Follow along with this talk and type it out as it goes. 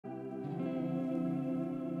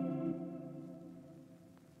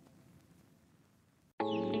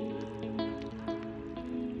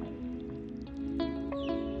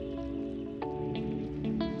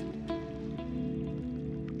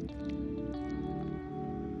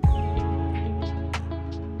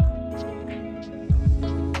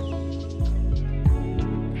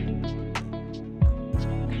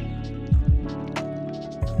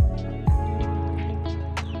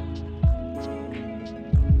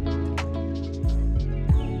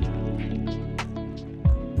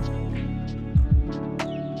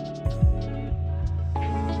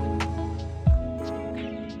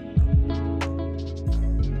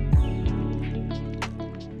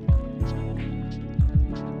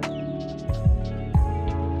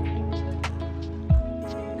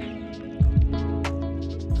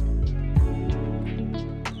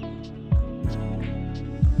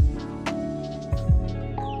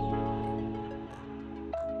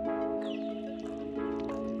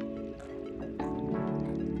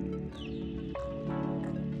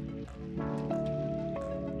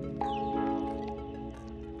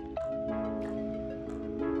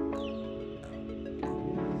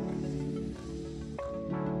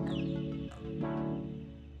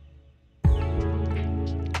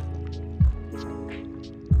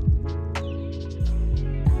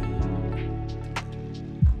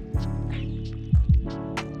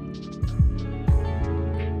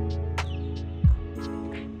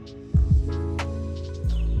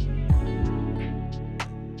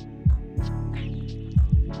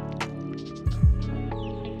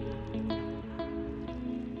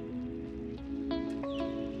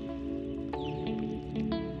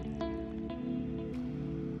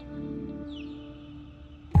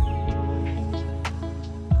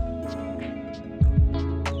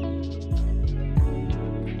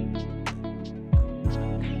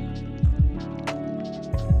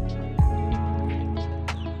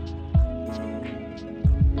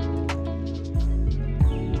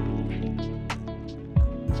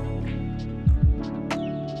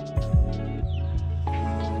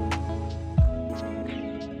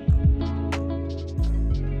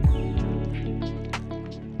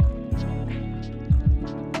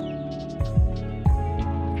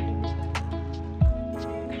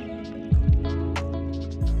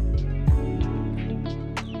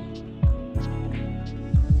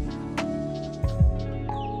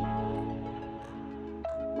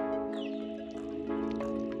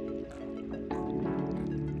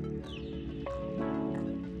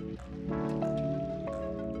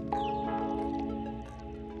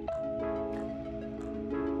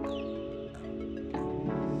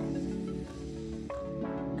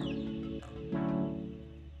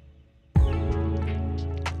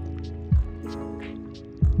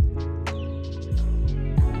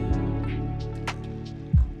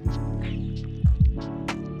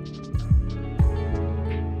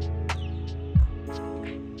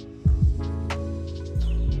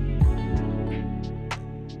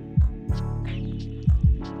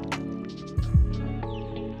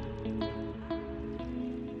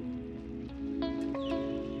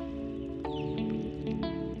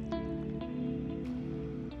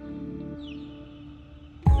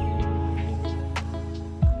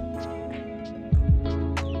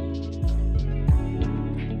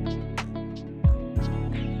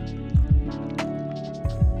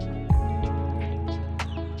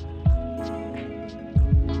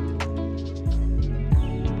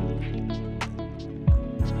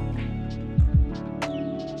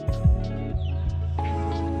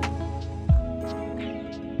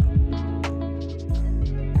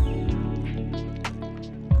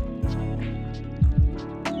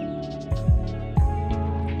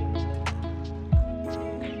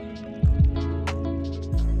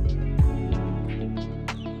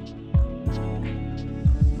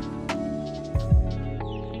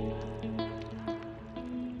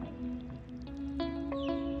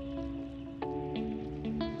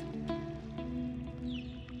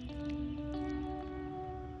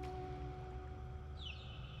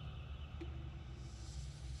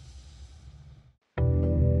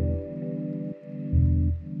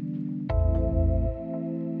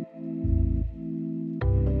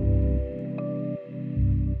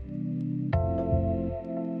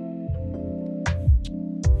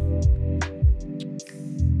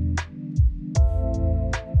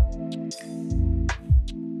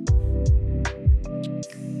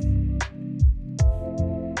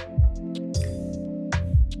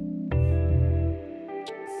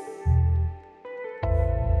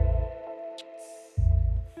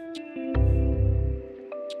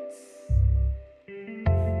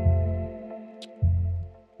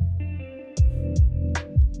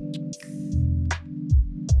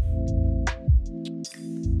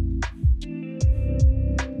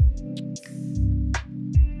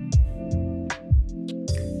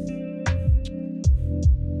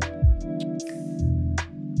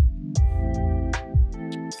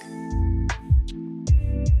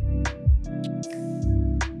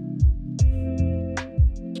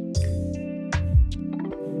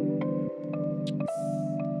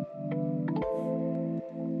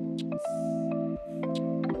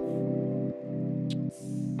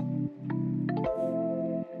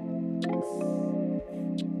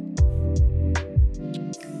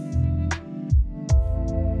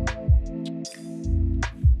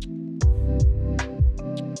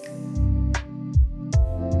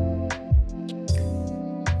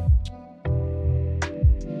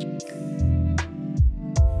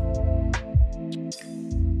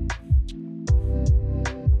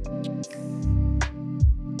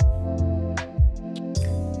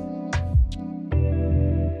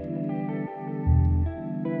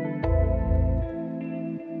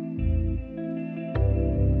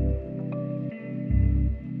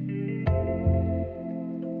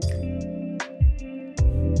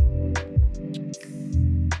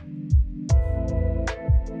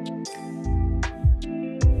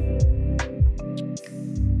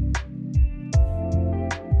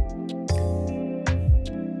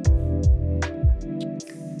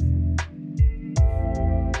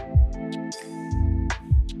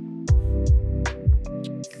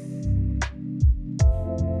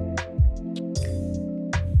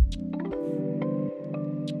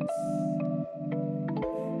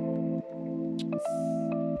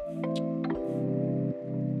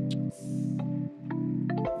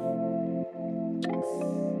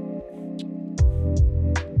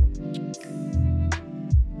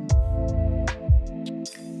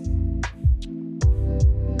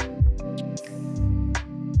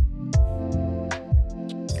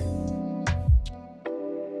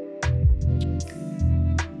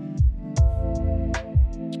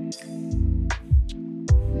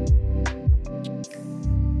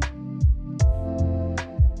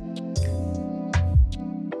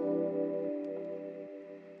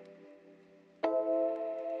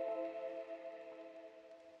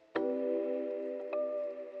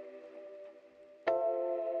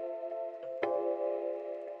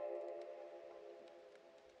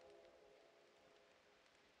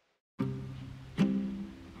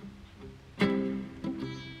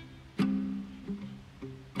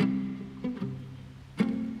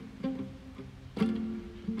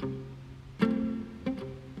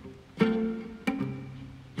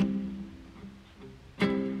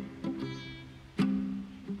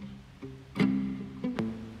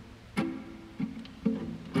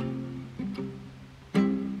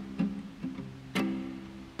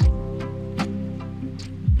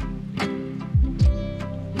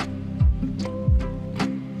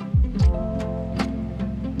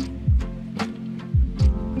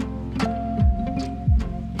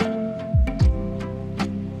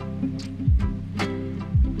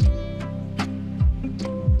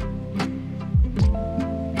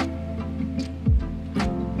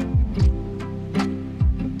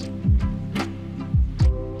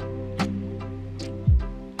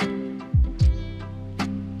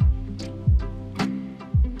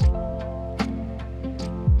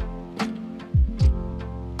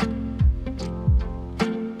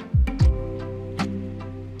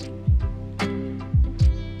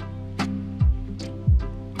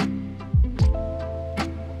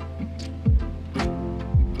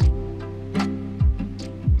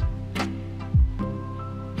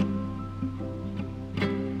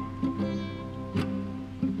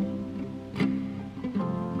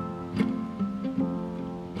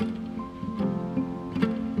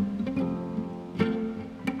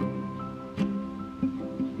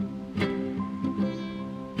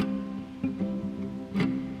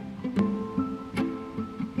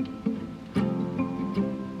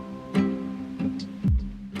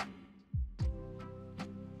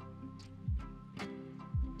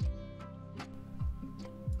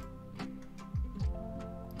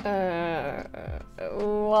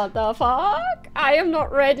What the fuck? I am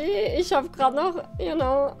not ready. Ich habe gerade noch, you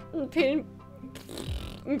know, ein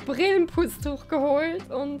Brillenputztuch geholt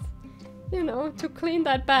und, you know, to clean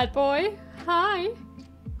that bad boy. Hi.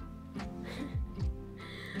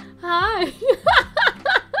 Hi.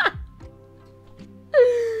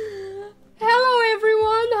 Hello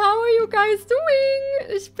everyone, how are you guys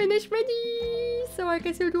doing? Ich bin nicht ready, so I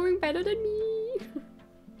guess you're doing better than me.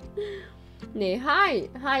 Nee, hi.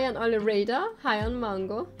 Hi an alle Raider. Hi an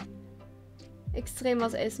Mango. Extrem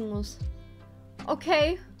was essen muss.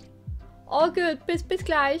 Okay. All good. Bis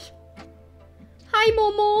gleich. Hi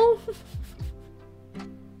Momo.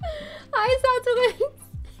 Hi Saturins.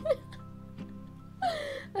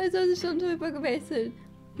 Also hast du schon drüber gewechselt.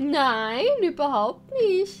 Nein, überhaupt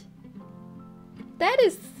nicht. That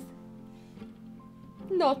is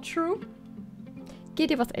not true. Geh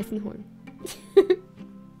dir was essen holen.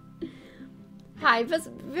 Hi,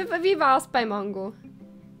 wie war's bei Mango?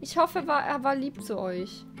 Ich hoffe, er war lieb zu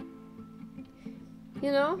euch. You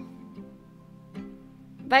know?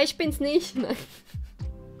 Weil ich bin's nicht.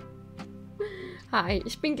 Hi,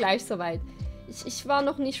 ich bin gleich soweit. Ich war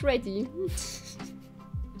noch nicht ready.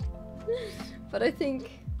 But I think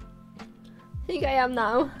I am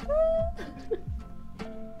now.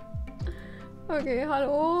 Okay,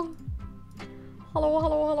 hallo.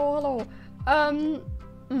 Hallo.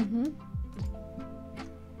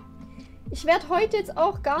 Ich werde heute jetzt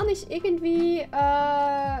auch gar nicht irgendwie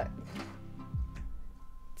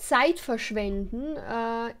Zeit verschwenden.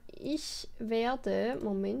 Ich werde,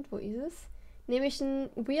 Moment, wo ist es? Nämlich ein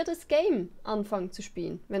weirdes Game anfangen zu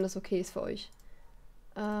spielen, wenn das okay ist für euch.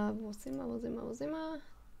 Wo sind wir?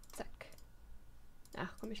 Zack.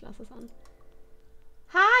 Ach komm, ich lasse es an.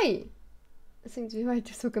 Hi! Das ist irgendwie, weil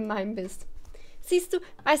du so gemein bist. Siehst du,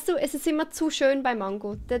 weißt du, es ist immer zu schön bei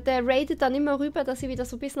Mango. Der raidet dann immer rüber, dass ihr wieder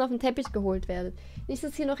so ein bisschen auf den Teppich geholt werdet. Nicht,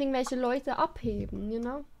 dass hier noch irgendwelche Leute abheben, you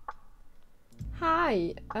know?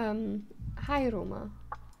 Hi. Hi Roma.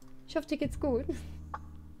 Ich hoffe, dir geht's gut.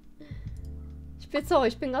 Ich bin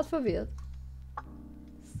gerade verwirrt.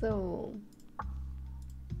 So.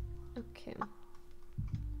 Okay.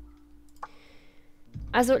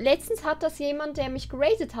 Also letztens hat das jemand, der mich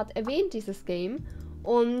geratet hat, erwähnt, dieses Game.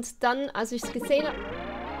 Und dann, als ich gesehen habe,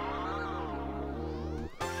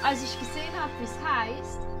 wie es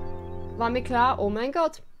heißt, war mir klar, oh mein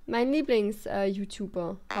Gott, mein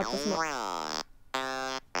Lieblings-YouTuber hat das mal.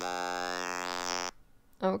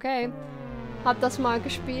 Okay. Hat das mal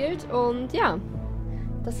gespielt und ja,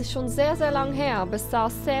 das ist schon sehr, sehr lang her, aber es sah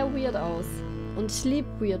sehr weird aus. Und ich liebe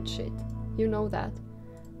weird shit. You know that.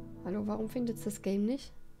 Hallo, warum findet es das Game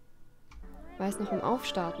nicht? Weil es noch im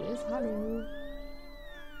Aufstarten ist. Hallo.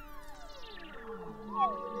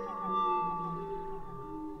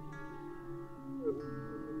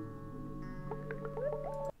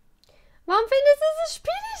 Warum findest du das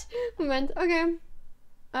Spiel nicht? Moment, okay.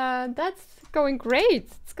 That's going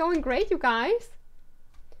great. It's going great, you guys.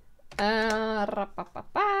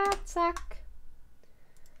 Zack.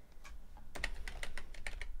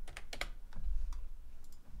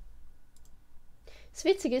 Das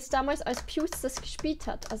Witzige ist, damals als Pewds das gespielt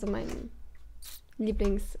hat, also mein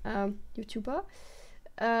Lieblings-YouTuber,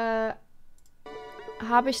 habe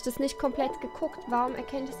ich das nicht komplett geguckt. Warum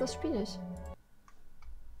erkennt es das Spiel nicht?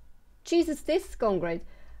 Jesus, this is going great.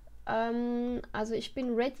 Also ich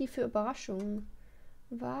bin ready für Überraschungen.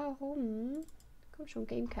 Warum? Komm schon,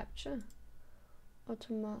 Game Capture.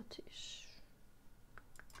 Automatisch.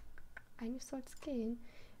 Eigentlich soll es gehen.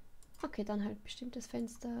 Okay, dann halt bestimmtes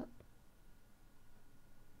Fenster.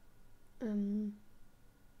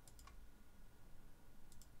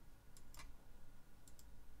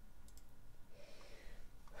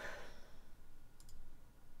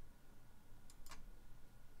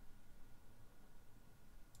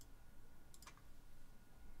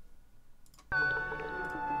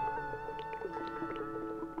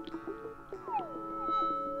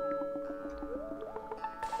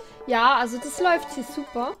 Ja, also das läuft hier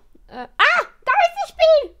super. Da ist das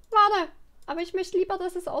Spiel! Warte! Aber ich möchte lieber,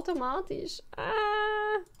 dass es automatisch.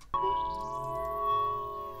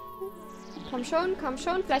 Komm schon, komm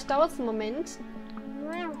schon. Vielleicht dauert es einen Moment.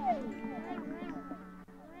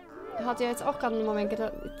 Hat ja jetzt auch gerade einen Moment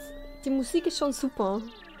gedauert. Die Musik ist schon super.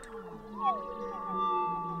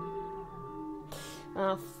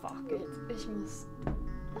 Ah, fuck it. Ich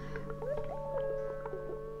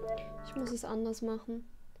muss es anders machen.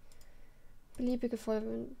 Beliebige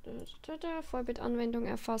Vollbildanwendung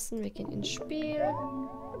erfassen. Wir gehen ins Spiel.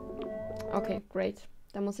 Okay, great.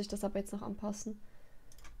 Da muss ich das aber jetzt noch anpassen.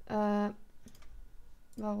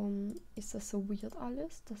 Warum ist das so weird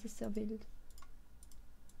alles? Das ist ja wild.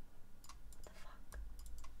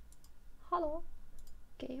 Hallo.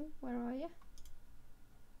 Game, where are you?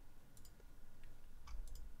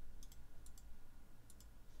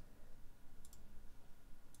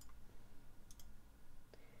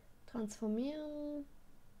 Transformieren.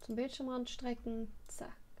 Zum Bildschirmrand strecken.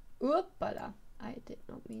 Zack. Uppala. I did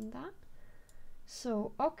not mean that.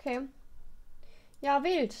 So, okay. Ja,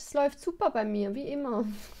 wild. Es läuft super bei mir, wie immer.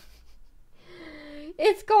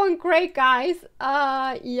 It's going great, guys.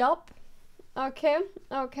 Yup. Okay,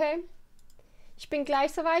 okay. Ich bin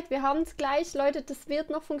gleich soweit. Wir haben es gleich. Leute, das wird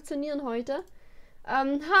noch funktionieren heute.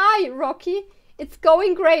 Hi, Rocky. It's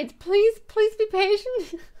going great. Please be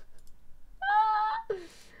patient.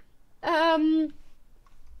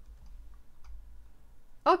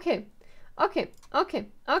 Okay.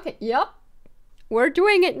 Yup. We're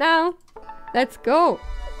doing it now. Let's go.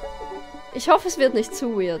 Ich hoffe, es wird nicht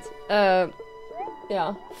zu weird.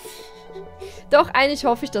 Ja. Doch, eigentlich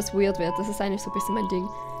hoffe ich, dass es weird wird. Das ist eigentlich so ein bisschen mein Ding.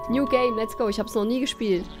 New game, let's go. Ich habe es noch nie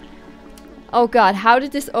gespielt. Oh God, how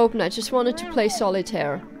did this open? I just wanted to play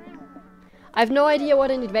solitaire. I have no idea what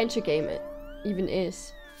an adventure game even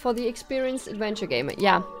is. For the experienced adventure gamer.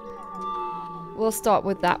 Yeah. We'll start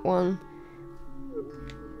with that one.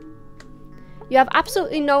 You have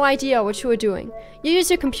absolutely no idea what you are doing. You use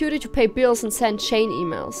your computer to pay bills and send chain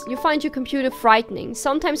emails. You find your computer frightening.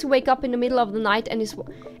 Sometimes you wake up in the middle of the night and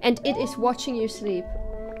it is watching you sleep.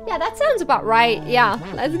 Yeah, that sounds about right. Yeah,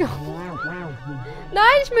 let's go.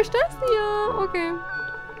 Nein, ich möchte das hier. Okay.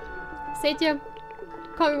 Seht ihr?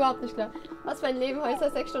 Komm überhaupt nicht klar. Was für ein Leben. Heute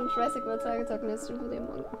 6 Stunden Jurassic World 2 gezockt und jetzt schon von dem.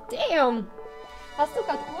 Damn! Hast du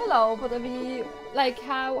gerade Urlaub oder wie? Like,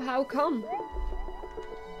 how come?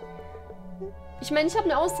 Ich meine, ich habe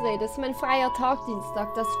eine Ausrede. Es ist mein freier Tag,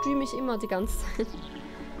 Dienstag. Da streame ich immer die ganze Zeit.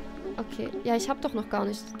 Okay. Ja, ich habe doch noch gar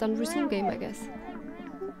nicht. Dann Resume Game, I guess.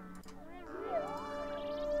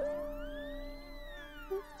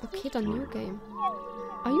 Okay, dann New Game.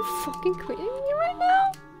 Are you fucking kidding me right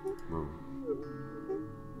now?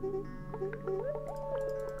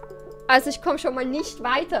 Also ich komme schon mal nicht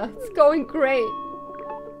weiter. It's going great.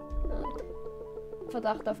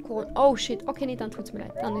 Verdacht auf Corona. Oh shit. Okay, nee, dann tut's mir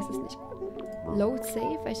leid. Dann ist es nicht. Load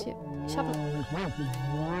save? Ich habe...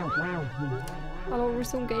 Hallo,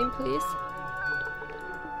 resume game, please.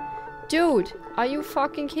 Dude, are you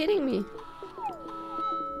fucking kidding me?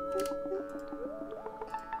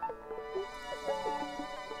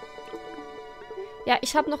 Ja,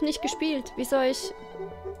 ich habe noch nicht gespielt. Wie soll ich...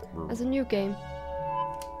 Also, New Game.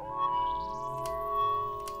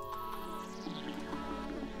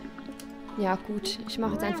 Ja, gut. Ich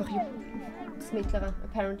mache jetzt einfach das mittlere,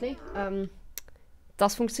 apparently.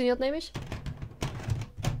 Das funktioniert nämlich.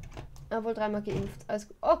 Er wohl 3-mal geimpft. Also,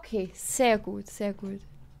 okay, sehr gut, sehr gut.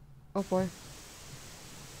 Oh boy.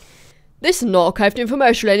 This is an archived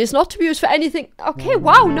information and is not to be used for anything. Okay,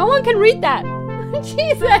 wow, no one can read that.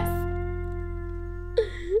 Jesus.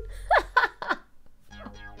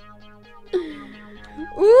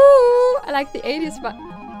 Ooh, I like the 80s, but...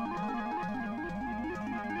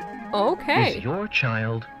 Okay. Is your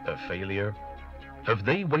child a failure? Have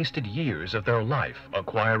they wasted years of their life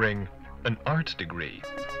acquiring an arts degree?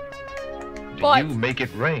 Do you make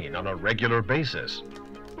it rain on a regular basis?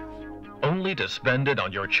 Only to spend it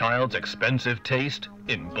on your child's expensive taste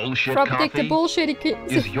in bullshit coffee?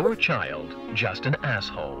 Is your child just an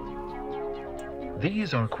asshole?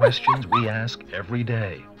 These are questions we ask every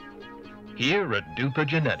day. Here at Duper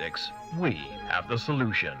Genetics, we have the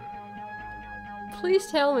solution. Please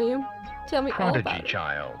tell me. Tell me all about it. Prodigy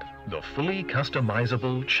Child, the fully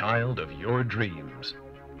customizable child of your dreams.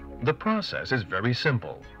 The process is very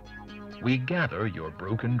simple. We gather your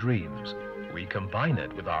broken dreams. We combine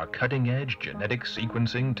it with our cutting-edge genetic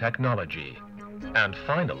sequencing technology. And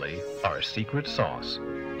finally, our secret sauce.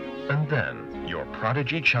 And then, your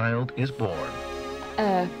prodigy child is born.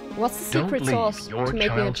 What's the secret sauce to make me a child?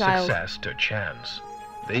 Don't leave your child's success to chance.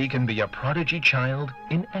 They can be a prodigy child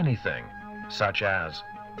in anything, such as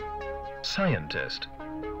scientist,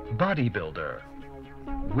 bodybuilder,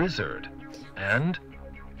 wizard, and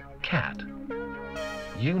cat.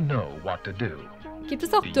 You know what to do. Gibt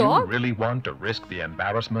es auch Do Dog? you really want to risk the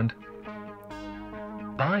embarrassment?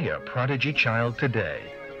 Buy a prodigy child today.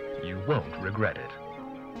 You won't regret it.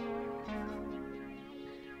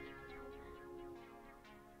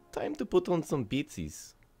 Time to put on some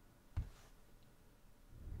beatsies.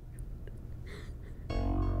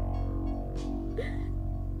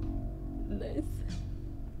 Nice.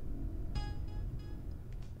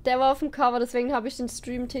 Der war auf dem Cover, deswegen habe ich den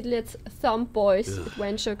Streamtitel jetzt Thumbbois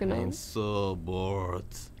Adventure I'm genannt. so bored.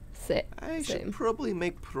 I should Same. probably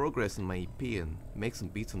make progress in my EP and make some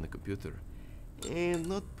beats on the computer. and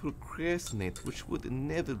not procrastinate, which would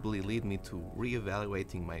inevitably lead me to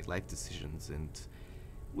reevaluating my life decisions and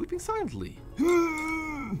weeping silently.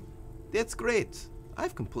 That's great.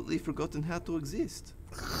 I've completely forgotten how to exist.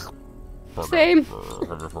 Same.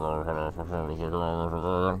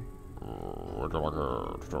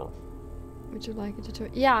 Would you like a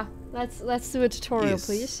tutorial? Yeah, let's do a tutorial, Yes,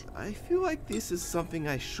 please. I feel like this is something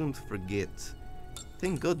I shouldn't forget.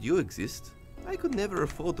 Thank God you exist. I could never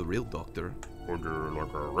afford a real doctor. Would you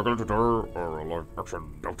like a regular tutorial or a live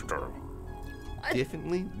action dog tutorial?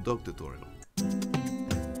 Definitely dog tutorial.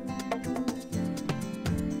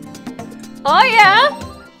 Oh yeah!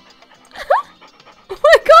 Oh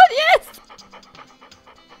my god, yes!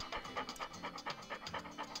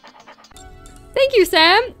 Thank you,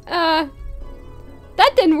 Sam.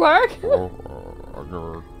 That didn't work. Well, I've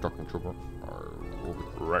never talking to him. I will be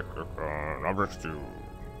right on objects to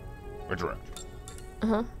interact.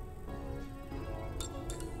 Uh-huh.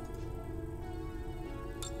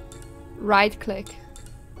 Right click.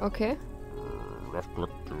 Okay. Left click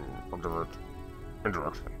to activate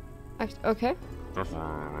interaction. Okay. That's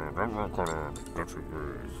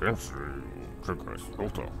sensory triggers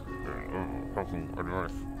filter. Helpful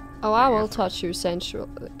advice. Oh, I will touch you, sensual.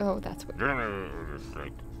 Oh, that's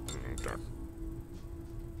weird.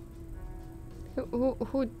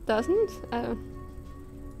 Who doesn't? I don't.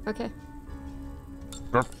 Okay.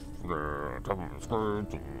 That's the top of the screen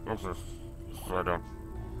to access slide down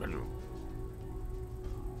menu.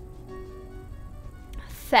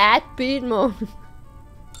 Fat beat mode.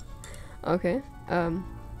 Okay.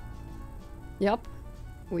 Yup.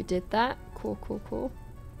 We did that. Cool, cool, cool.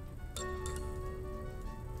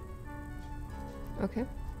 Okay.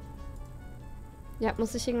 Ja,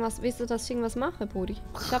 muss ich irgendwas... Willst du, dass ich irgendwas mache, Brudi?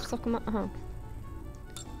 Ich hab's doch gemacht. Aha.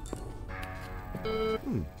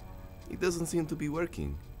 It doesn't seem to be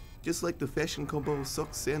working. Just like the fashion combo of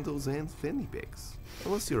socks, sandals, and fanny bags.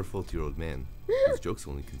 Unless you're a 40-year-old man, whose jokes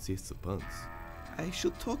only consists of puns. I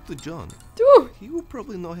should talk to John. Du! He will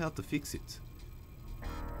probably know how to fix it.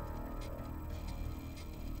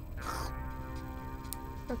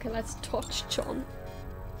 Okay, let's touch John.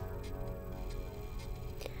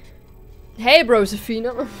 Hey,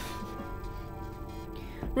 Brosefina.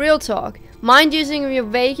 Real talk. Mind using your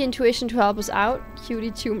vague intuition to help us out?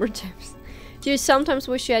 Cutie tumor tips. Do you sometimes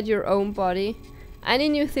wish you had your own body? Any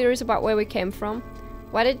new theories about where we came from?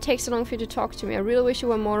 Why did it take so long for you to talk to me? I really wish you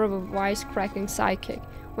were more of a wisecracking sidekick.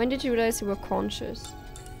 When did you realize you were conscious?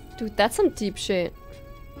 Dude, that's some deep shit.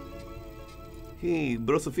 Hey,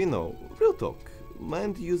 Brosofino, real talk.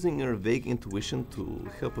 Mind using your vague intuition to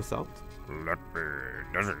help us out? Let me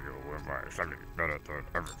dazzle you with my slightly better than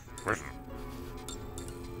average wisdom.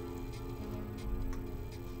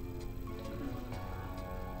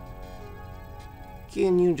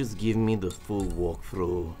 Can you just give me the full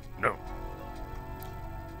walkthrough? No.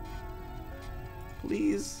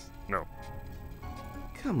 Please? No.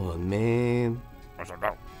 Come on, man. I said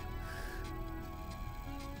no.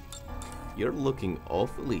 You're looking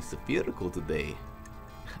awfully spherical today.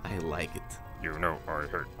 I like it. You know I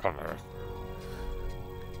hate colors.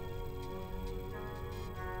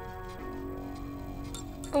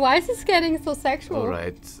 Why is this getting so sexual?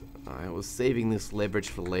 Alright, I was saving this leverage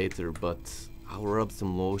for later, but I'll rub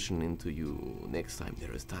some lotion into you next time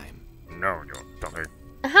there is time. No, you dummy.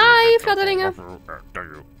 Hi, Flatteringa.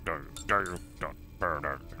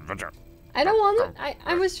 I don't want it.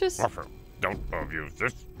 I was just... Don't abuse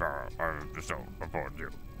this power I bestow upon you.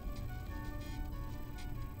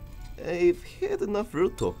 I've had enough real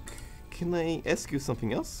talk. Can I ask you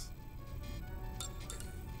something else?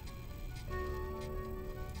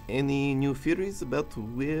 Any new theories about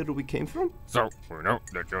where we came from? So, we know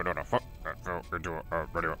that you're not a fuck that fell into a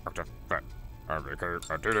radioactive fat. And became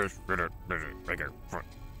a teenage minute busy making fun.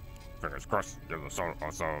 Fingers crossed, you're the son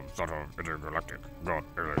of some sort of intergalactic god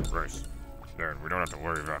alien race. Then we don't have to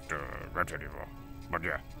worry about rent anymore. But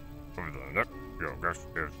yeah, other than that, your guess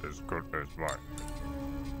is as good as mine.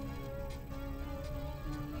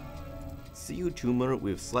 See you, tumor,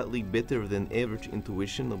 with slightly better than average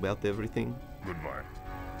intuition about everything. Goodbye.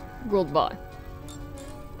 Goodbye.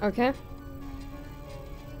 Okay.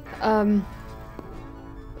 Was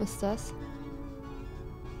ist das?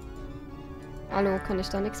 Hallo, kann ich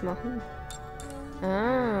da nichts machen?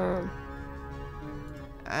 Ah.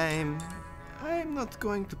 I'm not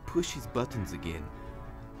going to push his buttons again.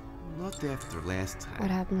 Not after last time.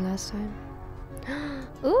 What happened last time?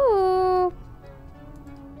 Ooh.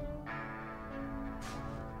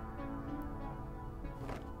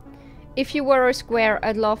 If you were a square,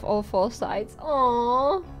 I'd love all four sides.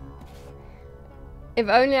 Aww. If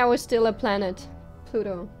only I was still a planet.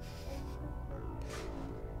 Pluto.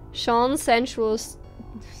 Schon sensual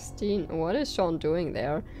Steen. What is Schon doing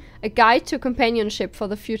there? A guide to companionship for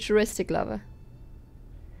the futuristic lover.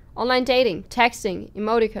 Online dating, texting,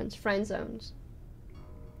 emoticons, friend zones.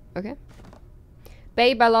 Okay.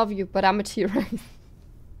 Babe, I love you, but I'm a T-Rex.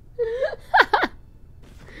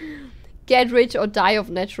 Get rich or die of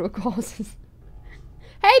natural causes.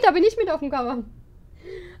 Hey, da bin ich mit auf dem Cover.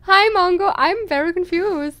 Hi, Mongo. I'm very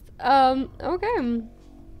confused. Okay.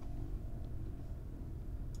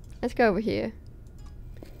 Let's go over here.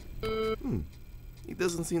 It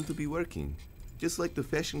doesn't seem to be working. Just like the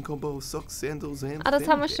fashion combo of socks, sandals, and Ah, das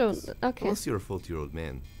haben wir schon. fanny packs. Okay. Unless you're a 40-year-old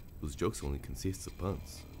man whose jokes only consists of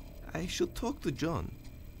puns. I should talk to John.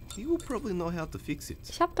 He will probably know how to fix it.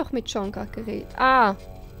 Ich hab doch mit Schon gerade geredet. Ah.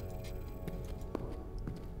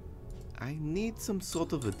 I need some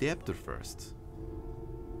sort of adapter first.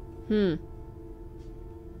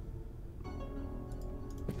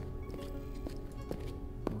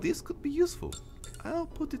 This could be useful. I'll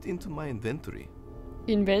put it into my inventory.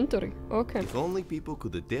 Inventory. Okay. If only people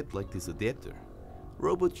could adapt like this adapter,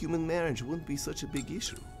 robot-human marriage wouldn't be such a big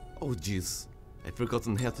issue. Oh jeez, I've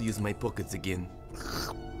forgotten how to use my pockets again.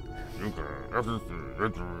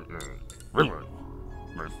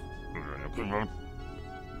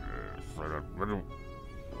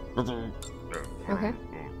 Okay.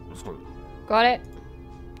 Got it.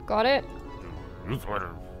 Got it.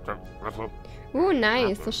 Ooh,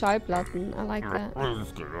 nice. The Schallplatten. I like that.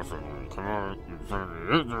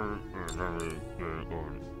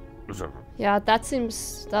 Ja, that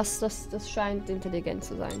seems... Das scheint intelligent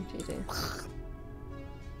zu sein, die Idee.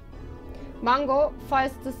 Mango,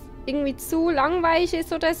 falls das irgendwie zu langweilig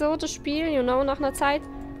ist oder so, das Spiel, you know, nach einer Zeit.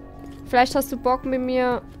 Vielleicht hast du Bock mit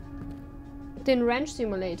mir den Ranch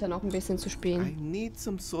Simulator noch ein bisschen zu I spielen. need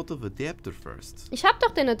some sort of adapter first. Ich hab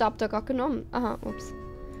doch den Adapter gerade genommen. Aha, ups.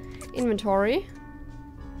 Inventory.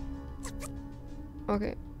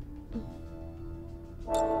 Okay.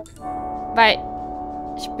 Weil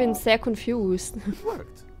ich bin sehr confused. It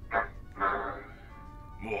worked.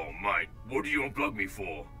 Oh, mate, what do you unplug me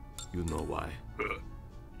for? You know why.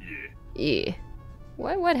 Yeah. Yeah.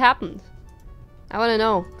 What happened? I wanna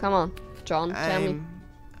know. Come on, John, tell me.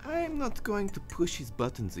 I'm not going to push his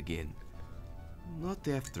buttons again. Not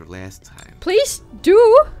after last time. Please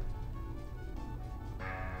do.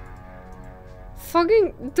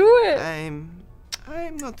 Fucking do it.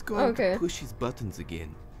 I'm not going Okay. to push his buttons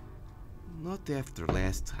again. Not after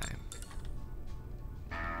last time.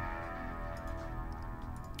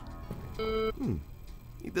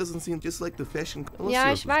 It doesn't seem just like the fashion.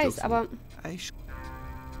 Ja, ich weiß, aber I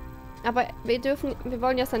wir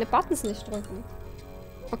wollen ja seine Buttons nicht drücken.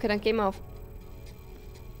 Okay, dann gehen wir auf.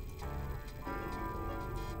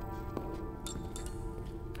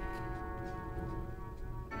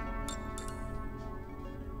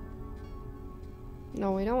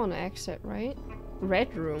 No, we don't want to exit, right?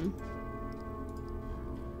 Red room.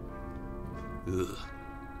 Ugh.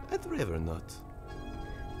 I'd rather not.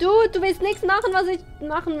 Du willst nichts machen, was ich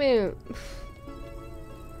machen will.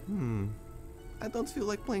 I don't feel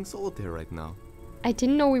like playing solitaire right now. I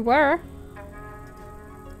didn't know we were.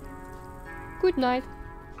 Good night.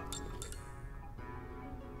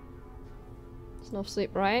 It's no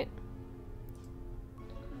sleep, right?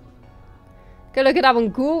 Go look it up on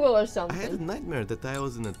Google or I had a something. nightmare that I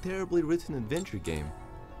was in a terribly written adventure game.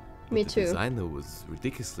 Me The too. designer was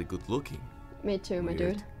ridiculously good looking. Me too, my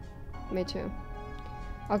Weird. dude. Me too.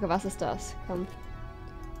 Okay, was ist das? Komm.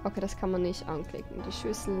 Okay, das kann man nicht anklicken. Die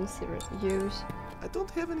Schüsseln, Zero to use. I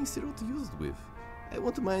don't have any cereal to use it with. I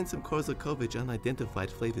want to mine some Korsakovic unidentified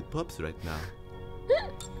flavored pups right now.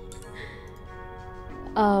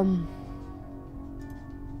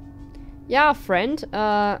 Ja, Friend.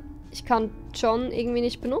 Ich kann John irgendwie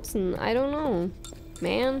nicht benutzen. I don't know.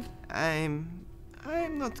 Man.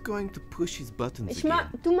 I'm not going to push his buttons again.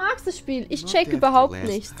 Du magst das Spiel. Ich Not check after überhaupt last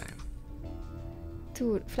nichts. time.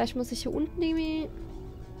 Du, vielleicht muss ich hier unten irgendwie...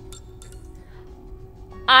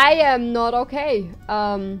 I am not okay.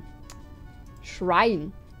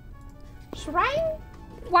 Shrine. Shrine?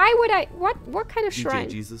 Why would I... What kind of DJ shrine?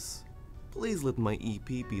 Jesus, please let my EP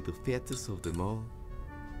be the fattest of them all.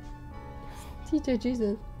 DJ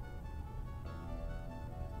Jesus.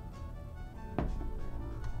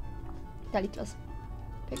 Da liegt was.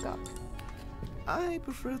 Pick up. I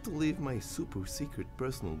prefer to leave my super secret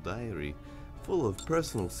personal diary full of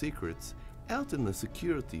personal secrets out in the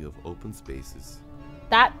security of open spaces.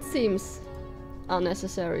 That seems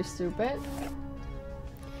unnecessary, stupid.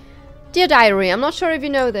 Dear Diary, I'm not sure if you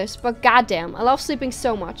know this, but goddamn, I love sleeping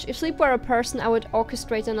so much. If sleep were a person, I would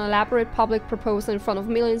orchestrate an elaborate public proposal in front of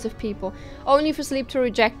millions of people, only for sleep to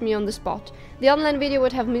reject me on the spot. The online video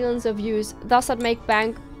would have millions of views, thus I'd make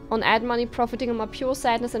bank on ad money, profiting on my pure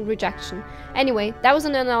sadness and rejection. Anyway, that was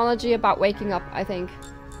an analogy about waking up, I think.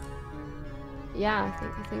 Yeah,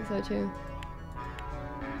 I think so too.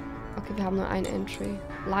 Okay, wir haben nur ein Entry.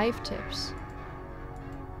 Live-Tipps.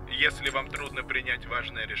 Если вам трудно принять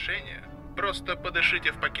важное решение, просто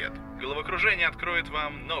подышите в пакет. Головокружение откроет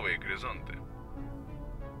вам новые горизонты.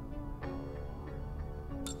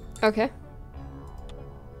 Okay.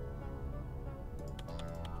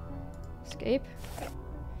 Escape.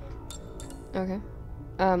 Okay.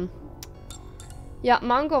 Ja,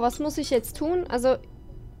 Mango, was muss ich jetzt tun? Also,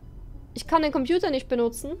 ich kann den Computer nicht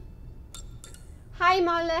benutzen. Hi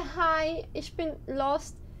Malle, hi. Ich bin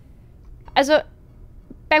lost. Also,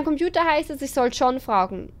 beim Computer heißt es, ich soll Schon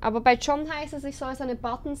fragen. Aber bei Schon heißt es, ich soll seine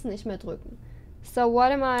Buttons nicht mehr drücken. So,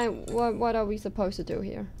 what are we supposed to do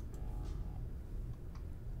here?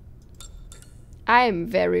 I am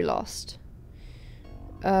very lost.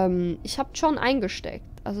 Ich habe Schon eingesteckt.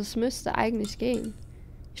 Also es müsste eigentlich gehen.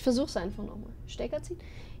 Ich versuche es einfach nochmal. Stecker ziehen?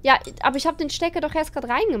 Ja, aber ich habe den Stecker doch erst gerade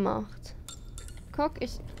reingemacht. Guck,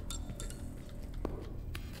 ich...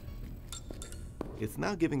 It's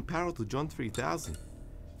now giving power to John 3000,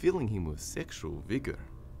 filling him with sexual vigor,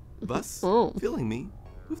 thus filling me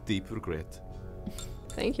with deep regret.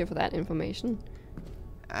 Thank you for that information.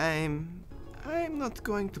 I'm not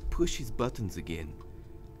going to push his buttons again.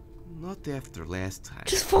 Not after last time.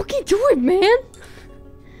 Just fucking do it, man!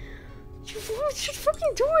 Just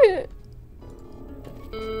fucking do it!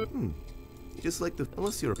 Just like the...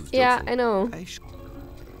 Unless you're... Yeah, I know.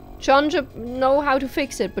 John should know how to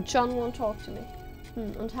fix it, but John won't talk to me.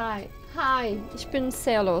 Und hi. Hi, ich bin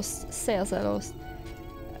sehr lost. Sehr, sehr lost.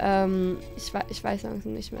 Ich weiß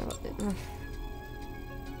langsam nicht mehr.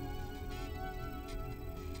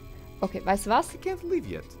 Okay, weißt du was? I can't leave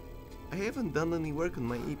yet. I haven't done any work on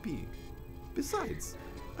my EP. Besides,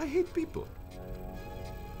 I hate people.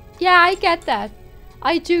 Yeah, I get that.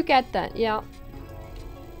 I do get that, yeah.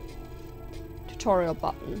 Tutorial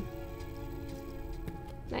Button.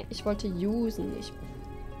 Nein, ich wollte usen, nicht.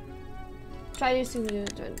 Try using the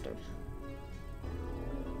agenda.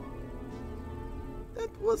 That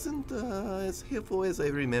wasn't as helpful as I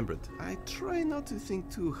remembered. I try not to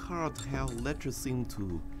think too hard how letters seem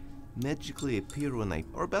to magically appear when I...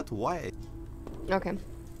 or about why. Okay.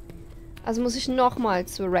 Also muss ich nochmal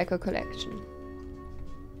zur Record Collection.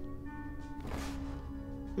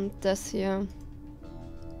 Und das hier.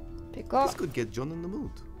 Pick up. This could get John in the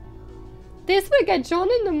mood. This will get John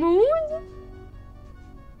in the mood?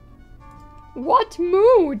 What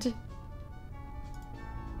mood?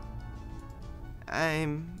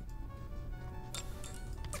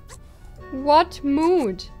 What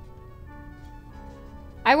mood?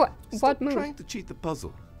 What mood? Trying to cheat the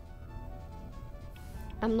puzzle.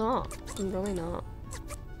 I'm not. I'm really not.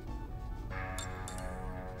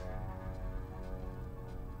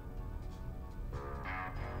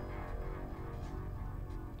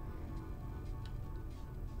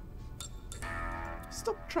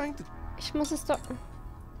 Stop trying to... Ich muss es doch...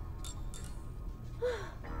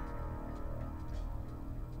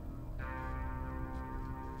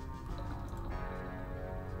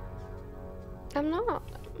 I'm not.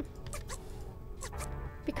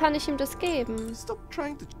 Wie kann ich ihm das geben? Stop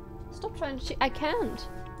trying to... Stop trying to cheat. I can't.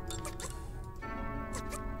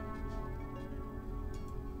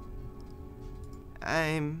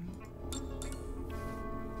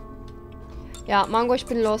 Ja, Mango, ich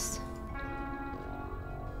bin lost.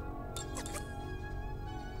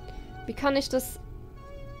 Wie kann ich das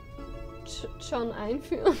schon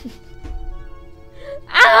einführen?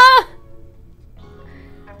 Ah!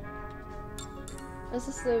 Was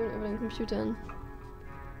ist denn über den Computer?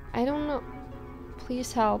 I don't know.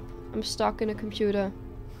 Please help. I'm stuck in a computer.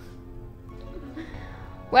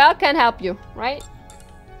 Well, can help you, right?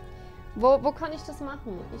 Wo kann ich das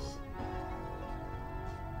machen?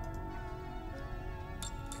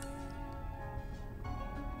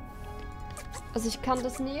 Also ich kann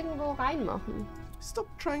das nirgendwo reinmachen. Stop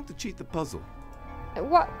trying to cheat the puzzle.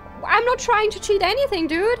 What? I'm not trying to cheat anything,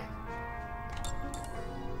 dude.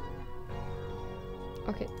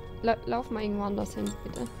 Okay, lauf mal irgendwo anders hin,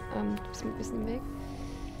 bitte. Du bist ein bisschen im Weg.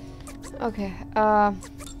 Okay,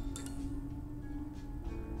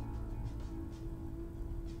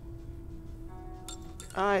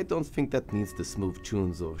 I don't think that needs the smooth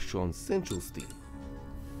tunes of Sean's central steam.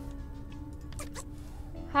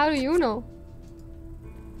 How do you know?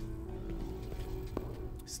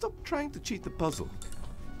 Stop trying to cheat the puzzle.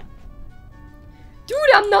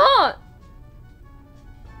 Dude, I'm not!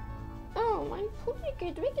 Oh, mein Pulli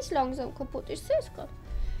geht wirklich langsam kaputt. Ich sehe es gerade.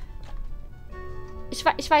 Ich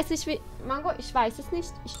weiß nicht, wie... Mango, ich weiß es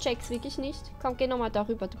nicht. Ich check's wirklich nicht. Komm, geh nochmal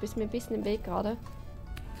darüber. Du bist mir ein bisschen im Weg gerade.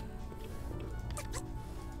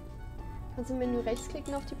 Kannst du mir nur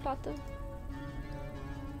rechtsklicken auf die Platte?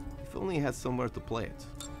 If only he has somewhere to play it.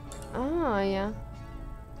 Ah, ja.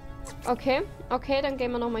 Okay, okay, dann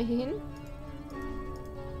gehen wir nochmal hier hin.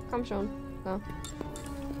 Komm schon. Ja.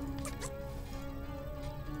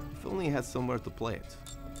 If only he has somewhere to play it.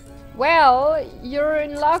 Well, you're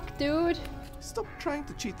in luck, dude. Stop trying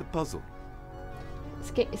to cheat the puzzle.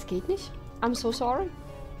 Es geht nicht. I'm so sorry.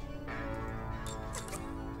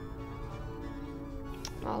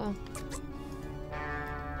 Warte.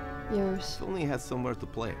 Use. If only he has somewhere to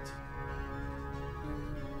play it.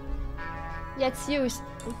 Jetzt use.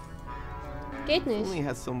 Geht If only he nicht.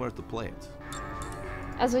 has somewhere to play it.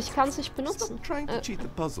 Also ich kann es nicht benutzen. Stop trying to cheat the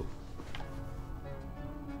puzzle.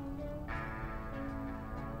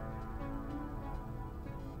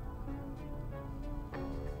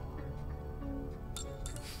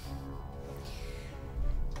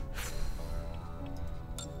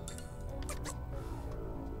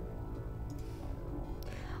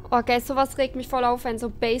 Okay, sowas regt mich voll auf, wenn so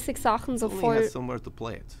Basic-Sachen so If only he voll has somewhere to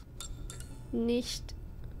play it. nicht...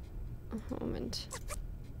 Moment.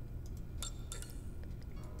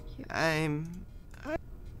 Okay.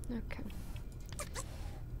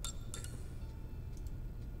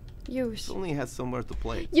 Use. If only he has somewhere to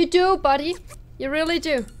play it. You do, buddy. You really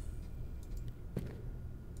do.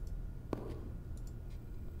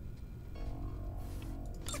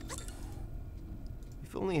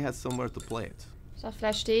 If only he has somewhere to play it. Ich dachte,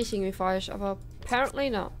 vielleicht stehe ich irgendwie falsch, aber apparently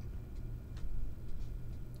not.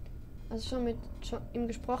 Hast du schon mit ihm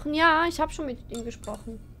gesprochen? Ja, ich habe schon mit ihm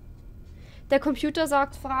gesprochen. Der Computer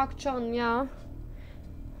fragt Schon, ja.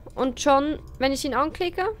 Und Schon, wenn ich ihn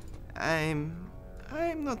anklicke? I'm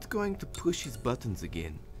not going to push his buttons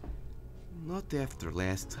again. Not after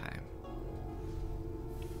last time.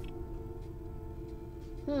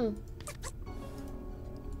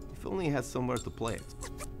 If only he has somewhere to play it.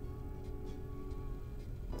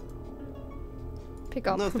 Pick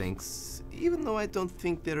up. No thanks. Even though I don't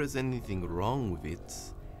think there is anything wrong with it,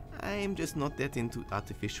 I'm just not that into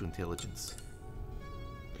artificial intelligence.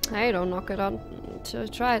 Hey, don't knock it on.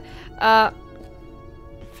 Try it.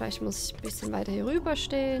 Vielleicht muss ich ein bisschen weiter hier rüber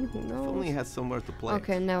stehen. Who If only he knows? has somewhere to play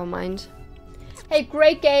Okay, never mind. Hey,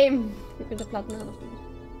 great game! Mit der Platte in der Hand auf dem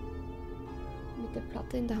Mit der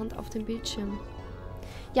Platte in der Hand auf dem Bildschirm.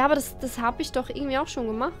 Ja, aber das habe ich doch irgendwie auch schon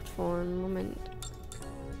gemacht vorhin. Moment.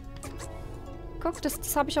 Guck,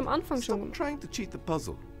 das habe ich am Anfang it. schon Stop gemacht. trying to cheat the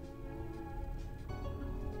puzzle.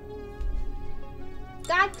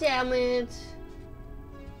 God damn it!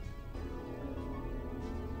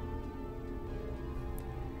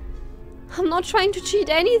 I'm not trying to cheat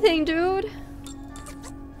anything, dude.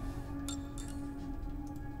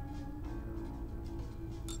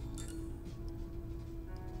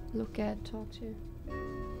 Look at, talk to.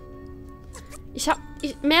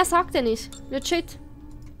 Mehr sagt er nicht. Legit.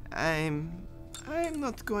 I'm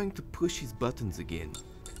not going to push his buttons again.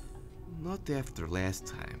 Not after last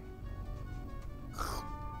time.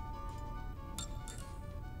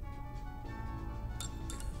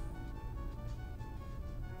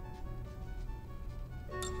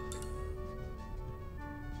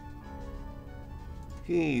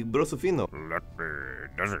 Hey, Brosofino. Let me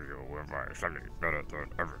dazzle you with my slightly better than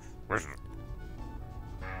average wisdom.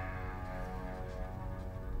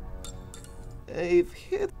 I've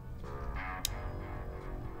had.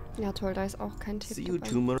 Ja, toll, da ist auch kein Tipp See you dabei.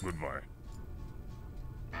 tomorrow. Goodbye.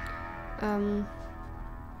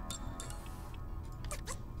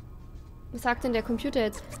 Was sagt denn der Computer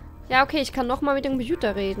jetzt? Ja, okay, ich kann nochmal mit dem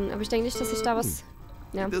Computer reden, aber ich denke nicht, dass ich da was...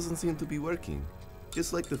 Ja. It doesn't seem to be working.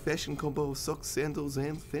 Just like the fashion combo of socks, sandals,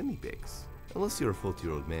 and fanny bags. Unless you're a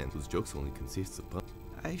 40-year-old man whose jokes only consists of puns.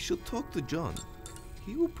 I should talk to John.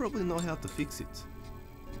 He will probably know how to fix it.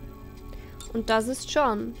 Und das ist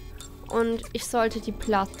Schon. Und ich sollte die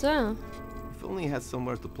Platte If only he has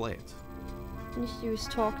somewhere to play it. nicht use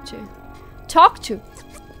talk to. Talk to?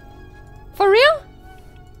 For real?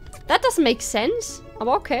 That doesn't make sense.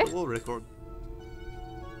 Aber okay. Hello, record.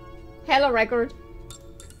 Hello, record.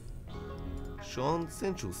 Schon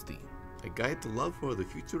Sensualstein, a guide to love for the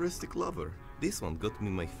futuristic lover. This one got me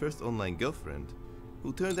my first online girlfriend,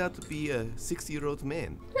 who turned out to be a 60-year-old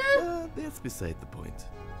man. That's beside the point.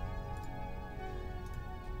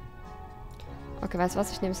 Okay, weißt du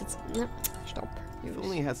was? Ich nehme es jetzt... Ne, stopp. If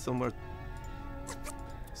only he has somewhere...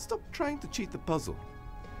 Stop trying to cheat the puzzle.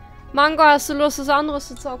 Mango, hast du Lust, was anderes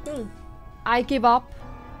zu zocken? I give up.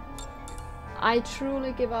 I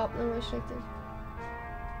truly give up. No, restricted.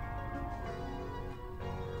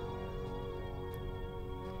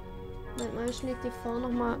 Moment mal, ich leg die vor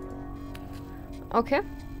nochmal. Okay.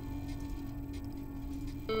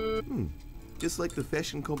 Just like the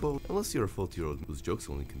fashion combo, unless you're a 40-year-old whose jokes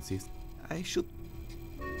only consist, I should...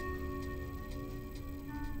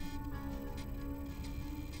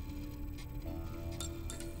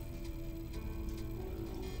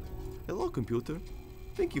 Hello, computer.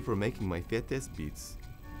 Thank you for making my fat-ass beats.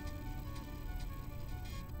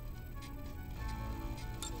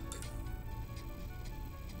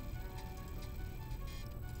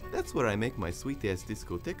 That's where I make my sweet-ass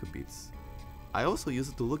discoteca beats. I also use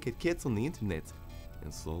it to look at cats on the internet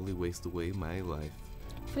and slowly waste away my life.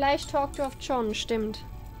 Vielleicht talkt ihr auf Schon, stimmt.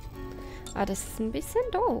 Aber das ist ein bisschen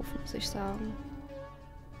doof, muss ich sagen.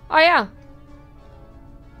 Oh ja.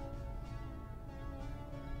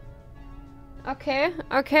 Okay,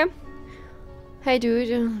 okay. Hey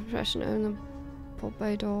dude, crashing in the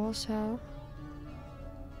pop doors, hell.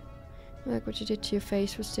 Like what you did to your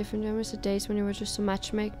face was different. I miss the days when you were just a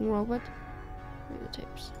matchmaking robot. Read the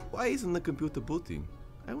tapes. Why isn't the computer booting?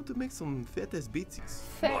 I want to make some fat-ass beatsies.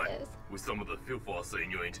 Fat. With some of the filth I see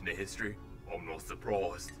in your internet history, I'm not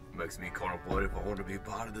surprised. Makes me contemplate if I want to be a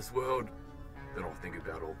part of this world. Then I'll think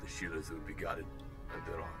about all the shitters who would be gutted, and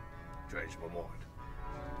then I change my mind.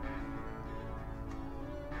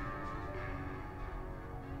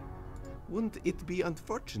 Wouldn't it be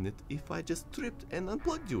unfortunate if I just tripped and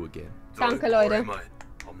unplugged you again? Danke, Don't worry, Leute. mate.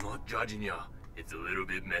 I'm not judging ya. It's a little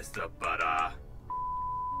bit messed up, but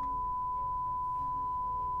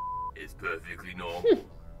it's perfectly normal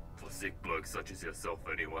for sick blokes such as yourself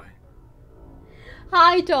anyway.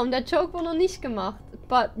 Hi Tom, der Joke wurde noch nicht gemacht.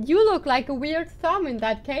 But you look like a weird thumb in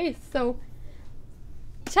that case, so...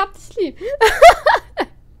 Ich hab dich lieb.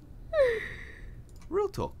 Real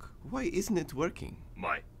talk, why isn't it working?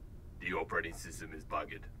 Mate, the operating system is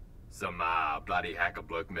buggered. Some bloody hacker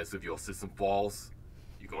bloke messed with your system files.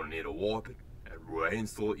 You're gonna need to wipe it and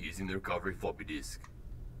reinstall it using the recovery floppy disk.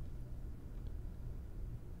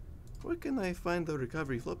 Where can I find the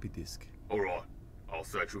recovery floppy disk? Alright, I'll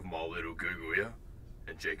search with my little Google here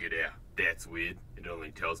and check it out. That's weird. It only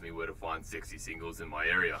tells me where to find sexy singles in my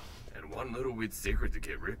area. And one little weird secret to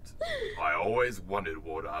get ripped. I always wondered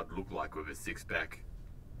what I'd look like with a six-pack.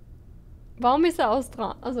 Warum ist aus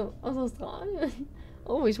Australien?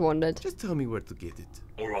 Always wondered. Just tell me where to get it.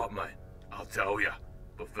 Alright mate, I'll tell ya.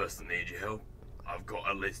 But first I need your help. I've got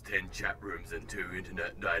at least 10 chat rooms and 2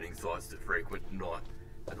 internet dating sites to frequent tonight.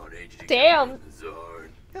 And I need you to get me in the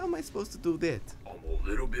zone. How am I supposed to do that? I'm a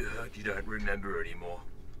little bit hurt you don't remember anymore.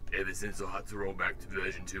 Ever since I had to roll back to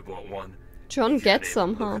version 2.1. John gets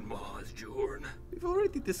some, huh? We've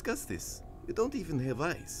already discussed this. You don't even have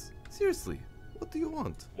eyes. Seriously, what do you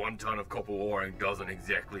want? 1 ton of copper wiring doesn't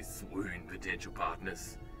exactly swoon potential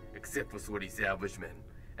partners. Except for sweaty salvage men.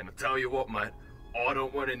 And I'll tell you what mate, I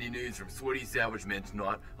don't want any news from sweaty salvage men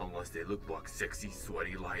tonight unless they look like sexy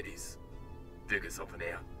sweaty ladies. Figure something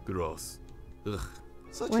out. Gross. Ugh.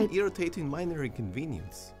 Such an irritating minor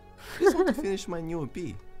inconvenience. I just want to finish my new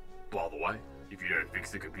EP. By the way, if you don't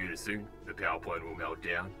fix the computer soon, the power plant will melt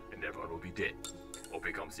down and everyone will be dead. Or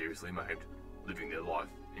become seriously maimed, living their life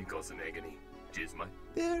in constant agony. Cheers, mate.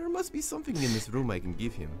 There must be something in this room I can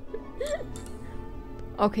give him.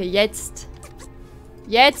 Okay, jetzt.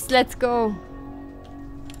 Jetzt, let's go.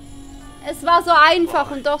 Es war so einfach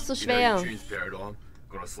und doch so schwer.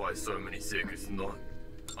 Gonna slice so many circuits tonight.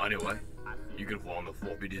 Anyway, you can find the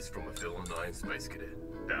floppy disk from a fellow named Space Cadet.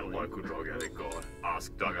 That local drug addict guy.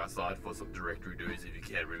 Ask Doug outside for some directory dues if you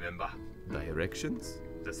can't remember. Directions?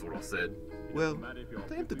 That's what I said. Well,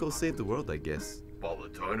 time to go save the world, I guess. By the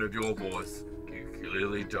tone of your voice, you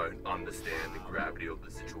clearly don't understand the gravity of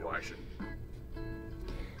the situation.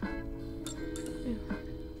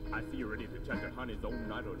 I see you're ready to check the honey's own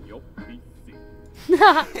night on your PC.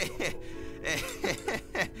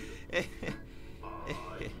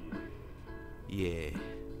 Yeah,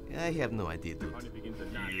 I have no idea, dude.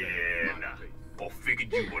 Yeah, nah. I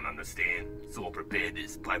figured you wouldn't understand, so I prepared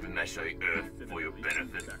this paper mache earth for your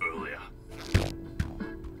benefit earlier.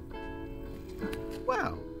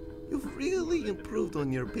 Wow, you've really improved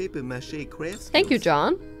on your paper mache crafts. Thank you,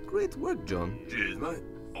 John. Great work, John. Cheers, mate.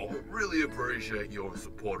 I really appreciate your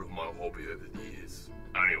support of my hobby over the years.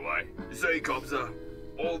 Anyway, you see, Cobza,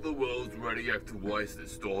 all the world's radioactive waste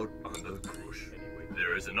is stored under Crush.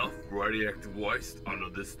 There is enough radioactive waste under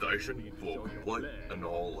this station for complete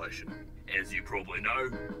annihilation. As you probably know,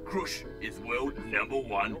 Crush is world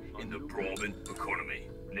 #1 in the bribing economy.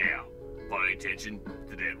 Now, pay attention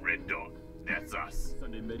to that red dot. That's us.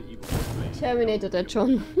 Terminator der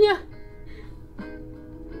Schon. Ja.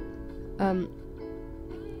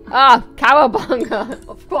 Ah, Cowabunga,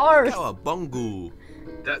 of course. Cowabunga.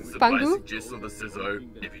 That's the Bungu? basic gist of the scissor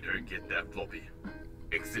if you don't get that floppy.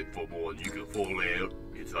 Except for more nuclear fallout,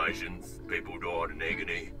 mutations, people died in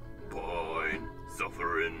agony, pain,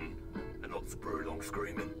 suffering, and lots of prolonged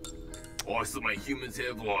screaming. I estimate humans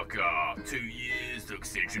have like 2 years to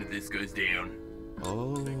extension if this goes down.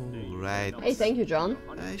 Oh, right. Hey, thank you, John.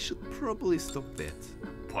 I should probably stop that.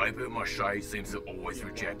 Paper mache seems to always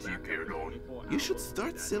reject you, Paragon. You should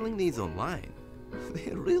start selling these online.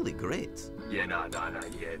 They're really great. Yeah, nah.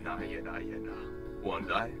 One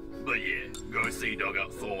day. But yeah, go see Doug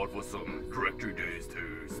outside for some directory dues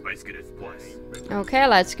to Space Cadet's place. Okay,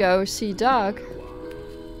 let's go see Doug.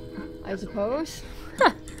 I suppose.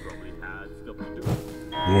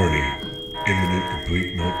 Warning. Imminent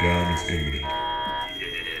complete meltdown is imminent.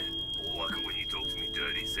 Yeah, like it when you talk to me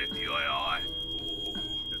dirty, safety AI.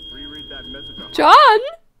 John?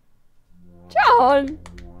 John!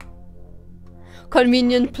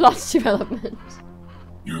 Convenient plot development.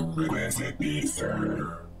 You requested me,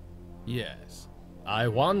 sir. Yes. I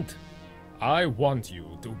want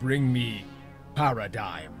you to bring me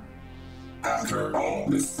Paradigm. After all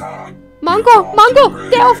this time. Mango!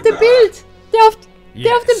 Der auf dem Bild! Der auf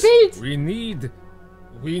dem Bild!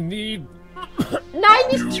 We need...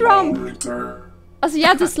 Nein, nicht Trump! Also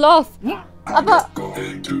ja, das Sloth. Aber...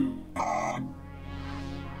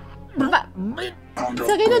 Das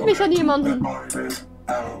erinnert mich an jemanden.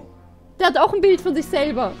 Der hat auch ein Bild von sich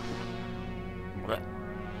selber.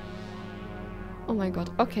 Oh mein Gott,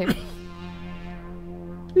 okay.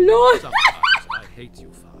 LOL! I hate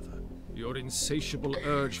you, Father. Your insatiable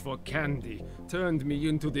urge for candy turned me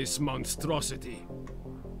into this monstrosity.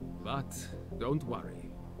 But don't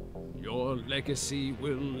worry. Your legacy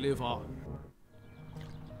will live on.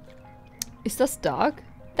 Ist das Doug?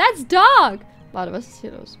 That's Doug! Warte, was ist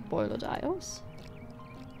hier los? Boiler Dials?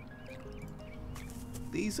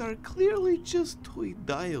 These are clearly just toy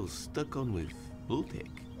dials stuck on with blue tack.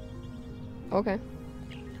 Okay.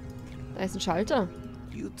 Da ist ein Schalter.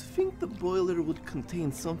 You'd think the boiler would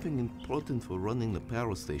contain something important for running the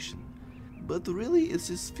power station, but really it's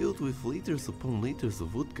just filled with liters upon liters of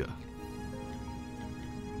vodka.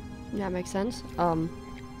 Yeah, makes sense.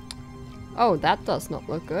 Oh, that does not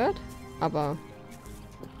look good. Aber...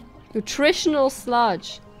 Nutritional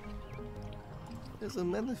sludge. There's a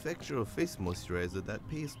manufacturer of face moisturizer that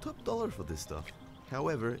pays top dollar for this stuff.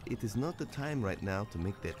 However, it is not the time right now to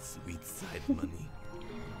make that sweet side money.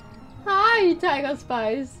 Hi, Tiger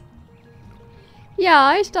Spice.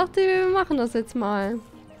 Ja, ich dachte, wir machen das jetzt mal.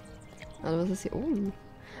 Also, was ist hier oben?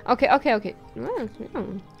 Okay. Ja.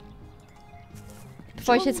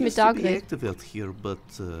 Bevor ich jetzt mit Doug rede. Activate here, but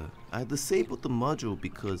I disabled the module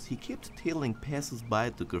because he kept telling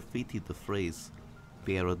passers-by to graffiti the phrase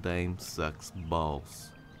 "Paradigm sucks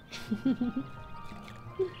balls."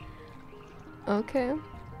 Okay.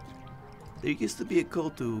 There used to be a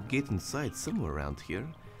code to get inside somewhere around here.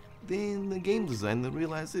 Then the game designer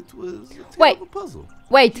realized it was a terrible puzzle.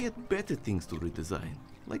 Wait. He had better things to redesign,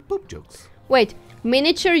 like poop jokes. Wait.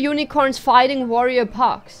 Miniature unicorns fighting warrior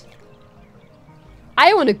pugs.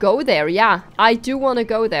 I wanna go there, yeah. I do wanna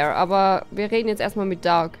go there, aber wir reden jetzt erstmal mit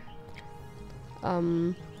Doug.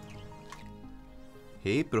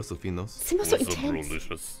 Hey, Prosofinos. Ist immer so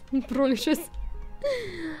intense. Brolicious.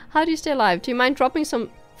 How do you stay alive? Do you mind dropping some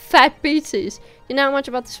fat beaties? You know much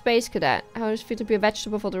about the Space Cadet. How does it feel to be a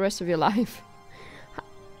vegetable for the rest of your life?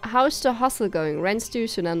 How's the hustle going? Rent's due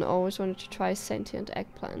soon and always wanted to try sentient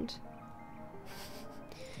eggplant.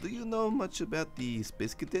 Do you know much about the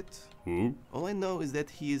Space Cadet? Who? All I know is that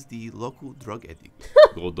he is the local drug addict.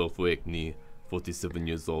 Rodolfo Ekni, 47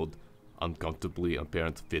 years old, uncomfortably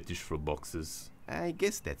apparent fetish for boxes. I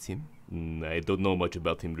guess that's him. I don't know much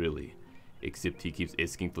about him really, except he keeps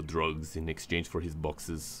asking for drugs in exchange for his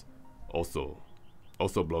boxes. Also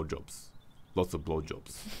blowjobs. Lots of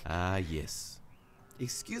blowjobs. Ah, yes.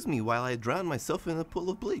 Excuse me while I drown myself in a pool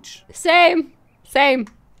of bleach. Same.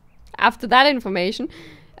 After that information,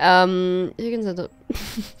 you can send it.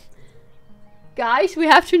 Guys, we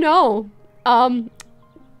have to know.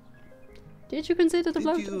 Did you consider the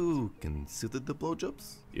blowjobs? Did you consider the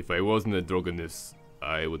blowjobs? If I wasn't a drogonist,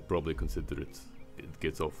 I would probably consider it. It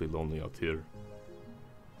gets awfully lonely out here.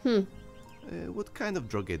 What kind of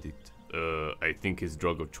drug addict? I think his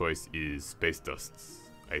drug of choice is space dusts,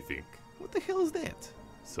 I think. What the hell is that?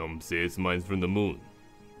 Some say it's mines from the moon,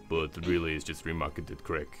 but really it's just remarketed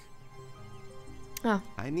crack. Ah.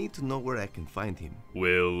 I need to know where I can find him.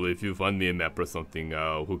 Well, if you find me a map or something,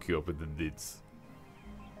 I'll hook you up with the deeds.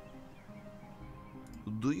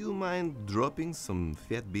 do you mind dropping some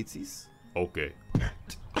fat beatsies? Okay.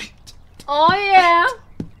 Oh yeah!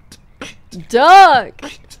 Doug!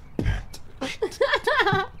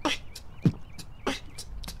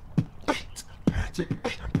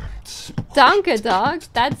 Danke, Doug.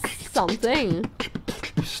 That's something.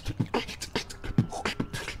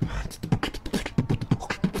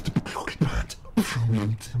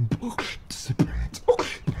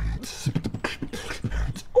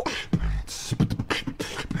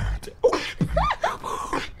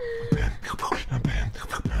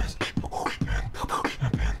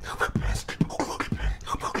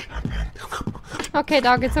 Okay,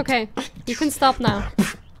 dog, it's okay. You can stop now.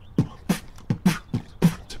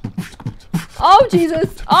 Oh,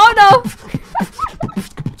 Jesus! Oh, no!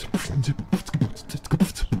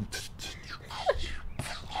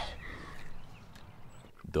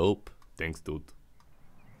 Dope. Thanks, dude.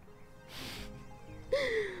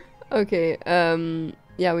 Okay,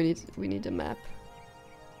 yeah, we need a map.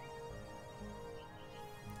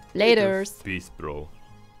 Laters. Peace, bro.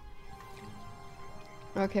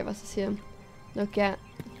 Okay, was ist hier? Okay.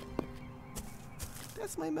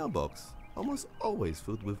 That's my mailbox. Almost always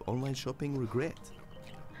filled with online shopping regret.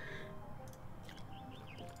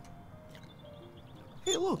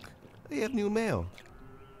 Hey, look! I have new mail.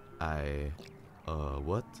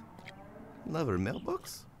 What? Another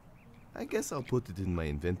mailbox? I guess I'll put it in my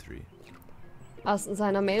inventory. Was in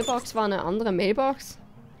seiner Mailbox war eine andere Mailbox.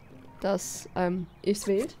 Das, ist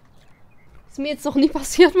wild. Ist mir jetzt noch nie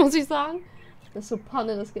passiert, muss ich sagen. Das ist so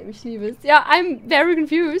Panne, das Game, ich liebe es. Ja, I'm very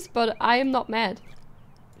confused, but I am not mad.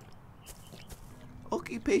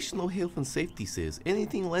 Occupational health and safety says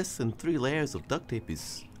anything less than 3 layers of duct tape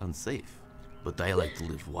is unsafe. But I like to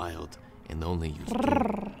live wild and only use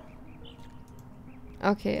tape.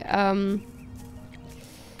 Okay,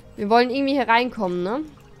 wir wollen irgendwie hier reinkommen, ne?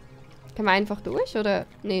 Können wir einfach durch, oder?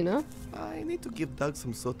 Nee, ne? I need to give Doug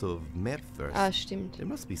some sort of map first. Ah, stimmt. There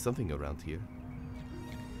must be something around here.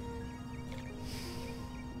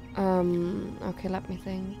 Okay, let me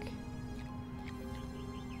think.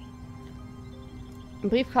 Im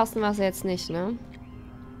Briefkasten war es jetzt nicht, ne?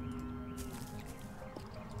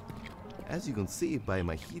 As you can see by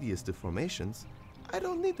my hideous deformations, I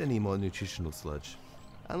don't need any more nutritional sludge.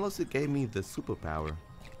 Unless it gave me the superpower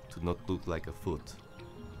to not look like a foot.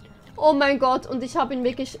 Oh mein Gott, und ich habe ihn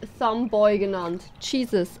wirklich Thumbbois genannt.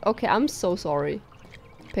 Jesus. Okay, I'm so sorry.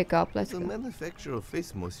 Pick up, let's The go. manufacturer of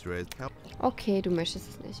face moisturizer. Okay, du möchtest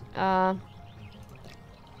es nicht.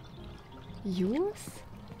 Use?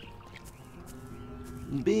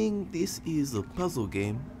 Being this is a puzzle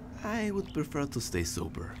game, I would prefer to stay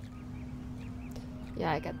sober.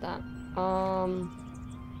 Ja, I get that.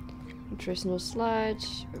 Nutritional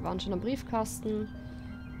Sludge. Wir waren schon am Briefkasten.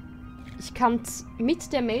 Ich kann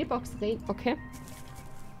mit der Mailbox reden. Okay.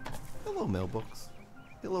 Hello, mailbox.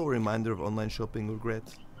 Hello, reminder of online shopping regret.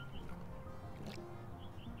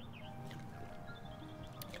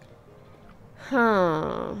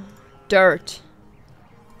 Huh. Dirt.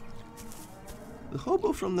 The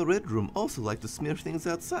hobo from the red room also liked to smear things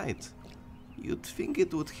outside. You'd think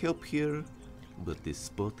it would help here, but this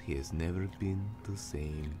spot has never been the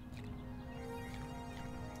same.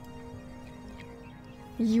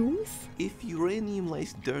 Use? If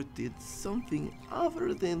uranium-laced dirt did something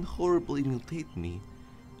other than horribly mutate me,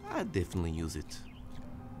 I'd definitely use it.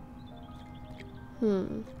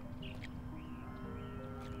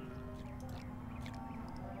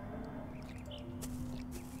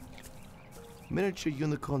 Miniature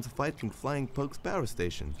unicorns fighting flying pugs power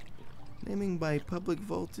station. Naming by public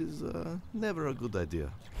vault is never a good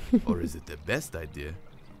idea. Or is it the best idea?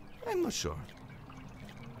 I'm not sure.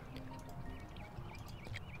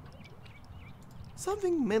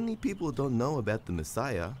 Something many people don't know about the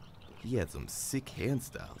Messiah, he had some sick hand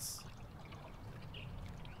styles.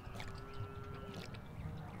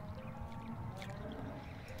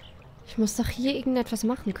 Ich muss doch hier irgendetwas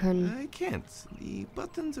machen können. I can't. The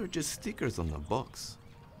buttons are just stickers on the box.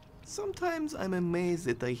 Sometimes I'm amazed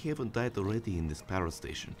that I haven't died already in this power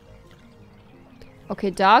station.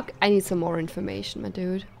 Okay, Doug, I need some more information, my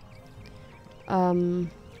dude.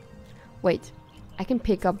 Wait. I can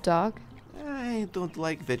pick up Doug. I don't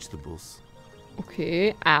like vegetables.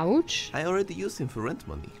 Okay, ouch. I already used him for rent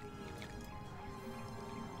money.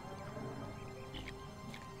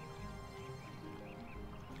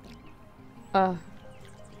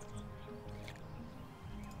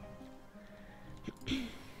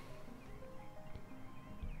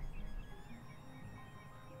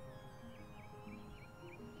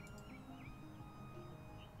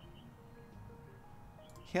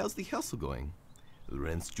 How's the hustle going? The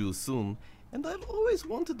rent's due soon, and I've always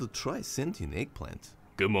wanted to try sentient eggplant.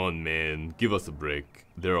 Come on, man. Give us a break.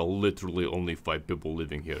 There are literally only 5 people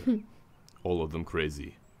living here. All of them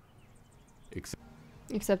crazy.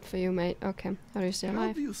 Except for you, mate. Okay. How do you stay alive?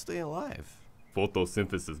 How do you stay alive?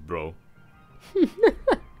 Photosynthesis, bro.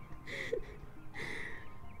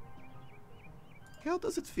 How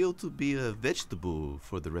does it feel to be a vegetable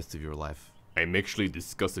for the rest of your life? I'm actually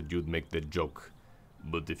disgusted you'd make that joke.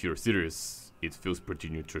 But if you're serious, it feels pretty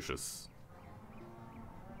nutritious.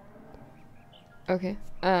 Okay.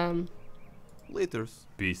 Laters.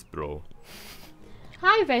 Peace, bro.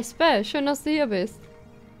 Hi, Wespe. Schön, dass du hier bist.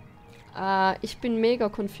 Ich bin mega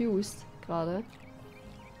confused gerade.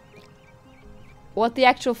 What the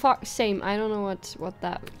actual fuck? Same. I don't know what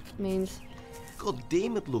that means. God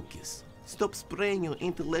damn it, Lucas. Stop spraying your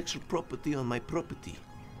intellectual property on my property.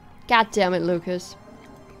 God damn it, Lucas.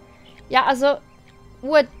 Ja, also...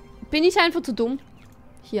 What? Bin ich einfach zu dumm?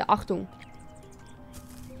 Hier, Achtung.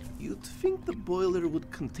 You'd think the boiler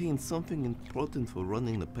would contain something important for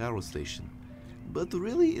running the power station. But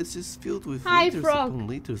really, it's just filled with liters upon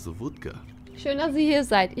liters of vodka. Schön, dass ihr hier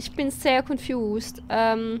seid. Ich bin sehr confused.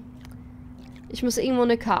 Ich muss irgendwo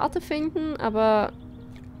eine Karte finden, aber...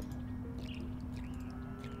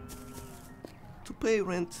 To pay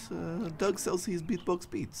rent, Doug sells his beatbox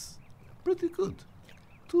beats. Pretty good.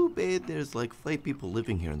 Too bad there's like 5 people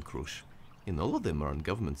living here in Krush. And all of them are on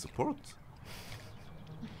government support.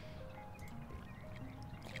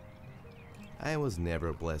 I was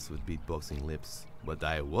never blessed with beatboxing lips, but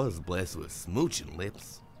I was blessed with smooching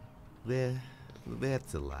lips.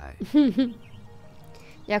 That's a lie.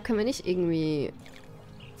 Ja, können wir nicht irgendwie...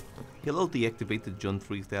 Hello, deactivated John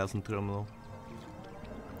 3000 terminal.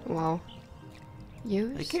 Wow.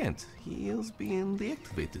 Use? I can't. He is being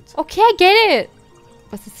deactivated. Okay, I get it!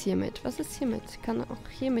 Was ist hiermit? Was ist hiermit? Ich kann auch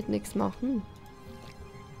hiermit nichts machen.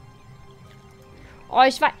 Oh,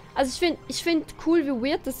 ich weiß... Also ich find cool,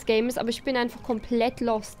 wie weird das Game ist, aber ich bin einfach komplett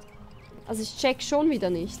lost. Also ich check schon wieder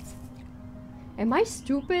nichts. Am I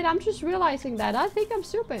stupid? I'm just realizing that. I think I'm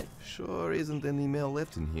stupid. Sure isn't any mail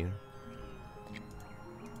left in here.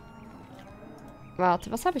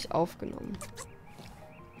 Warte, was habe ich aufgenommen?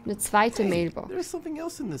 Eine zweite Mailbox. There's something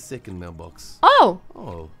else in the second mailbox. Oh!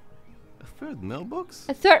 Oh. A third mailbox?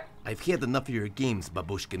 A third... I've had enough of your games,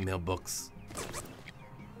 Babushkin mailbox.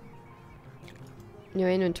 New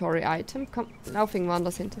inventory item. Komm, lauf irgendwo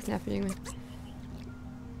anders hin. Das nervt mich irgendwie.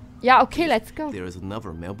 Ja, okay, let's go. There is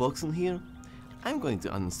another mailbox in here. I'm going to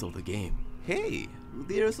uninstall the game. Hey,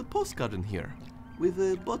 there's a postcard in here. With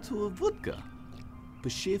a bottle of vodka.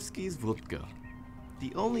 Pashevsky's vodka.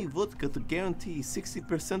 The only vodka to guarantee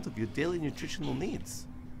 60% of your daily nutritional needs.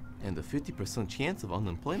 And a 50% chance of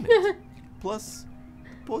unemployment. Plus,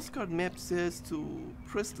 postcard map says to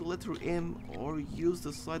press the letter M or use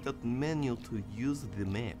the slide-out menu to use the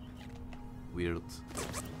map. Weird.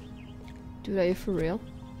 Dude, are you for real?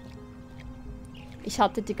 Ich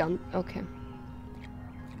hatte die ganze... Okay.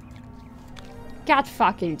 God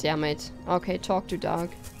fucking damn it. Okay, talk to dog.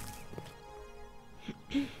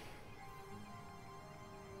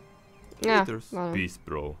 Ja, warte. Peace,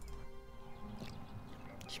 bro.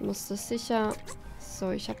 Ich muss das sicher...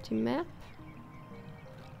 So, ich habe die Map.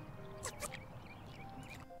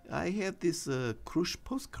 I have this Krush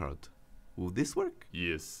postcard. Will this work?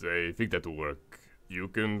 Yes, I think that will work. You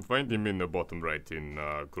can find him in the bottom right in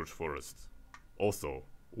Krush Forest. Also,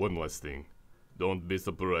 one last thing. Don't be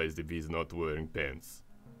surprised if he's not wearing pants.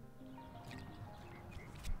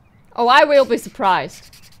 Oh, I will be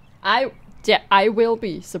surprised. I will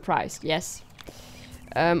be surprised, yes.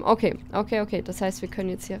 Okay. Das heißt, wir können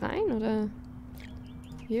jetzt hier rein, oder?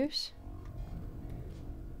 Yes.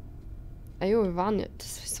 Ah jo, wir waren ja...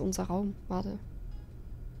 Das ist unser Raum. Warte.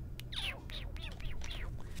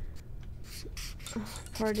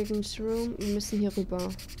 Parliament's Room. Wir müssen hier rüber.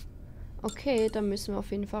 Okay, dann müssen wir auf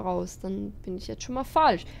jeden Fall raus. Dann bin ich jetzt schon mal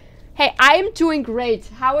falsch. Hey, I'm doing great.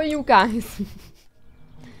 How are you guys?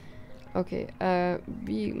 Okay,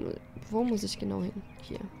 wo muss ich genau hin?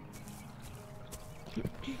 Hier.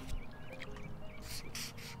 Okay.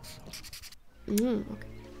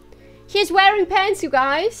 He's wearing pants, you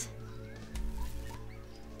guys.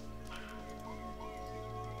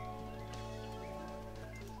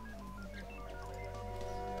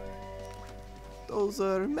 Those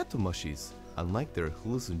are metamushis. Unlike their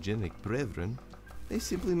hallucinogenic brethren, they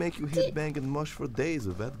simply make you headbang and mush for days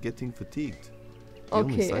without getting fatigued. The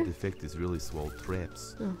only side effect is really swole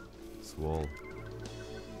traps. Oh. Swole.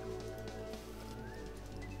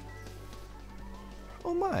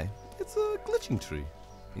 Oh my, it's a glitching tree.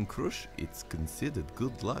 In Krush, it's considered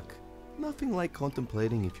good luck. Nothing like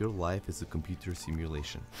contemplating if your life is a computer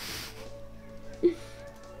simulation.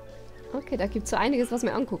 Okay, da gibt's so einiges, was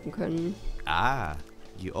wir angucken können. Ah,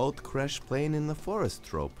 the old crash plane in the forest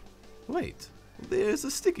trope. Wait, there's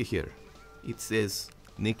a sticker here. It says,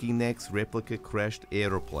 Nicky Nack's replica crashed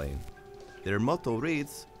aeroplane. Their motto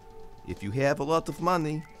reads, if you have a lot of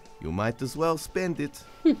money, you might as well spend it.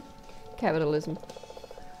 Capitalism.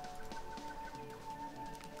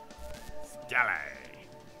 Scally.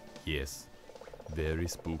 Yes, very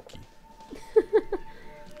spooky.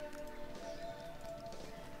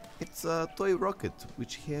 It's a toy rocket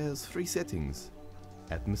which has 3 settings.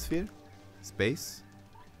 Atmosphere, space,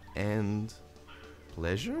 and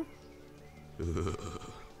pleasure?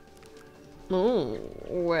 Oh,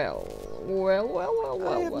 well.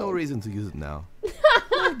 I have no reason to use it now.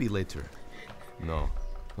 Maybe later. No,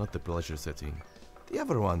 not the pleasure setting. The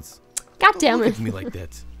other ones. God Don't damn look it. at me like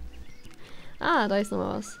that. Ah, da ist noch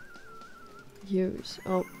was. Use.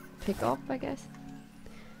 Oh, pick up, I guess.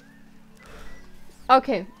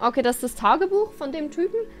 Okay, das ist das Tagebuch von dem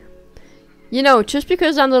Typen. You know, just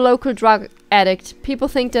because I'm the local drug addict, people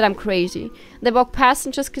think that I'm crazy. They walk past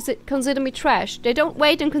and just consider me trash. They don't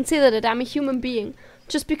wait and consider that I'm a human being.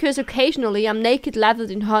 Just because occasionally I'm naked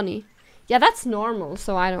lathered in honey. Yeah, that's normal,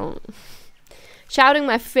 so I don't... Shouting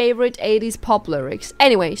my favorite 80s pop lyrics.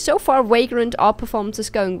 Anyway, so far Vagrant art performance is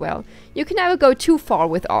going well. You can never go too far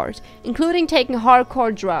with art, including taking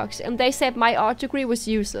hardcore drugs, and they said my art degree was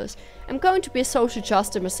useless. I'm going to be a social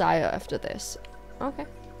justice messiah after this. Okay.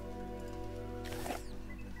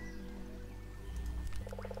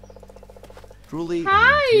 Truly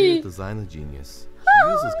Hi! an interior designer genius. He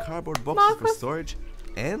uses cardboard boxes for storage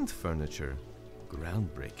and furniture.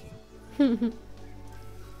 Groundbreaking.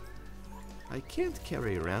 I can't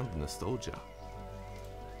carry around nostalgia.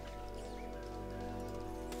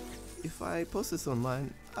 If I post this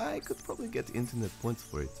online, I could probably get internet points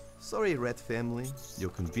for it. Sorry, Rat family. Your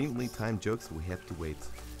conveniently timed jokes will have to wait.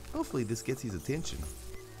 Hopefully this gets his attention.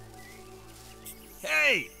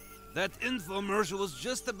 Hey! That infomercial was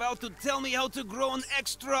just about to tell me how to grow an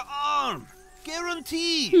extra arm!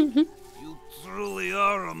 Guaranteed! You truly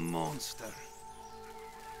are a monster.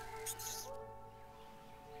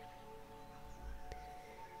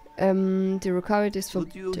 The recovery disk for...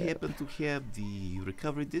 Would you happen to have the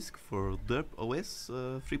recovery disk for Derp OS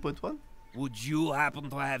 3.1? Would you happen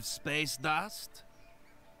to have space dust?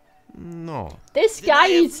 No. This guy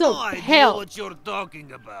needs some I have no idea help. what you're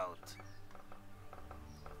talking about.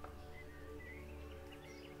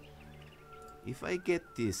 If I get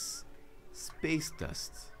this space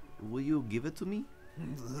dust, will you give it to me?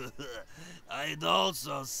 I'd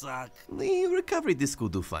also suck. The recovery disk will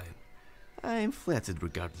do fine. I'm flattered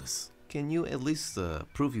regardless. Can you at least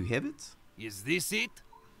prove you have it? Is this it?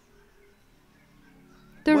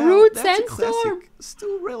 The Well, root that's a sensor. classic.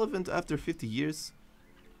 Still relevant after 50 years?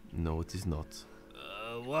 No, it is not.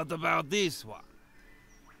 What about this one?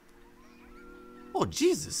 Oh,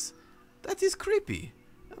 Jesus! That is creepy.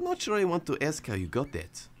 I'm not sure I want to ask how you got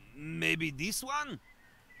that. Maybe this one?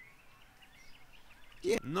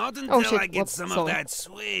 Yeah. Not until shit, I get whoops, some sorry. of that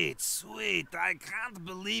sweet. I can't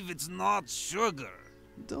believe it's not sugar.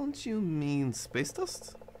 Don't you mean space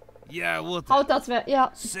dust? Yeah, what? Oh, das wäre... Ja.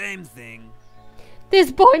 Same thing.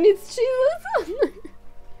 This boy needs Jesus.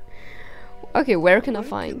 Okay, where can I Where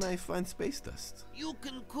find? can I find space dust? You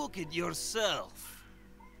can cook it yourself.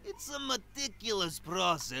 It's a meticulous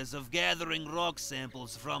process of gathering rock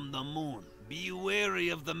samples from the moon. Be wary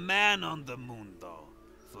of the man on the moon, though.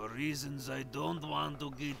 For reasons I don't want to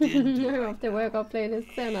get into. Auf der Workout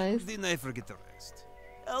playlist, sehr nice. Then I forget the rest.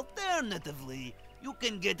 Alternatively, you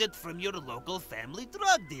can get it from your local family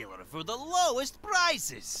drug dealer for the lowest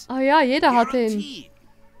prices. Ah ja, jeder hat den. Guaranteed.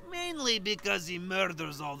 Mainly because he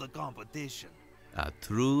murders all the competition. A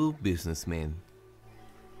true businessman.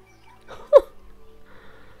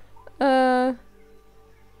 Can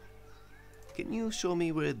you show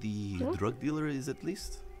me where the drug dealer is at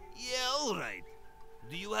least? Yeah, alright.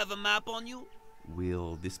 Do you have a map on you?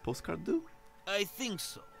 Will this postcard do? I think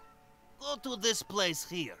so. Go to this place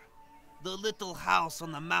here. The little house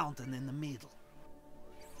on the mountain in the middle.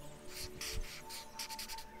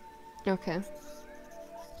 Okay.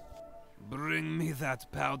 Bring me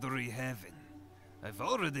that powdery heaven. I've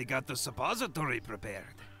already got the suppository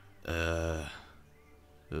prepared.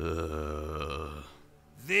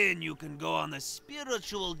 Then you can go on a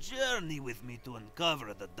spiritual journey with me to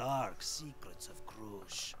uncover the dark secrets of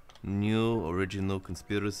Krush. New original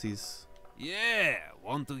conspiracies? Yeah,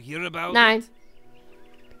 want to hear about Nein.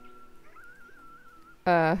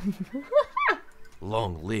 it?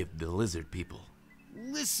 Long live the lizard people.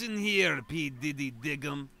 Listen here, P. Diddy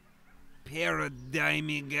Diggum.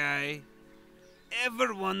 Paradigmy guy.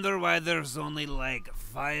 Ever wonder why there's only like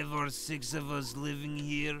 5 or 6 of us living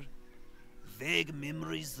here? Vague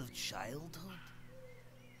memories of childhood?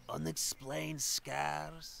 Unexplained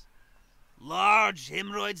scars? Large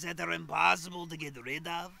hemorrhoids that are impossible to get rid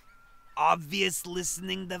of? Obvious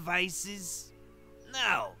listening devices?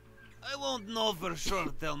 Now, I won't know for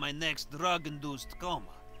sure till my next drug-induced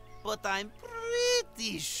coma, but I'm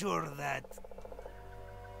pretty sure that...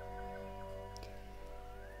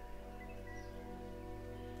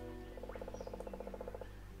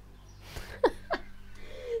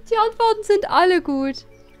 Die Antworten sind alle gut.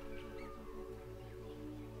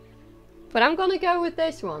 But I'm gonna go with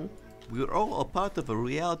this one. We're all a part of a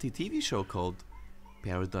reality TV show called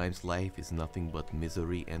Paradigm's Life is Nothing But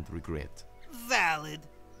Misery and Regret. Valid.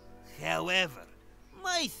 However,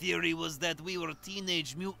 my theory was that we were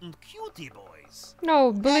teenage mutant cutie boys.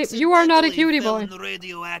 No, believe you are not a cutie Accidentally boy. fell in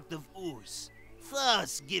radioactive ooze,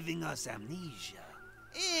 thus giving us amnesia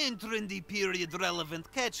and trendy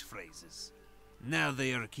period-relevant catchphrases. Now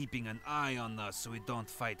they are keeping an eye on us so we don't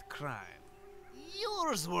fight crime.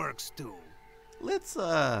 Yours works too. Let's,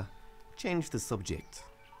 change the subject.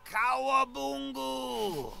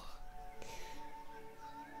 Kawabungu!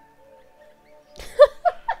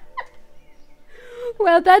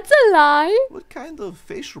 Well, that's a lie. What kind of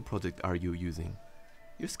facial product are you using?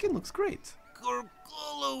 Your skin looks great.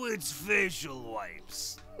 Gorgolowitz facial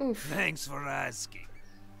wipes. Uff. Thanks for asking.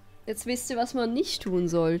 Jetzt wisst ihr, was man nicht tun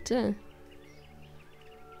sollte.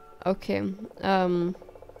 Okay,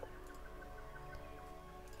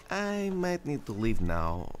 I might need to leave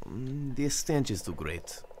now. The stench is too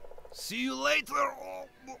great. See you later.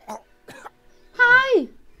 Hi!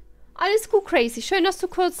 Alles gut, Crazy. Schön, dass du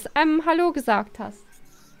kurz Hallo gesagt hast.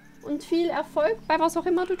 Und viel Erfolg bei was auch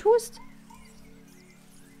immer du tust.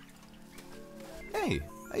 Hey,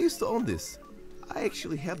 I used to own this. I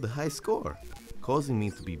actually had the high score, causing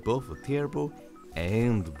me to be both a terrible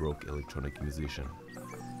and broke electronic musician.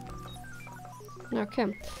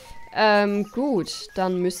 Okay. Gut,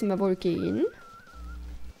 dann müssen wir wohl gehen.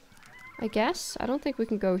 I guess. I don't think we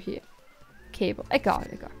can go here. Cable. Egal,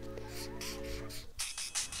 egal.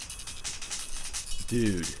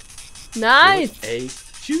 Dude. Nice! What a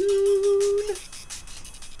tune!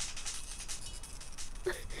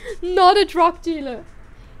 Not a drug dealer.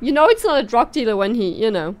 You know it's not a drug dealer when he,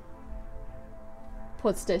 you know,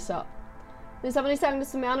 puts this up. Ich will aber nicht sagen,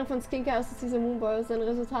 dass du mehr Ahnung von Skincare hast als dieser Moonboy. Seine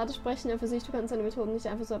Resultate sprechen ja für sich. Du kannst seine Methoden nicht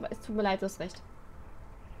einfach so, aber es tut mir leid, du hast recht.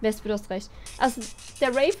 Wespe, du hast recht. Also, der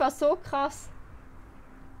Rave war so krass.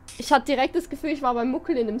 Ich hatte direkt das Gefühl, ich war beim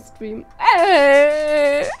Muckel in dem Stream.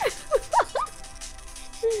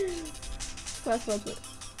 Was.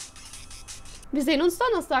 Wir sehen uns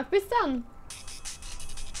Donnerstag. Bis dann.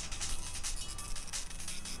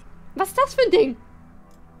 Was ist das für ein Ding?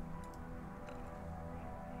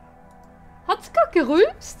 Hat's gerade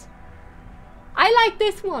gerülpst? I like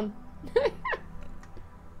this one.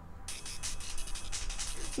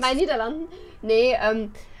 Mein Niederlanden? Nee,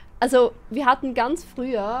 also wir hatten ganz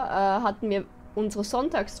früher, hatten wir unsere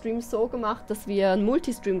Sonntagsstreams so gemacht, dass wir einen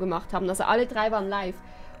Multistream gemacht haben. Also alle 3 waren live.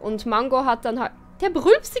 Und Mango hat dann halt, der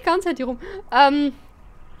brülpst die ganze Zeit hier rum. Und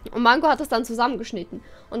Mango hat das dann zusammengeschnitten.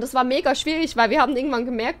 Und das war mega schwierig, weil wir haben irgendwann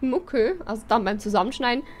gemerkt, Muckel, also dann beim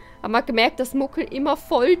Zusammenschneiden, haben wir gemerkt, dass Muckel immer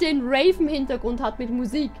voll den Rave-Hintergrund hat mit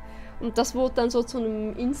Musik. Und das wurde dann so zu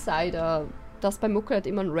einem Insider, dass bei Muckel halt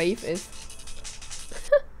immer ein Rave ist.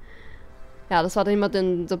 Ja, das war dann immer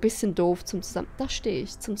dann so ein bisschen doof zum Da stehe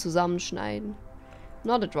ich, zum Zusammenschneiden.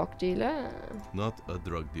 Not a drug dealer. Not a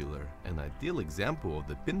drug dealer. An ideal example of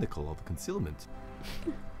the pinnacle of concealment.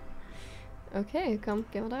 Okay, komm,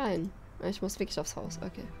 gehen wir da rein. Ich muss wirklich aufs Haus,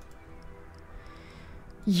 okay.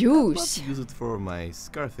 Use it for my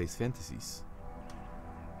Scarface fantasies.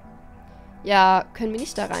 Ja, können wir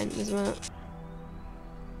nicht da rein. Müssen wir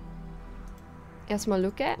erstmal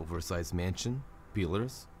look at. Oversized mansion,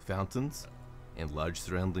 pillars, fountains, and large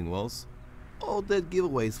surrounding walls. All dead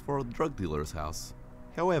giveaways for a drug dealer's house.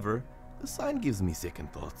 However, the sign gives me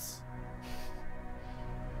second thoughts.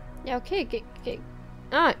 Ja, okay,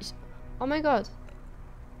 Ah, oh mein Gott.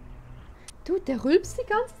 Dude, der rülpst die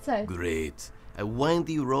ganze Zeit. Great. A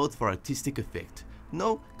windy road for artistic effect.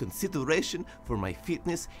 No consideration for my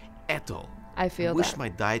fitness at all. I feel wish that. my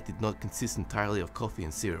diet did not consist entirely of coffee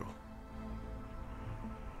and cereal.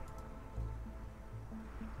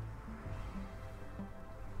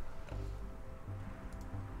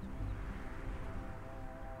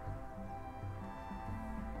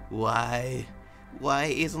 Why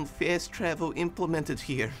isn't fast travel implemented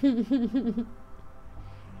here?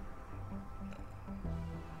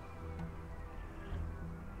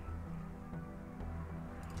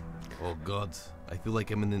 Oh god, I feel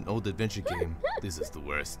like I'm in an old adventure game. This is the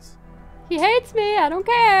worst. He hates me, I don't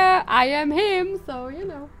care. I am him, so you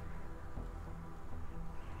know.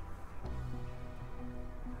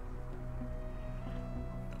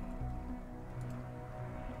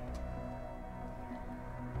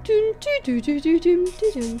 Dun, dun, dun, dun, dun,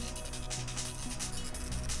 dun, dun.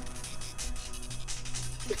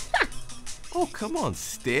 Oh, come on,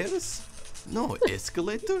 stairs? No,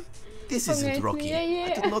 escalator? This isn't Rocky. Yeah.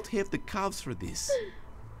 I do not have the calves for this.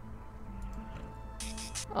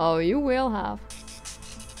 Oh, you will have.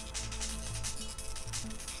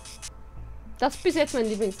 Das ist bis jetzt mein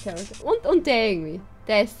Lieblingscharakter. Und der irgendwie.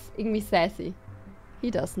 Der ist irgendwie sassy.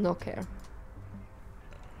 He does not care.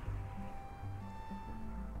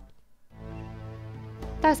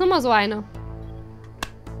 Da ist nochmal so einer.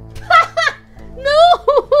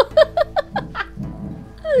 No!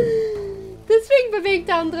 Deswegen bewegt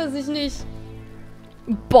der andere sich nicht.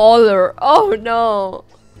 Baller. Oh no.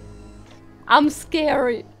 I'm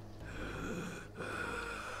scary.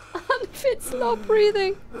 Unfit slow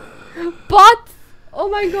breathing. But! Oh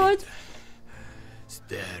my god.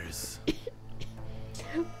 Stairs.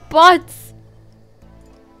 Butts.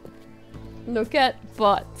 Look at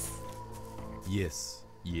butts. Yes,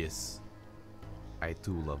 yes. I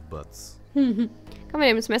too love butts. Komm, wir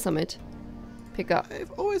nehmen das Messer mit. Pick up.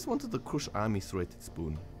 I've always wanted to crush army threaded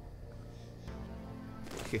spoon.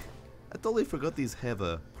 I totally forgot these have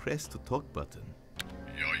a press to talk button.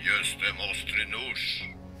 Ja, jestem ostry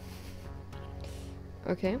nóż.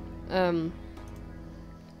 Okay.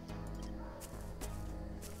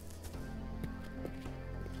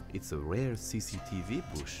 It's a rare CCTV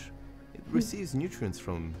bush. It receives nutrients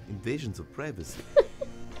from invasions of privacy.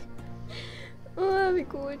 Oh, wie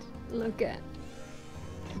gut. Look at.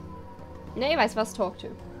 Nee, weiß was, talk to.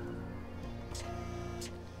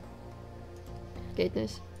 Geht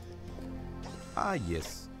nicht. Ah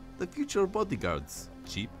yes, the future bodyguards.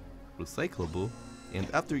 Cheap, recyclable, and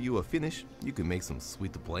after you are finished, you can make some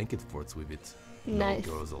sweet blanket forts with it. Nice.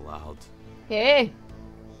 No girls allowed. Hey!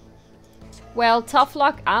 Well, tough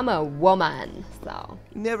luck, I'm a woman, so...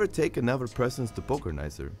 You never take another person's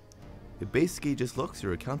topogranizer. It basically just locks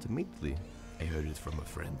your account immediately. I heard it from a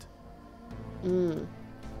friend.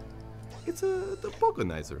 It's a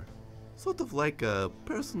topogranizer. Sort of like a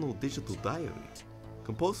personal digital diary.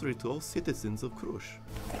 Compulsory to all citizens of Krush.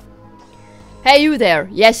 Hey you there,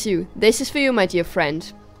 yes you. This is for you, my dear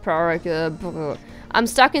friend. I'm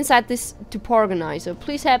stuck inside this topogranizer.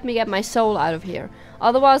 Please help me get my soul out of here.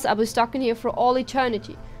 Otherwise I'll be stuck in here for all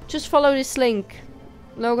eternity. Just follow this link.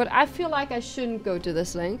 No god, I feel like I shouldn't go to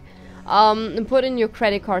this link. And put in your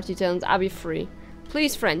credit card details, I'll be free.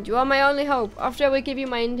 Please friend, you are my only hope. After I will give you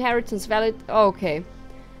my inheritance valid... Okay.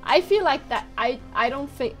 I feel like that... I don't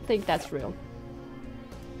think that's real.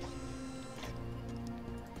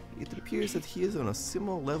 It appears that he is on a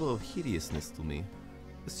similar level of hideousness to me.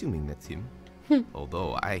 Assuming that's him.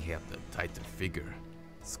 Although I have the tighter figure.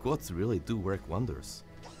 Squats really do work wonders.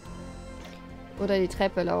 Oder die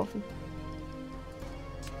Treppe laufen.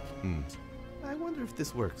 I wonder if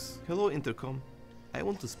this works. Hello, intercom. I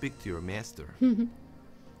want to speak to your master.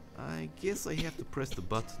 I guess I have to press the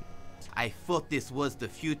button. I thought this was the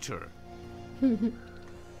future.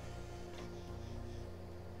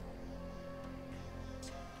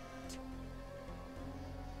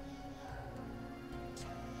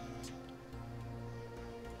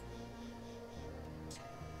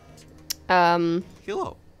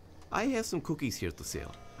 Hello. I have some cookies here to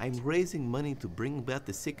sell. I'm raising money to bring about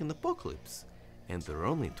the second apocalypse. And there are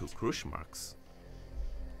only 2 crush marks.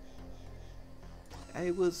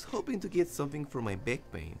 I was hoping to get something for my back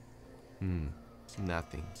pain.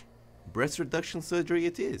 Nothing. Breast reduction surgery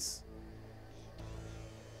it is.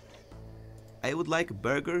 I would like a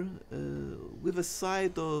burger with a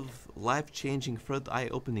side of life-changing, third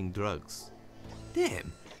eye-opening drugs.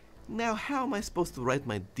 Damn! Now how am I supposed to write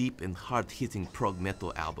my deep and hard-hitting prog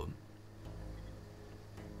metal album?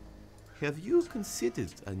 Have you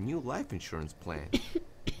considered a new life insurance plan?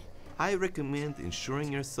 I recommend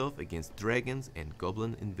insuring yourself against dragons and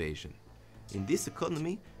goblin invasion. In this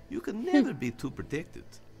economy, you can never be too protected.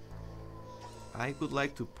 I would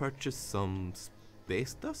like to purchase some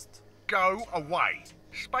space dust. Go away.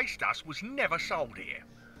 Space dust was never sold here.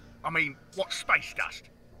 I mean, what's space dust?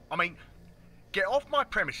 I mean, get off my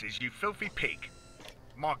premises, you filthy pig.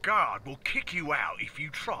 My guard will kick you out if you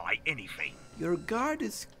try anything. Your guard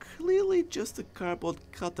is clearly just a cardboard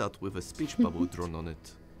cutout with a speech bubble drawn on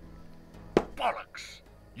it. Bollocks!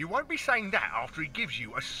 You won't be saying that after he gives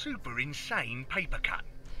you a super insane paper cut.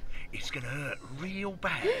 It's gonna hurt real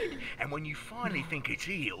bad, and when you finally think it's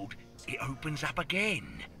healed, it opens up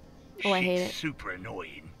again. Oh, I hate it. Super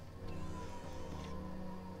annoying.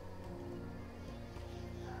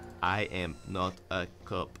 I am not a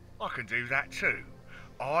cop. I can do that too.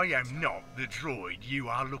 I am not the droid you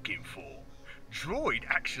are looking for. Droid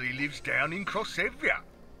actually lives down in Crossevia.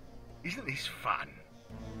 Isn't this fun?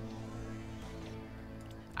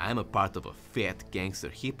 I'm a part of a fat gangster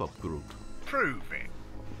hip-hop group. Prove it.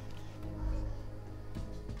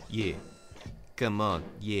 Yeah. Come on,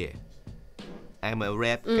 yeah. I'm a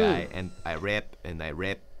rap guy, and I rap and I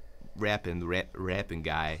rapping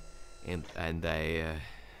guy, and I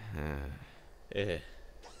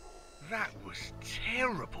That was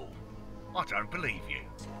terrible. I don't believe you.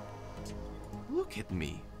 Look at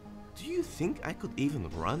me. Do you think I could even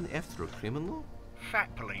run after a criminal?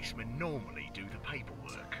 Fat policemen normally do the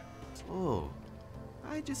paperwork. Oh,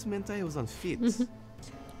 I just meant I was unfit.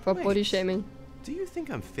 For body shaming. Do you think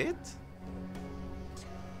I'm fit?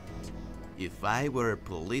 If I were a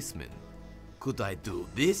policeman, could I do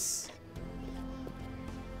this?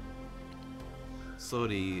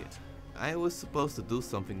 Sorry, I was supposed to do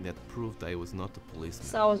something that proved I was not a policeman.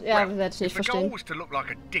 So, ja, we werden es nicht If the goal verstehen. was to look like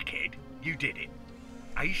a dickhead, you did it.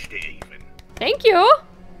 Aced it even. Thank you!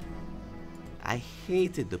 I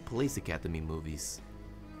hated the Police Academy movies.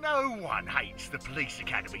 No one hates the Police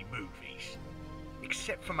Academy movies.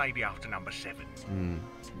 Except for maybe after number 7.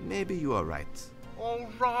 Maybe you are right.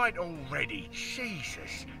 Alright already,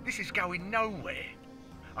 Jesus. This is going nowhere.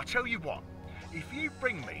 I'll tell you what. If you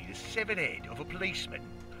bring me the severed head of a policeman,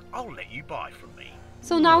 I'll let you buy from me.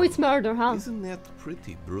 So now it's murder, huh? Isn't that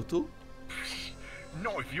pretty brutal?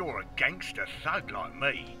 Not if you're a gangster thug like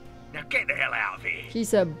me. Now get the hell out of here.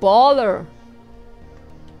 He's a baller.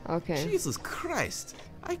 Okay. Jesus Christ!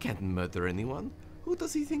 I can't murder anyone. Who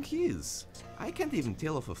does he think he is? I can't even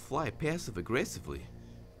tell if a fly passive-aggressively.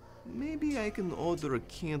 Maybe I can order a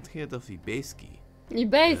canned head of Ibeski.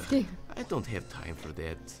 Ibeski. I don't have time for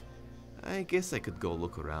that. I guess I could go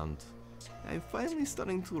look around. I'm finally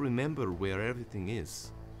starting to remember where everything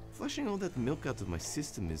is. Flushing all that milk out of my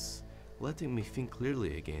system is letting me think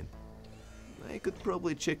clearly again. I could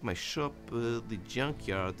probably check my shop, the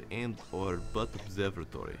junkyard, and or butt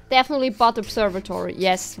observatory. Definitely butt observatory.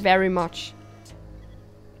 Yes, very much.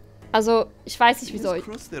 Also, ich weiß nicht, wie es euch...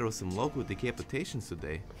 There was some local decapitations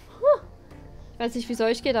today. Ich weiß nicht, wie es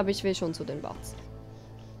euch geht, aber ich will schon zu den Butts.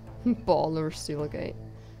 Baller still okay.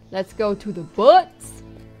 Let's go to the butts.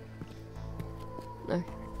 No.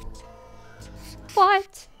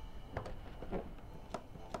 What?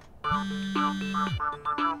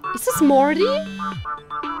 Ist das Morty?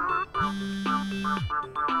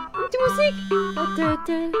 Und die Musik?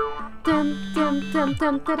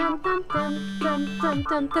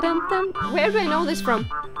 Where do I know this from?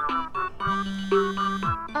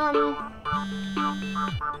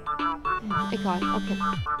 Egal, okay.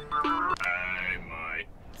 Hey mate,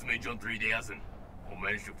 it's me John 3000. I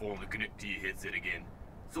managed to finally connect to your headset again.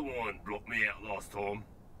 Someone blocked me out last time.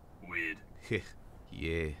 Weird.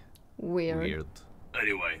 Yeah. Weird.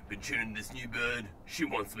 Anyway, been tuning this new bird. She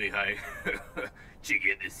wants me, hey. Check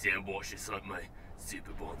out this soundboard she sent me.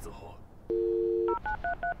 Super bonza hot.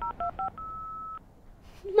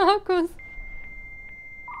 Markus.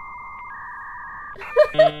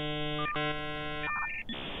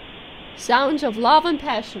 Sounds of love and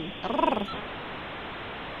passion. Rrr.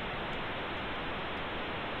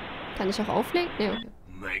 Kann ich auch auflegen? Nee, okay.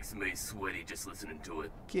 Makes me sweaty just listening to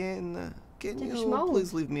it. Can you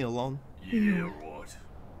please leave me alone? Yeah, right.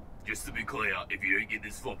 Just to be clear, if you don't get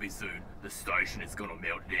this floppy soon, the station is gonna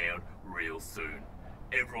melt down real soon.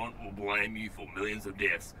 Everyone will blame you for millions of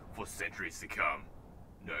deaths for centuries to come.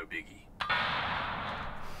 No biggie.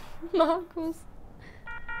 Markus.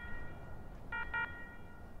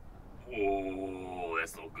 Oh,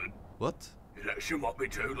 that's not good. What? It actually might be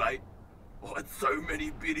too late. I had so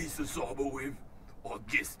many biddies to cyber with. I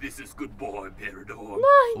guess this is goodbye, paradigm.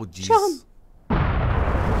 Nein, oh, jeez. Schon.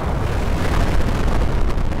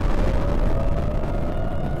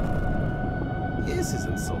 This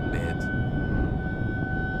isn't so bad.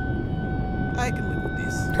 I can live with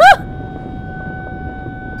this.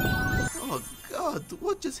 Oh God,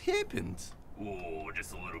 what just happened? Oh,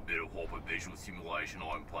 just a little bit of hypervisual simulation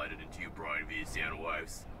I implanted into your brain via sound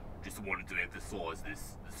waves. Just wanted to emphasize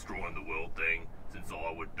this destroying the world thing, since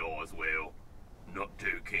I would die as well. Not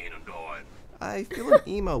too keen on dying. I feel an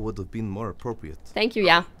email would have been more appropriate. Thank you,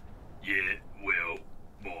 yeah. Yeah, well,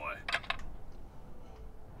 bye.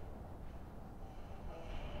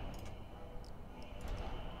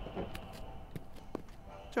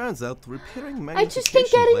 Turns out repairing I just magnification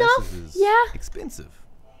didn't get glasses enough. is Yeah. expensive.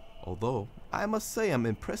 Although, I must say I'm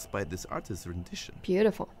impressed by this artist's rendition.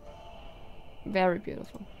 Beautiful. Very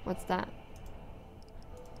beautiful. What's that?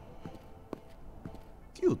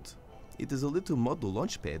 Cute. It is a little model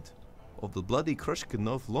launchpad of the bloody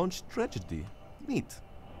Krushkinov launch tragedy. Neat.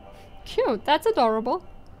 Cute. That's adorable.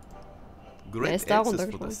 Great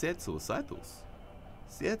access for the sad suicidals.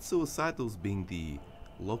 Sad suicidals being the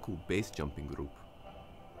local base jumping group.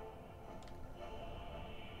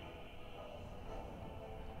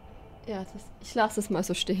 Ja, ich lasse es mal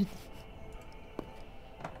so stehen.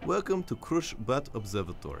 Welcome to Krush Butt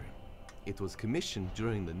Observatory. It was commissioned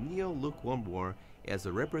during the Neo-Lukewarm War as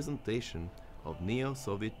a representation of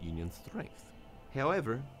Neo-Soviet Union strength.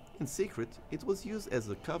 However, in secret, it was used as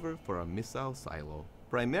a cover for a missile silo,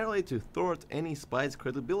 primarily to thwart any spy's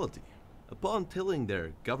credibility. Upon telling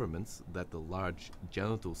their governments that the large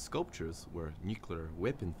genital sculptures were nuclear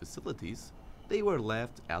weapon facilities, they were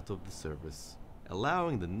left out of the service,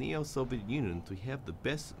 allowing the Neo-Soviet Union to have the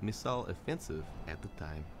best missile offensive at the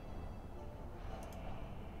time.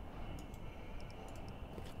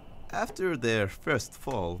 After their first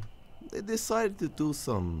fall, they decided to do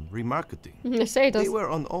some remarketing. They were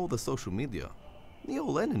on all the social media.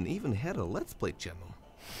 Neo-Lenin even had a Let's Play channel.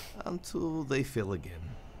 Until they fell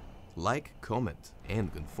again. Like, comment,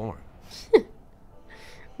 and conform.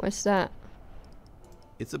 What's that?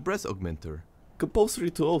 It's a breast augmenter, compulsory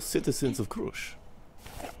to all citizens of Krush.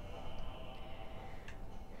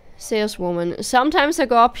 Saleswoman. Sometimes I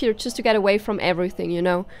go up here just to get away from everything, you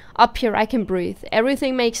know. Up here I can breathe.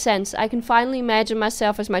 Everything makes sense. I can finally imagine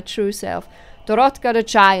myself as my true self. Dorotka the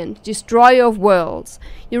giant, destroyer of worlds.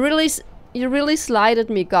 You really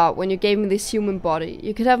slighted me, God, when you gave me this human body.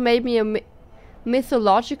 You could have made me a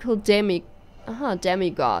mythological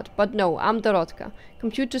demigod. But no, I'm Dorotka.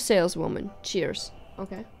 Computer saleswoman. Cheers.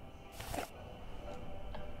 Okay.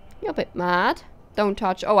 You're a bit mad. Don't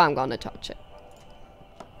touch. Oh, I'm gonna touch it.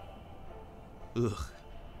 Ugh,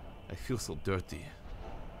 I feel so dirty.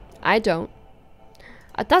 I don't.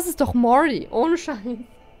 Das ist doch Morty. Ohne Scheiß.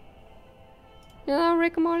 You know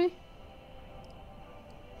Rick and Morty?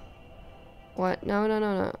 What? No.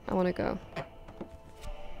 I wanna go.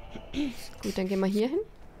 Gut, dann gehen wir hier hin.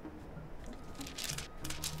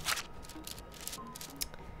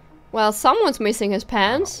 Well, someone's missing his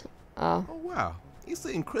pants. Oh wow. It's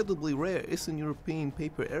an incredibly rare Eastern European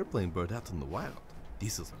paper airplane bird out in the wild.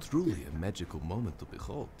 This is truly a magical moment to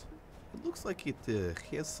behold. It looks like it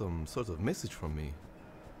has some sort of message from me.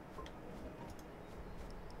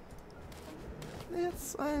 That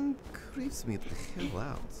sign creeps me the hell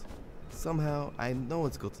out. Somehow, I know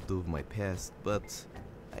it's got to do with my past, but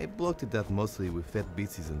I blocked it out mostly with fat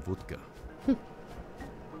beatsies and vodka.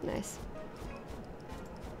 Nice.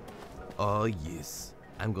 Oh yes,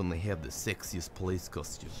 I'm gonna have the sexiest police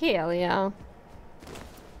costume. Hell yeah.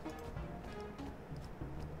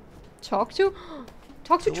 Talk to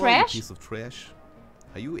trash? Piece of trash.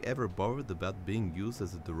 Are you ever bothered about being used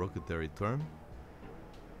as a derogatory term?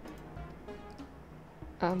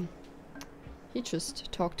 He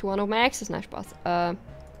just talked to one of my exes. Nein, Spaß.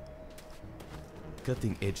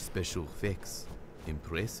 Cutting edge special effects.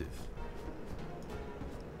 Impressive.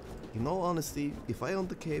 In all honesty, if I owned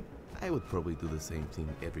the cape, I would probably do the same thing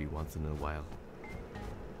every once in a while.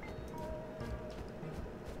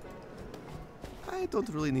 I don't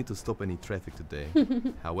really need to stop any traffic today.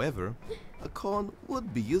 However, a cone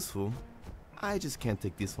would be useful. I just can't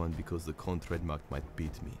take this one because the cone trademark might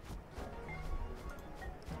beat me.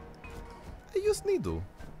 I use needle.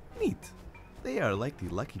 Neat. They are like the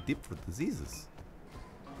lucky dip for diseases.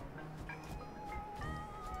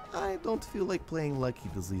 I don't feel like playing lucky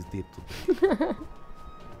disease dip today.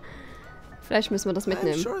 Vielleicht müssen wir das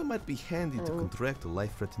mitnehmen. I'm sure it might be handy to contract a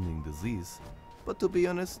life-threatening disease, but to be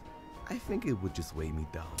honest, I think it would just weigh me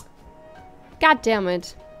down. God damn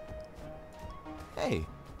it. Hey,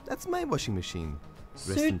 that's my washing machine.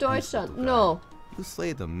 Süddeutschland, no. You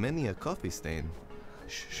slayed a many a coffee stain.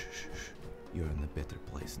 Shh. You're in a better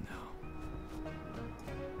place now.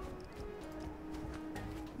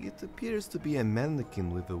 It appears to be a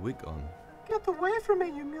mannequin with a wig on. Get away from me,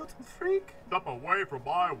 you mutant freak! Step away from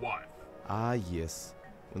my wife! Ah yes,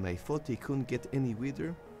 when I thought he couldn't get any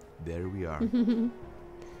weirder, there we are.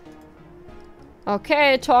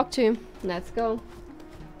 Okay, talk to him. Let's go.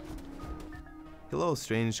 Hello,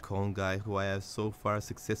 strange cone guy who I have so far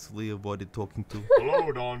successfully avoided talking to.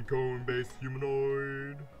 Hello, non-cone-based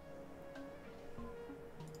humanoid.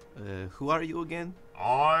 Who are you again?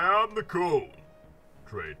 I am the cone.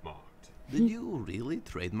 Trademarked. Did you really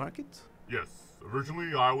trademark it? Yes.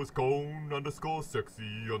 Originally, I was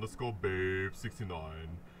cone_sexy_babe69.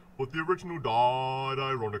 But the original died,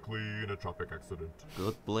 ironically, in a traffic accident.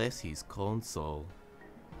 God bless his cone soul.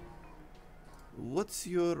 What's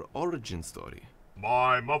your origin story?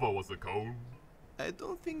 My mother was a cone. I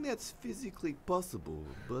don't think that's physically possible,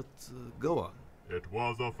 but go on. It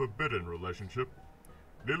was a forbidden relationship.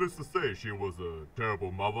 Needless to say, she was a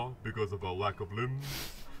terrible mother because of her lack of limbs.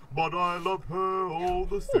 But I love her all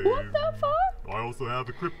the same. What the fuck? I also have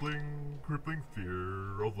a crippling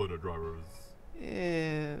fear of litter drivers.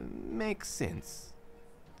 Makes sense.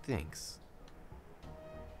 Thanks.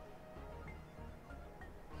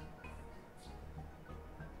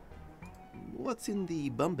 What's in the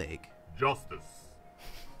bum bag? Justice.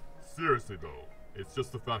 Seriously though, it's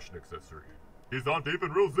just a fashion accessory. These aren't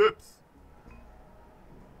even real zips.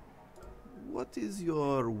 What is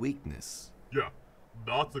your weakness? Yeah,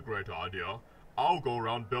 that's a great idea. I'll go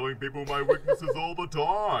around telling people my weaknesses all the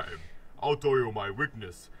time. I'll tell you my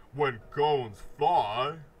weakness when cones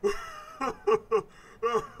fly.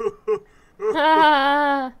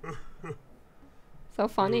 So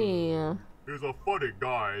funny. He's a funny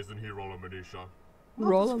guy, isn't he, Rolamanisha?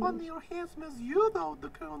 Not as funny or handsome as you, though, the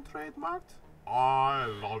cone trademarked. I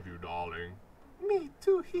love you, darling. Me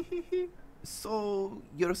too, hee hee hee. So,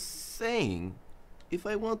 you're saying, if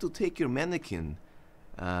I want to take your mannequin,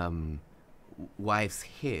 wife's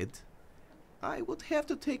head, I would have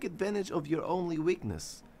to take advantage of your only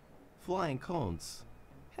weakness, flying cones.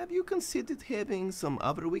 Have you considered having some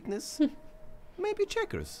other weakness? Maybe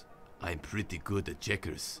checkers. I'm pretty good at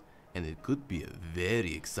checkers, and it could be a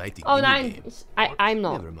very exciting nein, I'm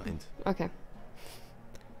not. Never mind. Okay.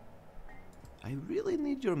 I really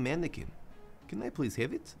need your mannequin. Can I please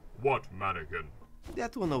have it? What mannequin?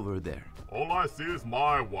 That one over there. All I see is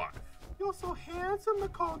my wife. You're so handsome, the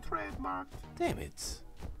cone trademarked. Damn it.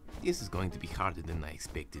 This is going to be harder than I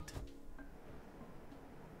expected.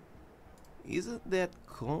 Isn't that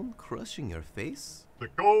cone crushing your face? The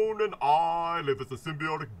cone and I live as a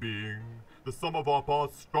symbiotic being, the sum of our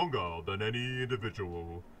parts stronger than any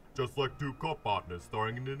individual. Just like two co-partners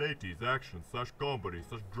starring in an 80s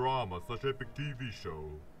action/comedy/drama/epic TV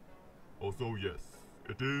show. Also, yes,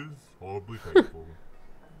 it is horribly painful.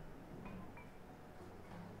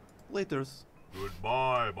 Laters.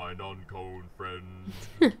 Goodbye, my non-cone friend.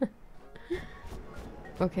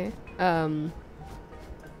 Okay.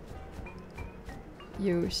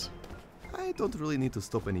 Use. I don't really need to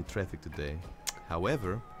stop any traffic today.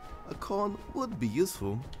 However, a cone would be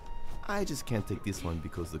useful. I just can't take this one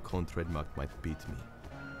because the cone trademark might beat me.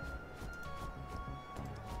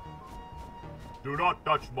 Do not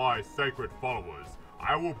touch my sacred followers.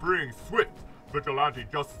 I will bring swift vigilante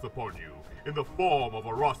justice upon you in the form of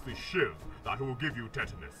a rusty shiv that will give you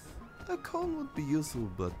tetanus. A cone would be useful,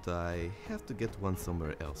 but I have to get one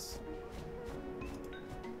somewhere else.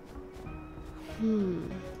 You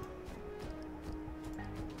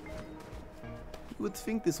would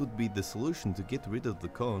think this would be the solution to get rid of the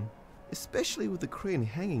cone, especially with the crane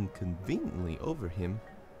hanging conveniently over him,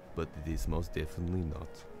 but it is most definitely not.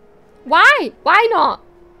 Why? Why not?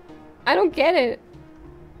 I don't get it.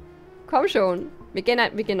 Komm schon. Wir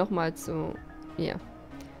gehen noch mal zu... Hier.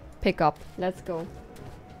 Pick up. Let's go.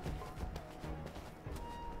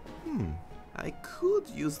 I could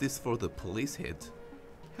use this for the police head.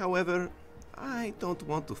 However, I don't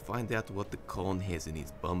want to find out what the cone has in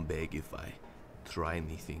his bum bag if I try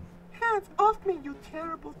anything. Hands off me, you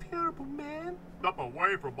terrible, terrible man. Step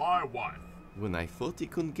away from my wife. When I thought he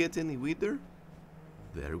couldn't get any weirder,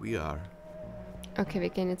 there we are. Okay, wir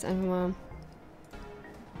gehen jetzt einfach mal...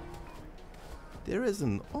 There is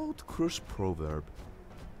an old Krush proverb.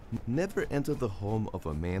 Never enter the home of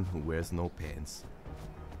a man who wears no pants.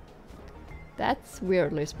 That's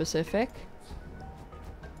weirdly specific.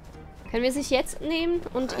 Können wir sich jetzt nehmen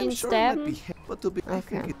und ihn stabben?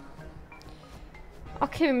 Okay.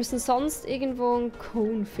 Okay, wir müssen sonst irgendwo einen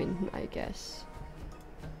Cone finden, I guess.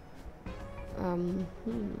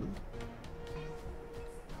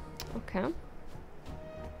 Okay.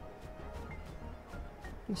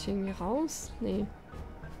 Muss ich irgendwie raus? Nee.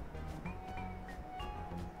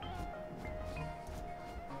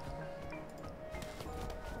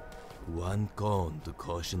 One cone to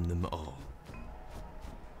caution them all.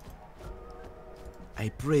 I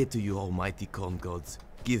pray to you, almighty cone gods,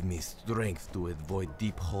 give me strength to avoid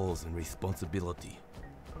deep holes and responsibility.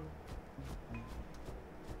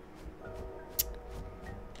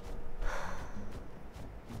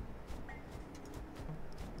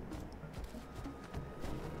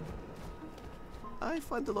 I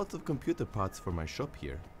find a lot of computer parts for my shop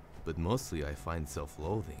here, but mostly I find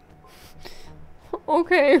self-loathing.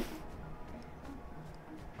 Okay.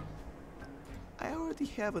 I already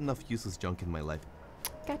have enough useless junk in my life.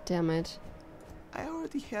 God damn it. I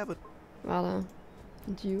already have a... Warte.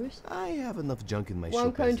 Und use? I have enough junk in my One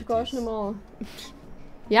shop coin as to it gosh is. no more.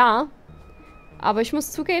 Ja. Aber ich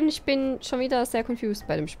muss zugeben, ich bin schon wieder sehr confused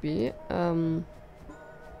bei dem Spiel.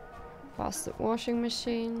 Was the washing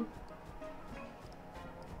machine?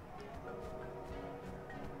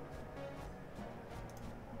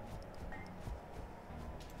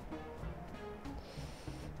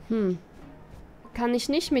 Kann ich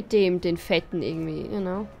nicht mit dem, den Fetten irgendwie, you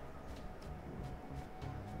know?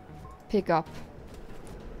 Pick up.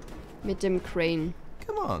 Mit dem Crane.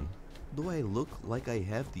 Come on. Do I look like I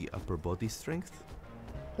have the upper body strength?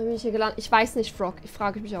 Da bin ich hier gelandet. Ich weiß nicht, Frog. Ich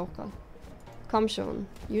frage mich auch gerade. Komm schon.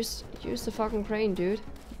 Use the fucking crane, dude.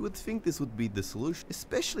 You would think this would be the solution,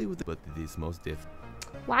 especially with but it is most definitely.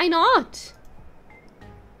 Why not?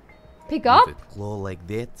 Pick up? With a claw like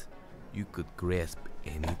that, you could grasp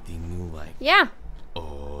anything you like. Ja.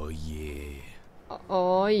 Oh yeah.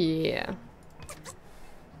 Oh yeah.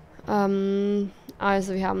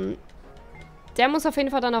 Also wir haben... Der muss auf jeden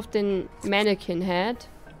Fall dann auf den Mannequin Head.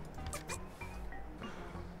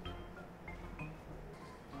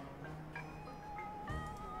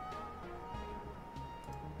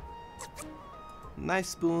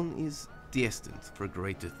 Knife spoon is destined for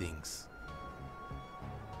greater things.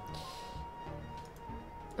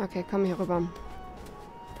 Okay, komm hier rüber.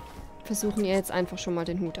 Versuchen ihr jetzt einfach schon mal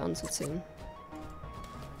den Hut anzuziehen.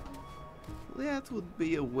 That would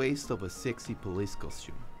be a waste of a sexy police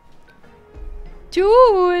costume.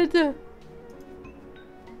 Dude!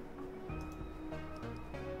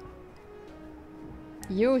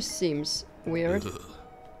 You seems weird. Ugh.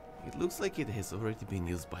 It looks like it has already been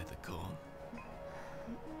used by the cone.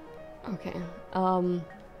 Okay,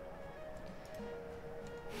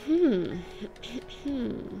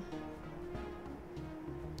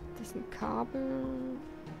 Das ist ein Kabel.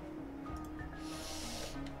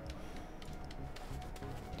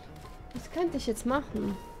 Was könnte ich jetzt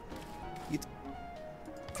machen?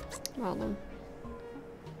 Warte.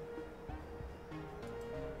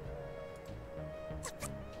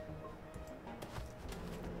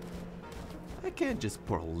 I can't just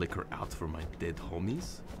pour liquor out for my dead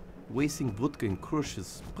homies. Wasting vodka in crush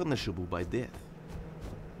is punishable by death.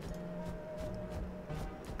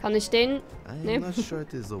 Kann ich den? I'm not sure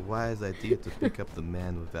it is a wise idea to pick up the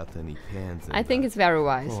man without any pants and I think it's very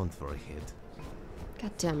wise. phone for a head.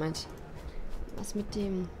 God damn it. Was mit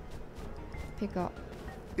dem? Pick up.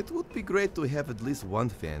 It would be great to have at least one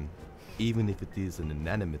fan, even if it is an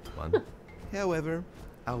inanimate one. However,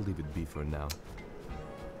 I'll leave it be for now.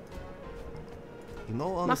 In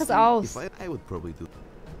all honesty, if I would probably do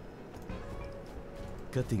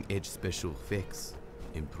cutting edge special effects.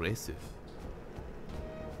 Impressive.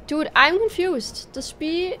 Dude, I'm confused. Das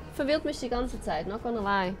Spiel verwirrt mich die ganze Zeit, not gonna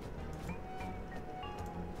lie.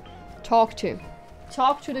 Talk to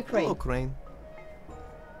the crane. Hello, crane.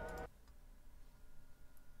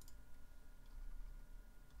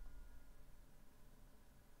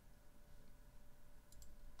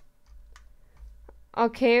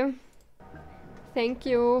 Okay. Thank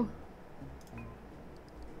you.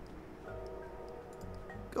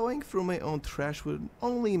 Going through my own trash would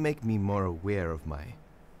only make me more aware of my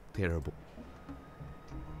terrible...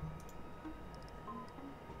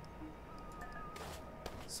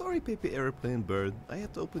 Sorry, Pepe Airplane Bird. I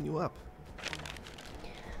had to open you up.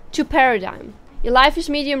 To Paradigm. Your life is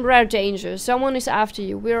medium rare danger. Someone is after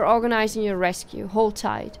you. We are organizing your rescue. Hold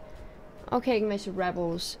tight. Okay, irgendwelche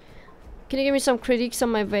Rebels. Can you give me some critiques on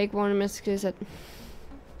my vague warning messages?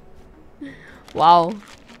 Wow.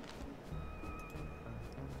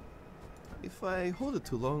 If I hold it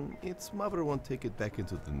too long, its mother won't take it back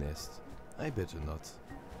into the nest. I better not.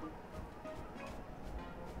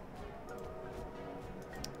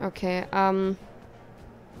 Okay,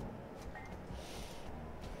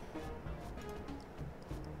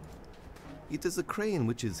 It is a crane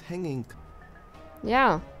which is hanging...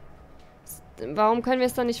 Ja. Warum können wir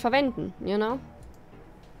es dann nicht verwenden, you know?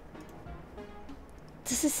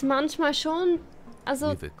 Das ist manchmal schon... Also...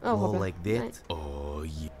 With a claw like that? Nein. Oh,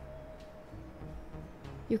 yeah.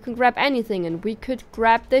 You can grab anything and we could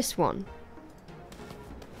grab this one.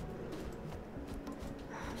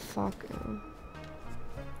 Fuck.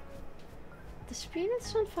 Das Spiel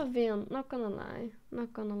ist schon verwirrend, not gonna lie.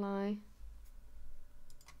 Not gonna lie.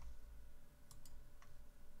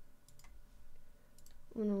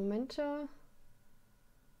 Un momento.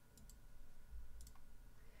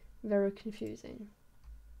 Very confusing.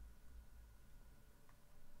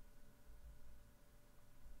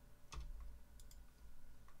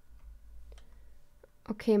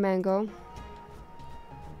 Okay, Mango.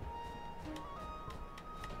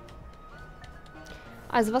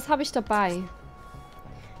 Also, was habe ich dabei?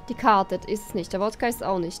 Die Karte ist es nicht. Der Wodka ist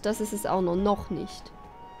auch nicht. Das ist es auch noch nicht.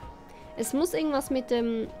 Es muss irgendwas mit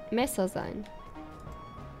dem Messer sein.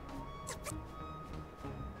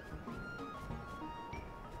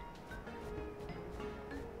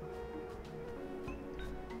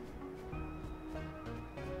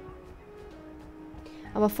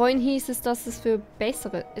 Aber vorhin hieß es, dass es für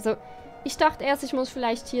bessere... Also, ich dachte erst, ich muss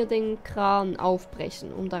vielleicht hier den Kran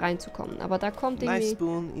aufbrechen, um da reinzukommen. Aber da kommt irgendwie... My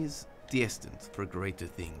spoon is destined for greater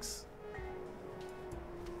things.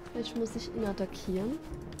 Vielleicht muss ich ihn attackieren.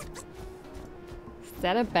 Is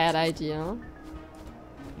that a bad idea?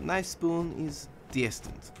 My spoon is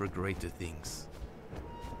destined for greater things.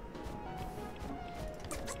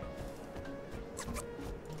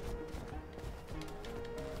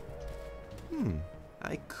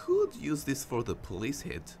 I could use this for the police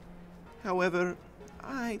head. However,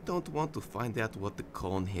 I don't want to find out what the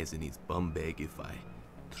cone has in his bum bag if I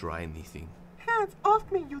try anything. Hands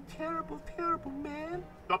off me, you terrible, terrible man.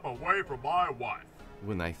 Step away from my wife.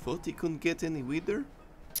 When I thought he couldn't get any weirder,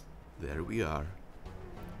 there we are.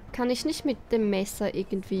 Kann ich nicht mit dem Messer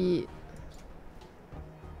irgendwie...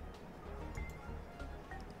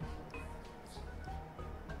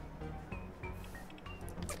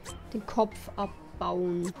 den Kopf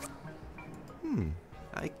abbauen?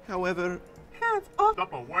 However, Hands off.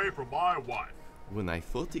 Step away from my wife. when I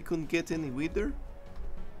thought he couldn't get any weirder,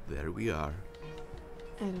 there we are.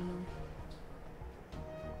 I don't know.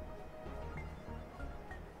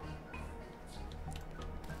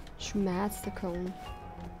 Schmerz der Cone.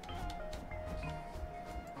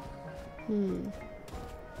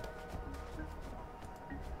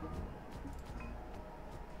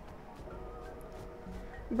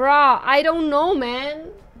 Bruh, I don't know,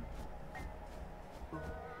 man.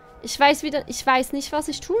 Ich weiß nicht, was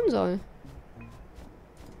ich tun soll.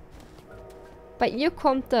 Bei ihr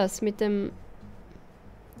kommt das mit dem...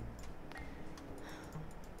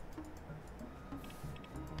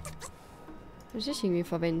 Muss ich irgendwie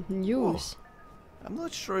verwenden? Use. I'm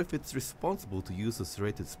not sure if it's responsible to use a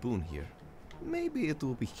serrated spoon here. Maybe it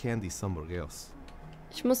will be handy somewhere else.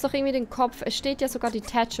 Ich muss doch irgendwie den Kopf... Es steht ja sogar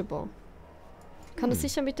detachable. Kann das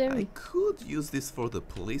sicher mit dem... I could use this for the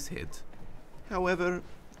police head. However,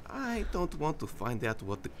 I don't want to find out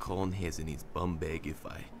what the cone has in his bum bag if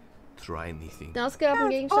I try anything. Der ausgegrabene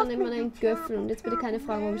Gegenstand nennt man einen Göffel. Und jetzt bitte keine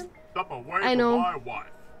Frage, warum ich... Step away I from know. my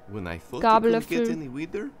wife. When I thought he couldn't Gabellöffel. get any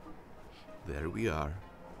weirder, there we are.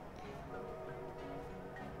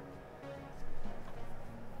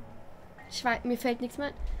 Mir fällt nichts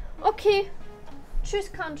mehr. Okay.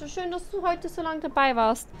 Tschüss, Kanto. Schön, dass du heute so lange dabei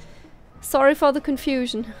warst. Sorry for the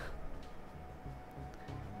confusion.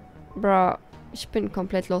 Bruh, ich bin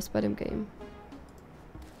komplett lost bei dem Game.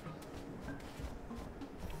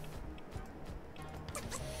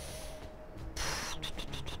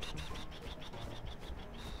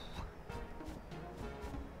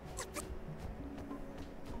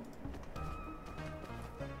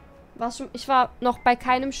 Ich war noch bei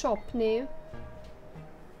keinem Shop, nee.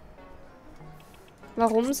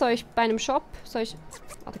 Warum soll ich bei einem Shop?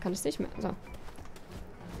 Warte, kann ich nicht mehr. So.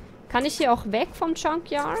 Kann ich hier auch weg vom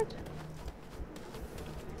Junkyard?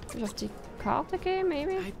 Soll ich auf die Karte gehen,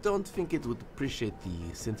 maybe? I don't think it would appreciate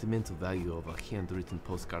the sentimental value of a handwritten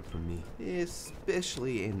postcard from me,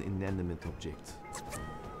 especially an inanimate object.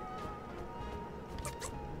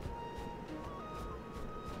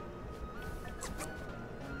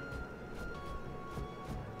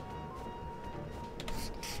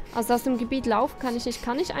 Also aus dem Gebiet laufen kann ich nicht.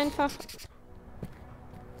 Kann ich einfach...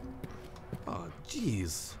 Oh,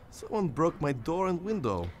 jeez. Someone broke my door and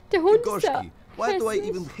window. Der Hund ist da. Gorshki, why do I Hässlich.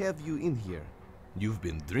 even have you in here? You've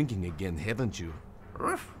been drinking again, haven't you?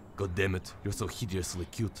 God damn it, you're so hideously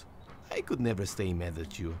cute. I could never stay mad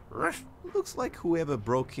at you. Looks like whoever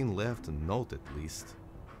broke in left a note at least.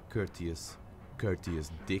 Courteous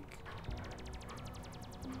dick.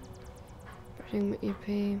 Bring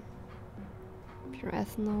EP. Pure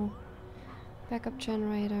ethanol. Backup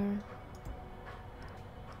generator.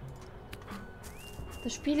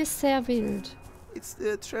 Das Spiel ist sehr wild. It's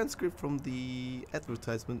the transcript from the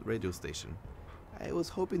advertisement radio station. I was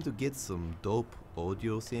hoping to get some dope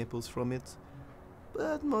audio samples from it,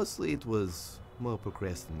 but mostly it was more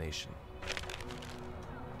procrastination.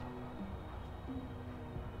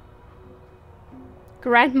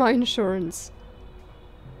 Grandma Insurance.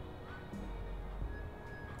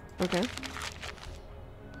 Okay.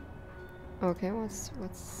 Okay, what's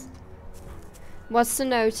the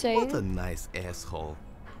note saying? What a nice asshole.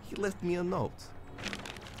 He left me a note.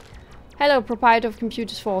 Hello, proprietor of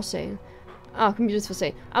computers for sale. Ah, computers for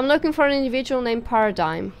sale. I'm looking for an individual named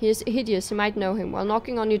Paradigm. He is hideous, you might know him. While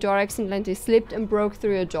knocking on your door, I accidentally slipped and broke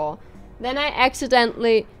through your door. Then I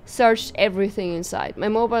accidentally searched everything inside. My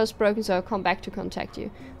mobile is broken, so I'll come back to contact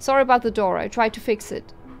you. Sorry about the door, I tried to fix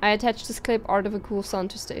it. I attached this clip, Art of a Cool Son,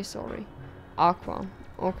 to stay sorry. Aqua.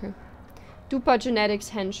 Okay. Duper Genetics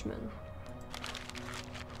Henchman.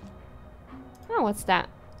 Oh, what's that?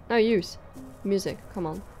 No use. Music, come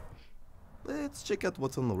on. Let's check out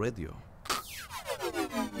what's on the radio.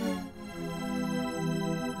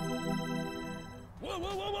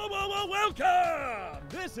 Welcome!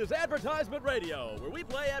 This is Advertisement Radio, where we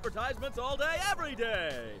play advertisements all day, every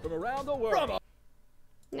day, from around the world.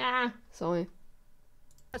 Nah, sorry.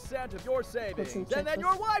 Percent of your savings, and then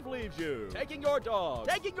your wife leaves you. Taking your dog,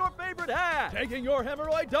 taking your favorite hat, taking your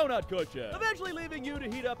hemorrhoid donut cushion, eventually leaving you to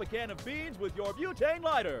heat up a can of beans with your butane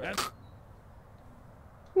lighter. And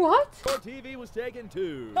what? Your TV was taken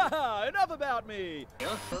too. Haha, enough about me.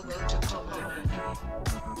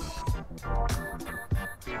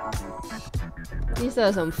 These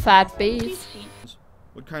are some fat beats.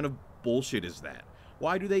 What kind of bullshit is that?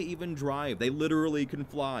 Why do they even drive? They literally can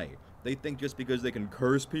fly. They think just because they can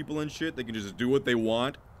curse people and shit, they can just do what they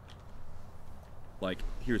want? Like,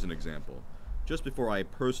 here's an example. Just before I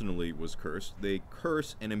personally was cursed, they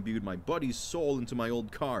cursed and imbued my buddy's soul into my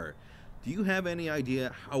old car. Do you have any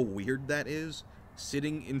idea how weird that is?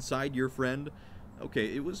 Sitting inside your friend?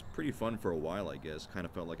 Okay, it was pretty fun for a while, I guess. Kind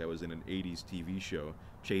of felt like I was in an 80s TV show.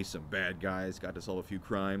 Chased some bad guys, got to solve a few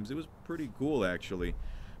crimes. It was pretty cool, actually.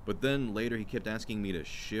 But then later he kept asking me to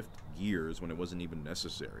shift gears when it wasn't even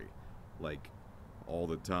necessary. Like, all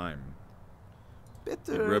the time.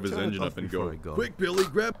 Better grab his turn it engine off up and before go, I go. Quick, Billy,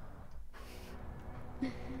 grab...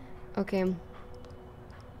 Okay.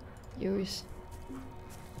 Use.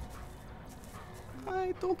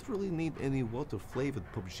 I don't really need any water-flavored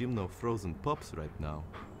Popgymno frozen pops right now.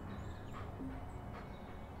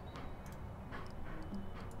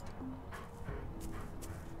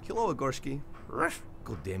 Hello, Agorski.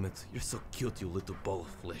 God damn it, you're so cute, you little ball of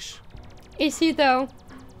flesh. Is he though?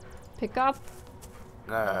 Pick up.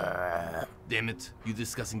 Damn it, you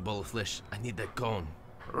disgusting ball of flesh. I need that cone.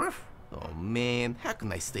 Oh man, how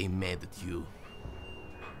can I stay mad at you?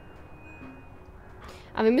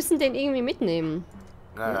 Aber wir müssen den irgendwie mitnehmen.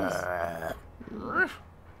 I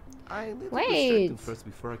need to Wait. distract him first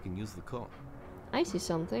before I can use the cone. I see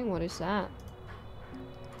something. What is that?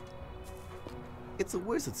 It's a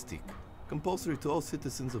wizard stick, compulsory to all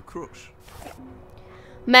citizens of Krush.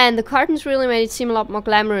 Man, the cartoons really made it seem a lot more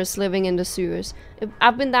glamorous living in the sewers.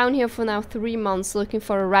 I've been down here for now 3 months looking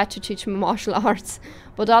for a rat to teach me martial arts.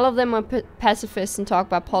 But all of them are pacifists and talk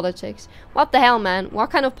about politics. What the hell, man?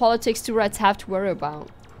 What kind of politics do rats have to worry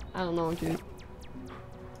about? I don't know, dude.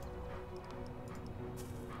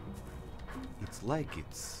 It's like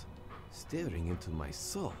it's staring into my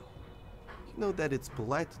soul. You know that it's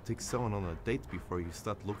polite to take someone on a date before you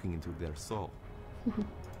start looking into their soul.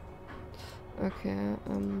 Okay,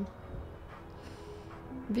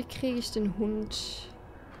 wie kriege ich den Hund?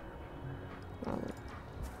 Warte.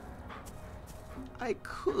 I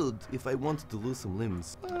could if I wanted to lose some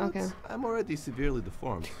limbs, but Okay. I'm already severely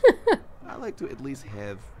deformed. I like to at least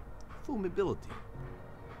have full mobility.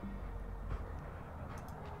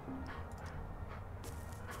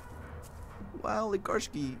 While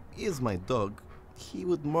Igarski is my dog, he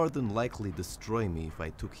would more than likely destroy me if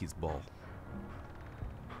I took his ball.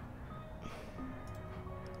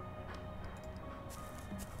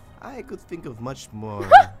 I could think of much more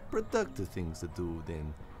productive things to do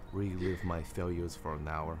than relive my failures for an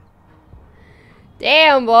hour.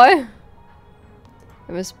 Damn, boy.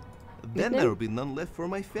 It was. Then there will be none left for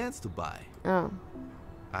my fans to buy. Oh.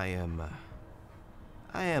 I am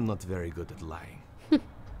not very good at lying.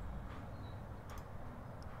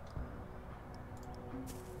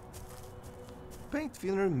 Paint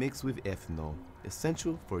thinner mixed with ethanol,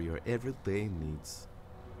 essential for your everyday needs.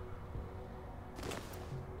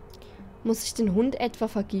 Muss ich den Hund etwa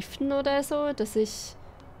vergiften oder so, dass ich...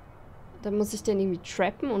 Dann muss ich den irgendwie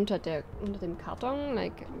trappen unter dem Karton?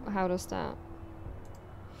 Like, how does that...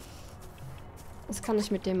 Was kann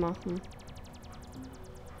ich mit dem machen?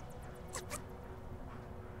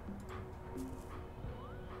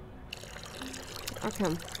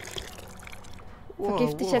 Okay.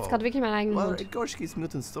 Vergifte ich jetzt gerade wirklich meinen eigenen While Hund? Igorski's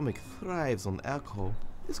mutant stomach thrives on alcohol,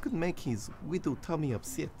 this could make his widow tummy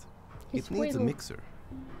upset. His It needs a widow. mixer.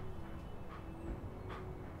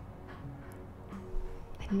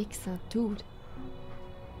 Ein Mixer, dude.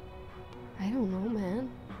 I don't know, man.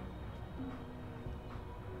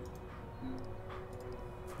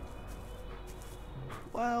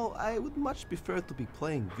 Well, I would much prefer to be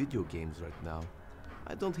playing video games right now.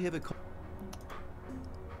 I don't have a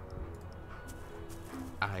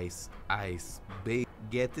Ice, babe,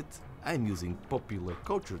 get it? I'm using popular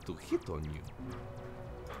culture to hit on you.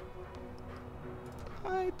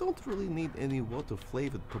 I don't really need any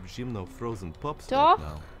water-flavored Popgymno frozen pops Doch. right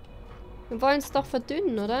now. Wir wollen es doch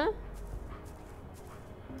verdünnen, oder?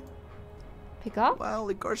 Pick up? Well,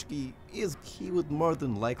 Igarski is, he would more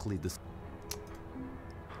than likely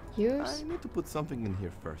Use? I need to put something in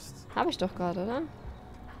here first. Hab ich doch gerade, oder?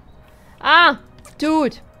 Ah!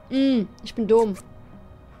 Dude! Ich bin dumm.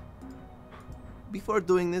 Before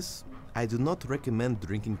doing this, I do not recommend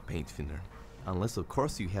drinking paint thinner. Unless of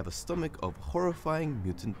course you have a stomach of horrifying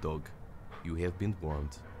mutant dog. You have been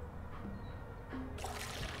warned.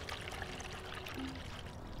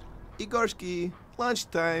 Igarski,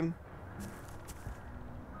 lunchtime.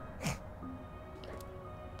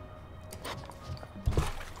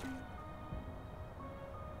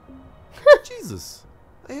 Jesus,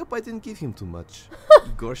 I hope I didn't give him too much.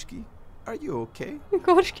 Igorski, are you okay?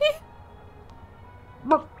 Igorski?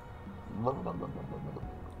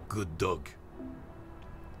 Good dog.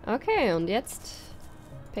 Okay, und jetzt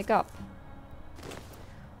pick up.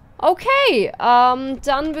 Okay,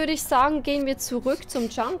 dann würde ich sagen, gehen wir zurück zum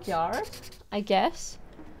Junkyard, I guess.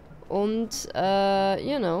 Und,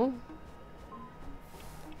 you know.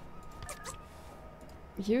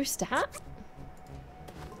 Use that?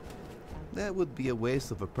 That would be a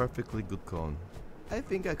waste of a perfectly good cone. I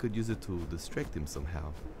think I could use it to distract him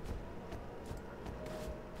somehow.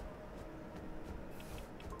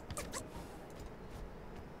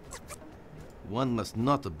 One must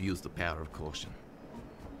not abuse the power of caution.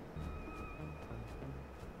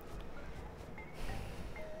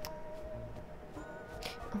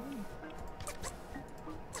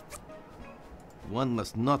 One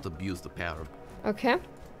must not abuse the power of... Okay.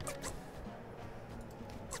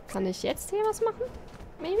 Kann ich jetzt hier was machen?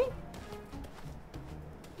 Maybe?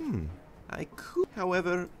 I could,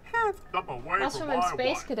 however... Step away Was from für ein my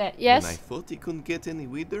Space wife. Cadet? When I Yes. thought he couldn't get any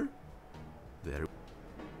weirder. There...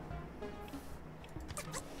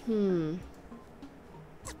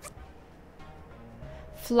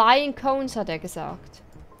 Flying Cones hat er gesagt.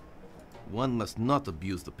 One must not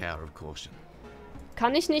abuse the power of caution.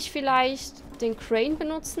 Kann ich nicht vielleicht den Crane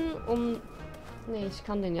benutzen, um... Nee, ich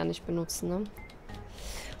kann den ja nicht benutzen, ne?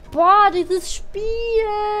 Boah, dieses Spiel!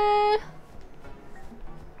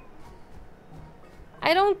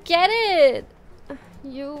 I don't get it!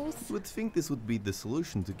 Use... You would think this would be the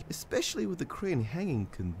solution to... Especially with the crane hanging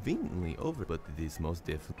conveniently over... But it is most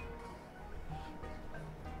definitely...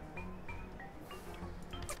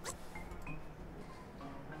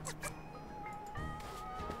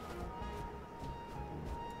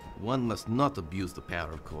 One must not abuse the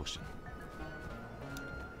power of caution.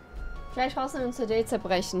 Gleich rausnehmen und CD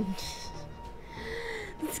zerbrechen.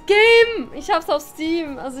 Das Game! Ich hab's auf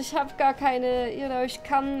Steam. Also ich hab gar keine... You know, ich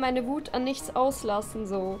kann meine Wut an nichts auslassen,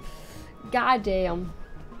 so. Goddamn.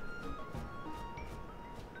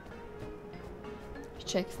 Ich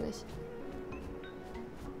check's nicht.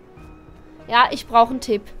 Ja, ich brauche einen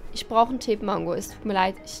Tipp. Ich brauche einen Tipp, Mango. Es tut mir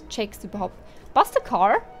leid, ich check's überhaupt. Bust the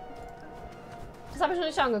car? Das habe ich noch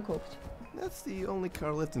nicht angeguckt. That's the only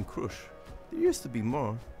car left in Krush. There used to be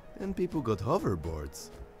more. Then people got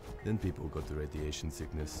hoverboards. Then people got the radiation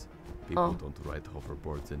sickness. People don't ride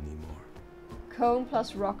hoverboards anymore. Cone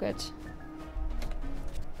plus Rocket.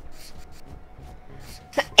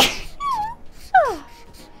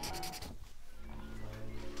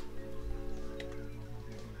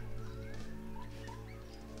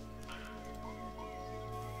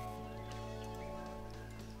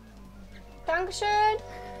 Dankeschön.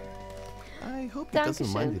 I hope he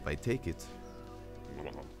doesn't mind if I take it.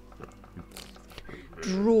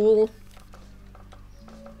 Drool.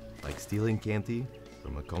 Like stealing candy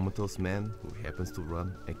from a comatose man who happens to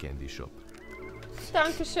run a candy shop.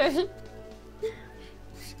 Dankeschön.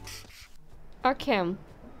 Okay.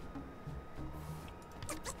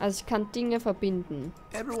 Also ich kann Dinge verbinden.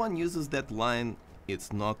 Everyone uses that line,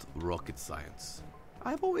 it's not rocket science.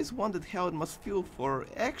 I've always wondered how it must feel for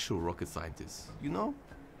actual rocket scientists, you know?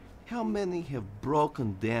 How many have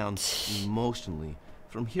broken down emotionally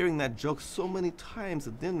from hearing that joke so many times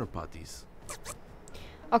at dinner parties?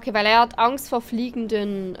 Okay, weil er hat Angst vor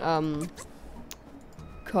fliegenden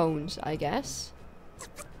Cones, I guess.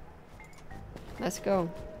 Let's go.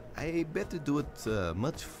 I better do it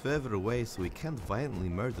much further away so he can't violently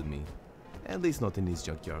murder me. At least not in his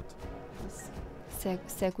junkyard. Sehr,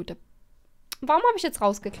 sehr guter. Warum habe ich jetzt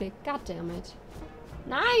rausgeklickt? Goddammit.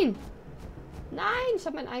 Nein! Nein, ich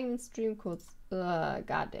habe meinen eigenen Stream kurz.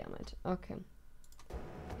 Goddammit. Okay.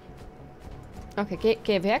 Okay,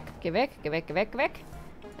 geh weg. Geh weg, geh weg, geh weg, geh weg.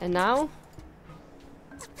 And now...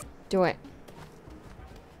 Do it.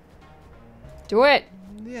 Do it!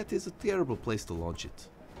 Yeah, it is a terrible place to launch it.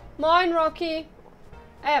 Moin, Rocky!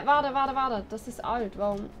 Warte. Das ist alt.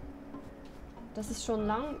 Warum? Das ist schon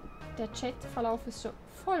lang. Der Chatverlauf ist schon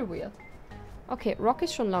voll weird. Okay, Rocky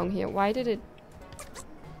ist schon lang hier. Why did it...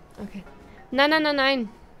 Okay. Nein.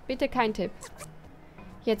 Bitte kein Tipp.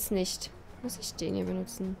 Jetzt nicht. Muss ich den hier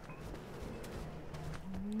benutzen?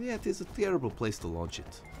 Yeah, it is a terrible place to launch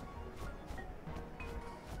it.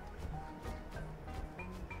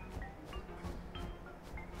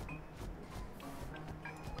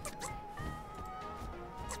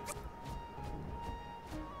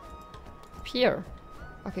 Here.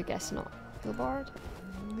 Okay, guess not. Billboard?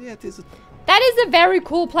 Yeah, it is a... That is a very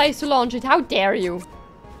cool place to launch it. How dare you?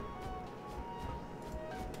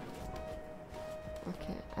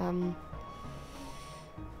 Okay,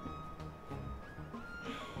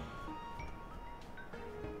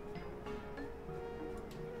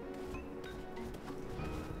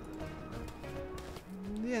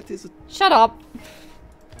 Yeah, it is a... Shut up!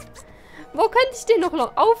 Wo könnte ich den noch lang?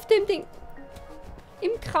 Auf dem Ding...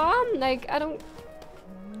 Im Kram? Like, I don't...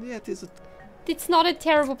 Yeah, it is a... It's not a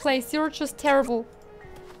terrible place. You're just terrible.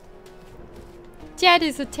 That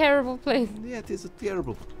is a terrible place. Yeah, it is a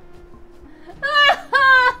terrible...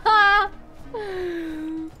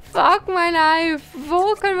 Fuck my life.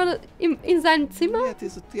 Wo können wir das... In seinem Zimmer? Yeah, it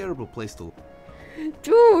is a terrible place to...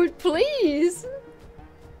 Dude, please.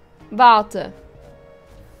 Warte,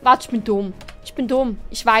 ich bin dumm.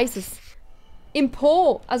 Ich weiß es. Im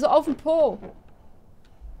Po. Also auf dem Po.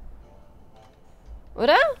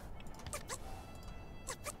 Oder?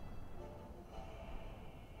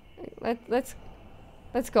 Let's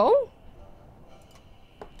go.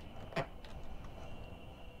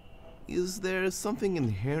 Is there something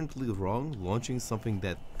inherently wrong launching something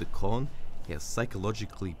that the con has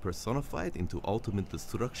psychologically personified into ultimate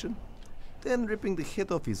destruction? Then ripping the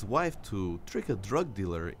head off his wife to trick a drug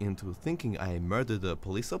dealer into thinking I murdered a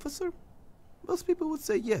police officer? Most people would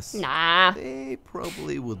say yes. Nah. They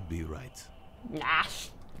probably would be right. Nah.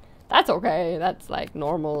 That's okay. That's like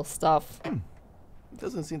normal stuff. It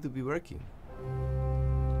doesn't seem to be working.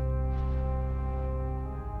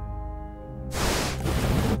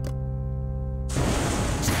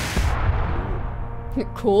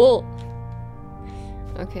 Cool.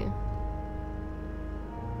 Okay.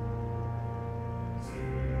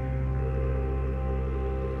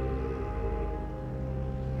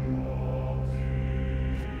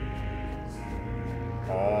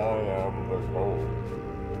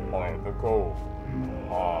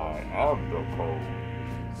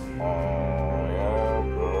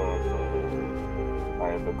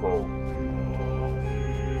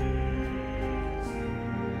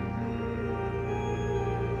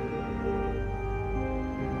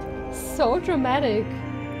 So dramatic.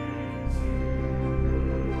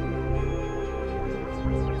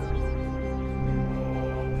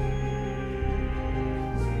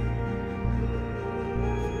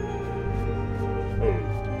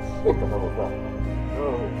 What the hell is that?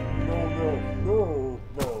 No.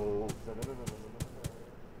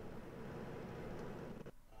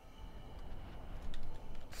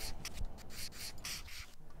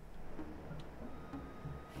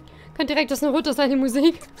 Kann direkt aus Naruto sein, die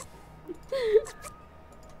Musik.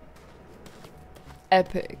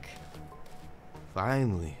 Epic.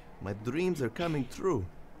 Finally, my dreams are coming true.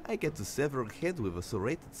 I get to sever a head with a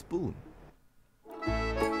serrated spoon.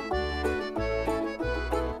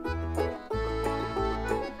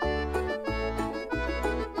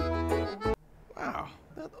 Wow,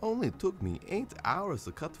 that only took me 8 hours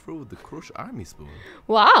to cut through the Crush Army spoon.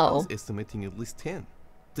 Wow. I was estimating at least 10.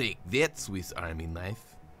 Take that, Swiss Army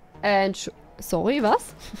knife. Sorry,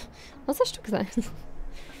 was? Was hast du gesagt?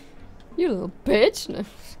 You little bitch, ne?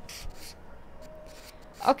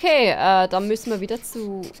 Okay, dann müssen wir wieder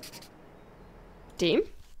zu dem.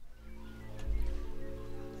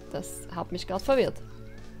 Das hat mich gerade verwirrt.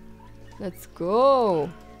 Let's go.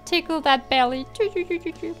 Tickle that belly.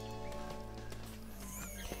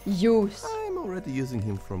 Use. I'm already using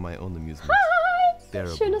him for my own amusement. Hi!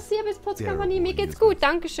 Schön, dass ihr bist, Putzkompanie. Mir geht's gut,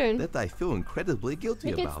 dankeschön. That I feel incredibly guilty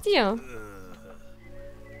Wie geht's about. dir?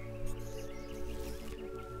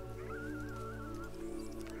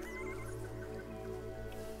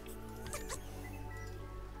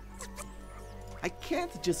 I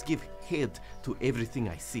can't just give head to everything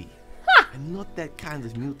I see. I'm not that kind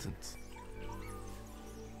of mutant.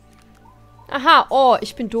 Aha, oh,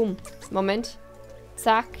 ich bin dumm. Moment.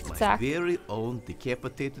 Zack, My zack. very own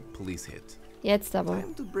decapitated police head. Jetzt aber.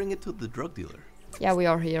 Time to bring it to the drug dealer. Yeah, we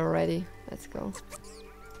are here already. Let's go.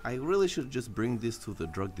 I really should just bring this to the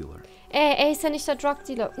drug dealer. Ist ja nicht der Drug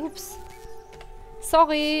Dealer. Ups.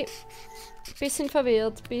 Sorry. Bisschen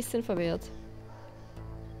verwirrt, bisschen verwirrt.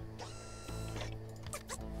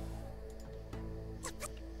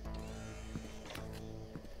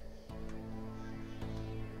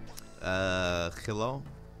 Hello?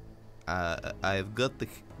 I've got the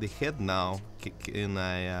head now. Can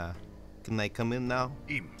I come in now?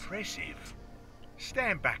 Impressive.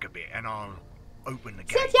 Stand back a bit and I'll open the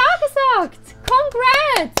Sie hat gate. ja gesagt!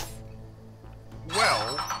 Congrats!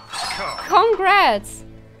 Well, Congrats!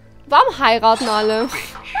 Warum heiraten alle?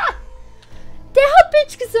 Der hat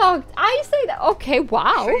Bitch gesagt! I say that. Okay,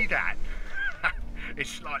 wow. See that?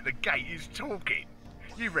 It's like the gate is talking.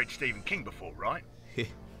 You've read Stephen King before, right?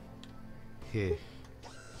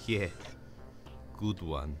 Yeah. Good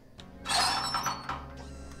one.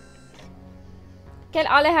 Gell,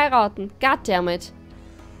 alle heiraten. Goddammit.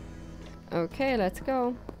 Okay, let's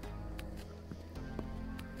go.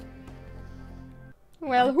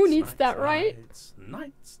 Well, who needs that, right?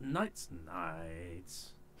 Nights.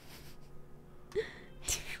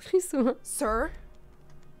 Frisur. Sir?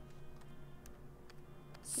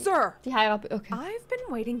 Sir! Die Heirat. Okay. I've been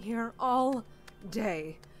waiting here all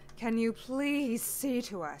day. Can you please see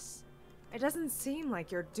to us? It doesn't seem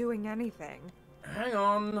like you're doing anything. Hang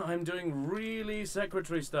on, I'm doing really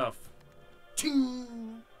secretary stuff.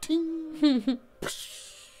 Ting! Ting!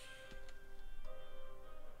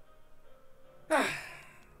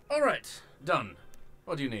 Alright, done.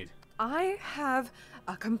 What do you need? I have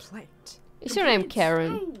a complaint. Is your name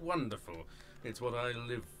Karen? Oh, wonderful. It's what I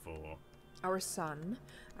live for. Our son,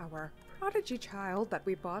 our prodigy child that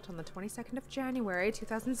we bought on the 22nd of January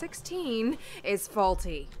 2016, is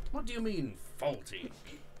faulty. What do you mean, faulty?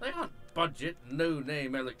 They aren't budget,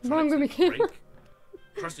 no-name Wrong electronics with me. break,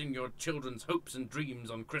 crushing your children's hopes and dreams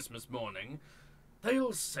on Christmas morning.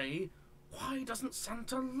 They'll say, why doesn't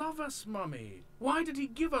Santa love us, Mummy? Why did he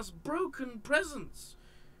give us broken presents?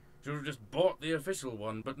 Should have just bought the official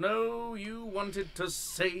one, but no, you wanted to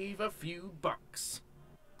save a few bucks.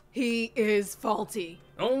 He is faulty.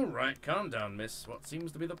 All right, calm down, miss. What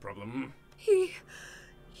seems to be the problem? He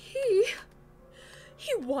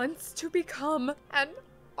wants to become an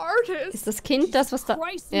artist. Ist das Kind das, was da...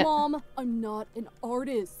 Christ, Ja. Mom, I'm not an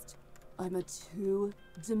artist. I'm a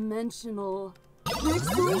two-dimensional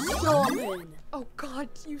pixel shaman. Oh God,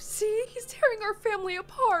 you see? He's tearing our family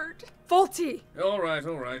apart. Faulty. All right.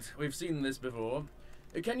 We've seen this before.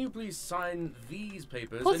 Can you please sign these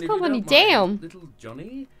papers? What's And if you company? don't mind, Damn. little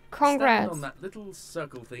Johnny, Congrats. stand on that little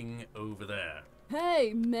circle thing over there.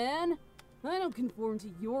 Hey, man. I don't conform to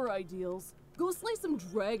your ideals. Go slay some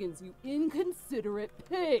dragons, you inconsiderate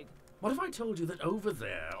pig. What if I told you that over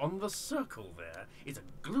there, on the circle there, is a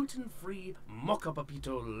gluten-free mocha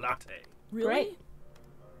papito latte? Really? Great.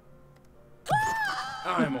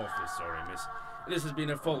 I'm awfully sorry, miss. This has been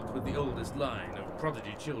a fault with the oldest line of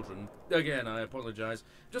prodigy children. Again, I apologize.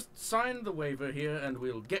 Just sign the waiver here and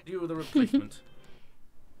we'll get you the replacement.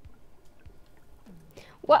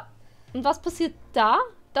 What? Und was passiert da?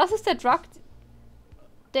 Das ist der Drug...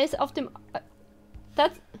 Der ist auf dem...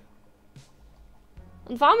 Das...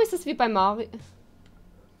 Und warum ist das wie bei Mario?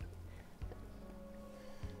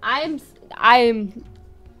 I'm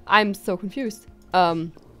so confused.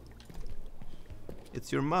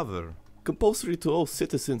 It's your mother. Compulsory to all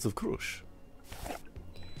citizens of Krush.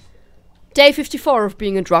 Day 54 of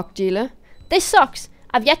being a drug dealer. This sucks.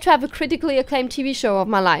 I've yet to have a critically acclaimed TV show of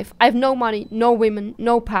my life. I have no money, no women,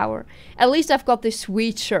 no power. At least I've got this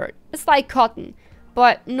sweet shirt. It's like cotton,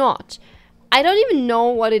 but not. I don't even know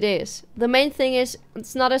what it is. The main thing is,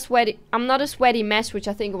 it's not a sweaty. I'm not a sweaty mess, which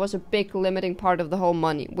I think was a big limiting part of the whole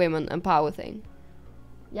money, women, and power thing.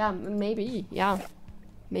 Yeah, maybe. Yeah,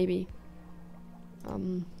 maybe.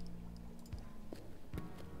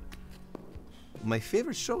 My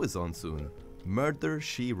favorite show is on soon. Murder,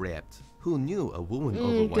 She Rapped. Who knew a woman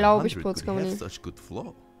over Glaube ich, 100 could have Stunden. such good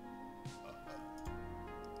flow?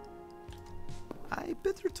 I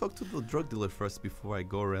better talk to the drug dealer first before I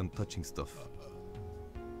go around touching stuff.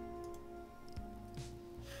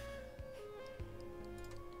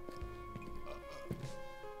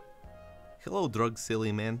 Hello, drug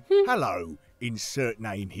silly man. Hello. Insert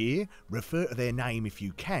name here. Refer to their name if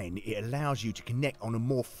you can. It allows you to connect on a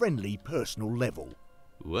more friendly, personal level.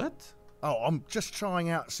 What? Oh, I'm just trying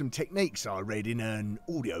out some techniques I read in an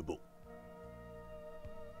audiobook.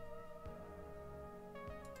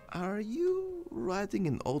 Are you riding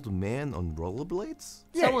an old man on rollerblades?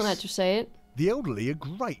 Someone had to say it. The elderly are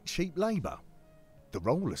great cheap labour. The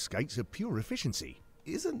roller skates are pure efficiency.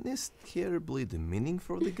 Isn't this terribly demeaning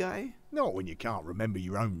for the guy? Not when you can't remember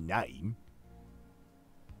your own name.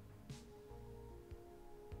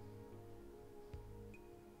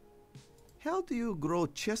 How do you grow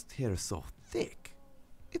chest hair so thick?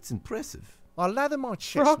 It's impressive. I lather my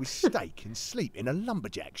chest with steak and sleep in a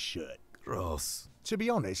lumberjack shirt. Gross. To be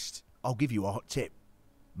honest, I'll give you a hot tip.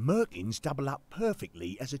 Merkins double up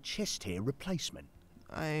perfectly as a chest hair replacement.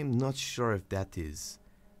 I'm not sure if that is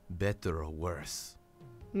better or worse.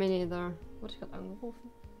 Mir neither. Wurde ich gerade angerufen?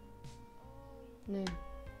 Nee.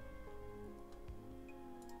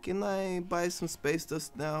 Can I buy some space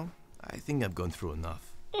dust now? I think I've gone through enough.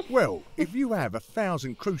 Well, if you have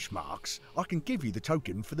 1,000 cruise marks, I can give you the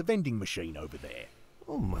token for the vending machine over there.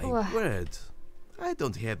 Oh my word. I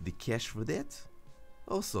don't have the cash for that.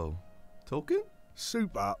 Also, token?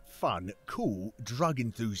 Super fun, cool, drug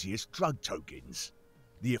enthusiast drug tokens.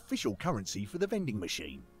 The official currency for the vending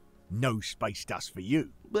machine. No space dust for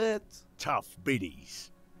you. But tough biddies.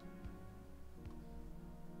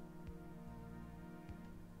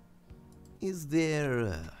 Is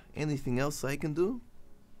there anything else I can do?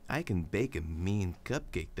 I can bake a mean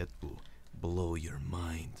cupcake that will blow your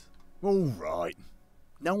mind. All right.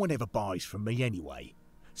 No one ever buys from me anyway,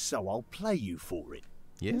 so I'll play you for it.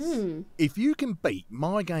 Yes? If you can beat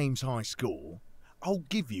my game's high score, I'll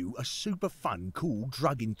give you a super fun, cool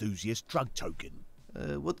drug enthusiast drug token.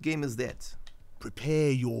 What game is that?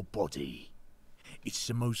 Prepare your body. It's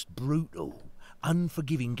the most brutal,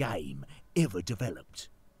 unforgiving game ever developed.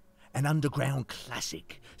 An underground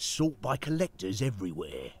classic sought by collectors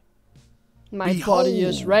everywhere. My body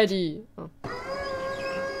is ready. Oh.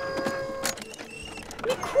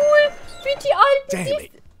 Wie cool! Wie die alten. Damn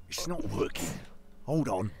it! It's not working. Hold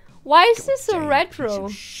on. Why is this so retro?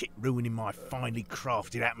 Shit ruining my finely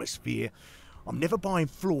crafted atmosphere. I'm never buying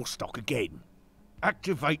floor stock again.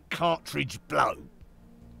 Activate cartridge blow.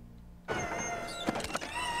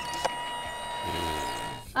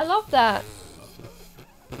 I love that.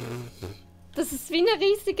 Das ist wie eine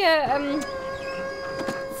riesige,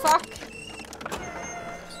 fuck.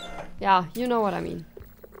 Ja, you know what I mean.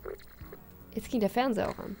 Jetzt ging der Fernseher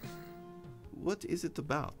auch an. What is it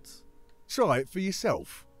about? Try it for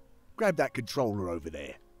yourself. Grab that controller over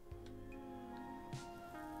there.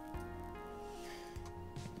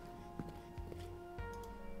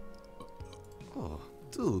 Oh,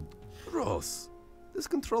 dude, gross. This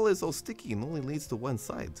controller is all sticky and only leads to one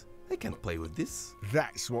side. I can't play with this.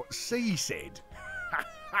 That's what C said.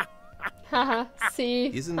 Haha, C.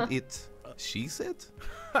 Isn't it she said?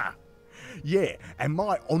 Yeah, and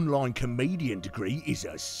my online comedian degree is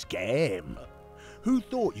a scam. Who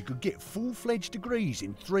thought you could get full-fledged degrees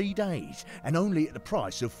in 3 days and only at the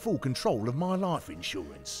price of full control of my life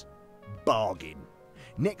insurance? Bargain.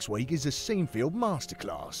 Next week is a Scenefield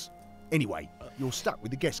masterclass. Anyway, you're stuck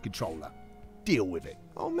with the guest controller. Deal with it.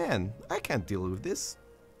 Oh man, I can't deal with this.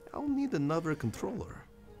 I'll need another controller.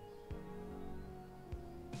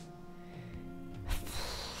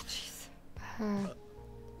 Jeez.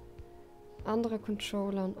 Andere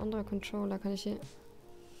Controller kann ich hier...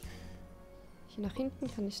 Hier nach hinten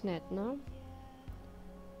kann ich nicht, ne?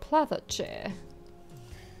 Pleather chair.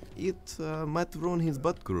 It might ruin his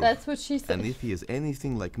butt groove. That's what she said. And if he is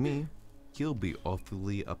anything like me, he'll be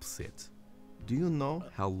awfully upset. Do you know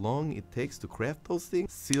how long it takes to craft those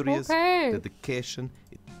things? Serious dedication.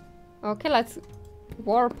 Okay, let's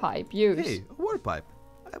warpipe use. Hey, a warpipe.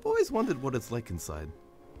 I've always wondered what it's like inside.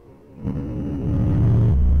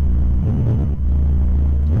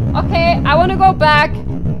 Okay, I want to go back.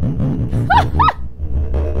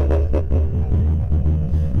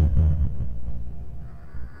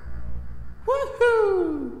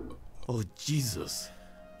 Woohoo! Oh Jesus,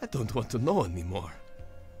 I don't want to know anymore.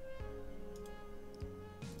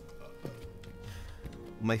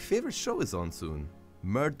 My favorite show is on soon.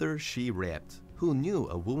 Murder, She Wrapped. Who knew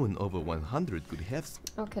a woman over 100 could have...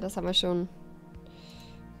 Okay, das haben wir schon.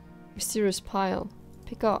 Mysterious pile.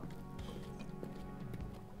 Pick up.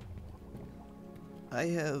 I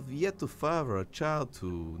have yet to father a child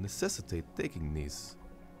to necessitate taking these.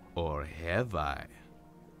 Or have I?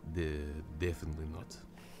 Definitely not.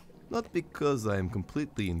 Not because I am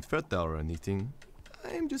completely infertile or anything.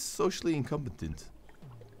 I am just socially incompetent.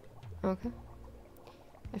 Okay.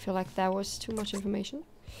 I feel like that was too much information.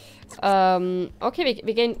 Okay,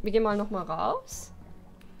 wir gehen mal nochmal raus.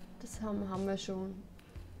 Das haben wir schon.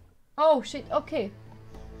 Oh, shit, okay.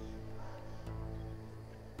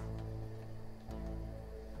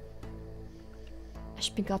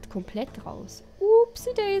 Ich bin gerade komplett raus.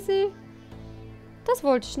 Upsi Daisy. Das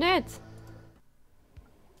wollte ich nicht.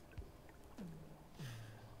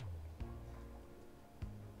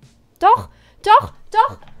 Doch, doch,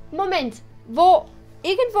 Doch, Moment. Wo?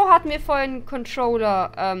 Irgendwo hatten wir vorhin einen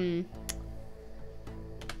Controller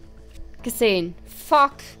gesehen.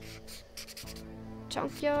 Fuck.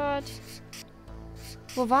 Junkyard.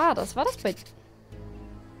 Wo war das? War das bei...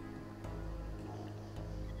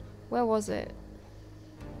 Where was it?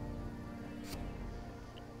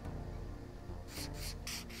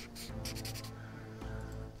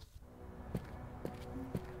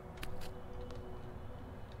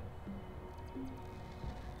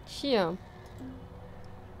 Hier.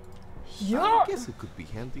 Ja. I guess it could be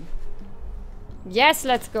handy. Yes,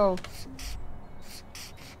 let's go.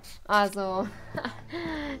 Also,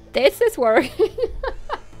 this is working.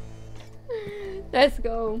 Let's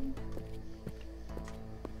go.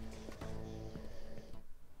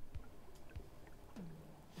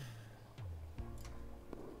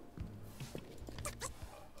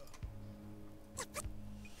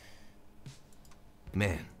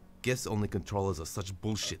 Man, guess only controllers are such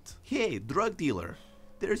bullshit. Hey, drug dealer.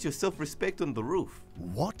 There's your self-respect on the roof.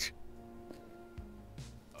 What?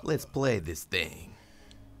 Let's play this thing.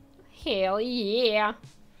 Hell yeah.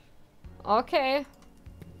 Okay.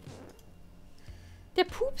 Der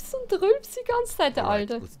pupst und rülpst die ganze Zeit, der Alright,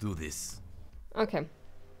 Alte. let's do this. Okay.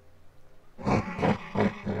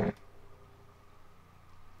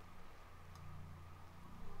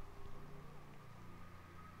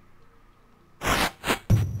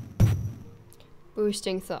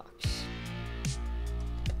 Boosting thugs.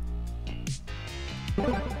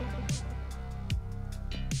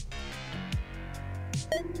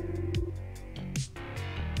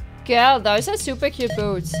 Girl, those are super cute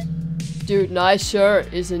boots. Dude, nice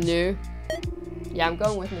shirt, isn't new? Ja, I'm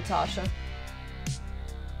going with Natasha.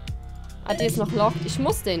 Ah, die ist noch locked. Ich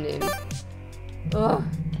muss den nehmen. Ugh.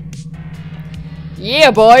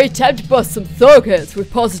 Yeah, boy, time to bust some thug heads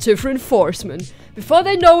with positive reinforcement. Before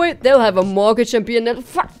they know it, they'll have a mortgage and be a little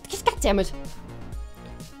fuck. Goddammit.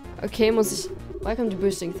 Okay, muss ich... Welcome to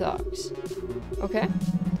Boosting Thugs. Okay.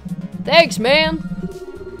 Thanks, man.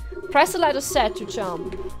 Press the letter Z to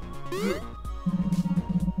jump.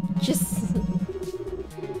 Yes.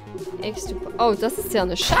 X to... Oh, das ist ja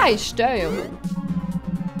eine Scheißsteuerung.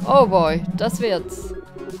 Oh boy, das wird's.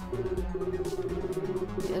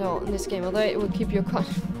 Get all in this game, although it will keep your con...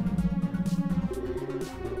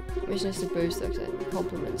 Mission is to boost thugs and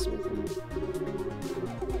compliments with them.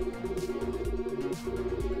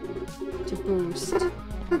 To boost.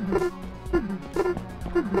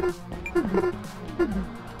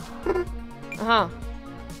 Aha.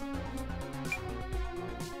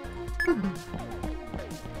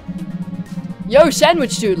 Yo,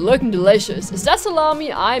 sandwich dude, looking delicious. Is that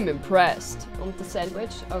salami? I'm impressed. On the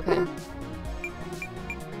sandwich? Okay.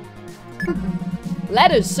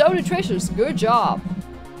 Lettuce, so nutritious. Good job.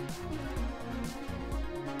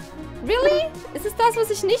 Really? Ist es das, was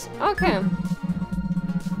ich nicht... Okay.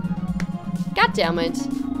 Goddammit.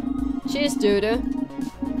 Cheers, dude.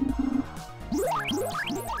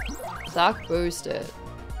 Thug boosted.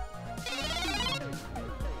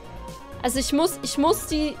 Also ich muss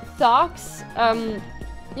die Thugs,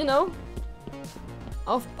 you know,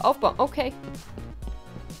 aufbauen. Okay.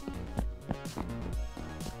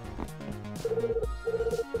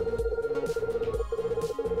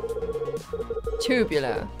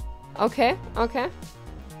 Tubular. Okay, okay.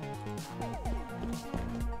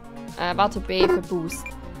 Warte, B für Boost.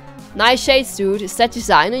 Nice shades, dude. Is that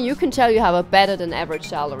designer? You can tell you have a better than average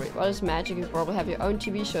salary. What is magic? You probably have your own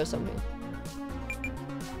TV show or something.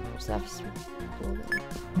 Stuff's...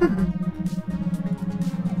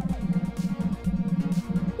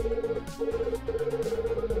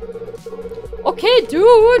 Okay,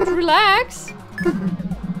 dude, relax.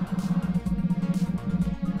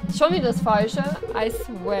 Schon wieder das Falsche. I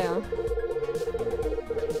swear.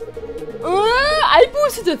 I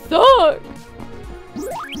boosted the thug.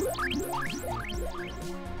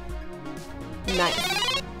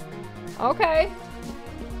 Nice. Okay.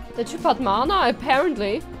 Der Typ hat Mana,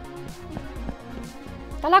 apparently.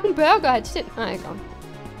 Da lag ein Burger, hätte ich den... Ah, egal.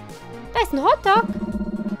 Da ist ein Hotdog.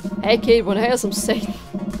 Hey kid, wanna hear some Satan?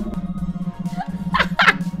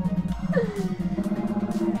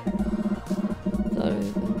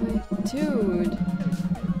 Dude.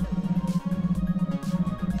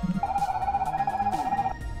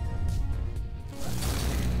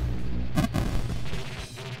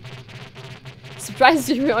 Surprises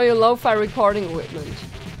you on your lo-fi recording equipment.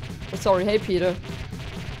 Oh, sorry, hey Peter.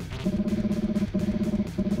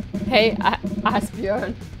 Hey,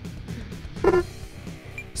 Asbjörn.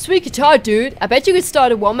 Sweet guitar, dude. I bet you could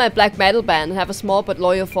start a one-man black metal band and have a small but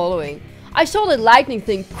loyal following. I saw the lightning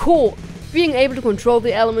thing. Cool. Being able to control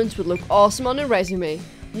the elements would look awesome on a resume.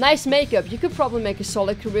 Nice makeup. You could probably make a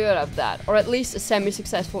solid career out of that. Or at least a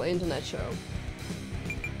semi-successful internet show.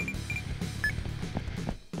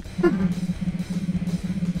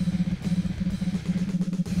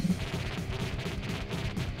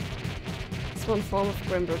 It's one form of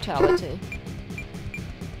grim brutality.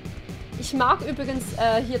 Ich mag übrigens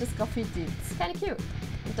hier das Graffiti. Das ist kinda cute.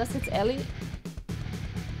 Und das jetzt Ellie.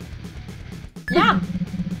 Ja!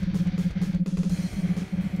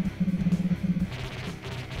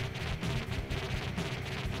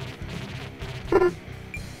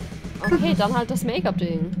 Okay, dann halt das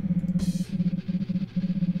Make-up-Ding.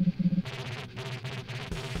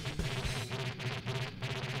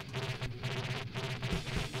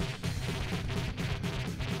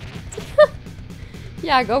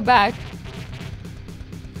 Yeah, go back.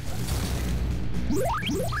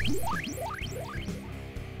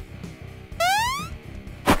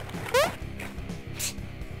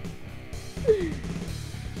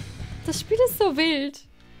 Das Spiel ist so wild.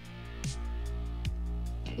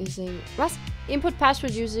 Using was? Input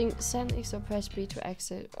password using send X or press B to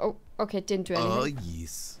exit. Oh, okay, didn't do anything. Oh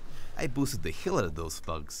yes, I boosted the hell out of those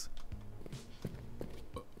bugs.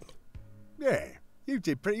 Yeah, you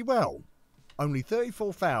did pretty well. Only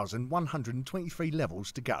 34,123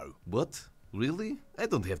 levels to go. What? Really? I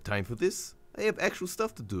don't have time for this. I have actual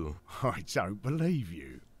stuff to do. I don't believe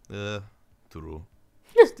you. True.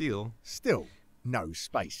 Still, no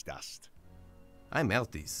space dust. I'm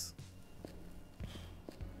outies.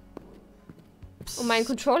 Oh, mein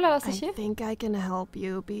Controller, was ist hier? I think I can help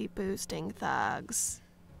you be boosting thugs.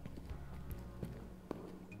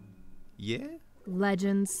 Yeah?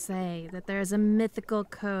 Legends say that there's a mythical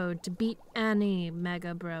code to beat any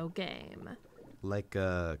Mega Bro game. Like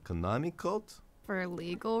a Konami code? For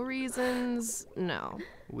legal reasons, no.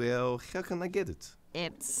 Well, how can I get it?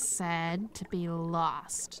 It's said to be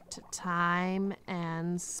lost to time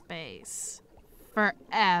and space.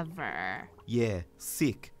 Forever. Yeah,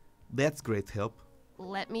 sick. That's great help.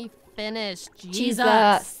 Let me finish, Jesus.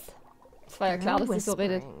 Das war ja klar, dass sie so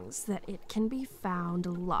redet. That it can be found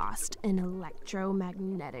lost in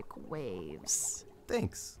electromagnetic waves.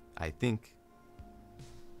 Thanks, I think.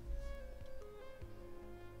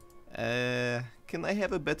 Can I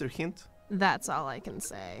have a better hint? That's all I can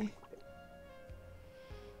say.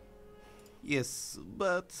 Yes,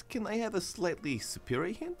 but can I have a slightly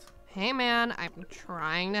superior hint? Hey man, I'm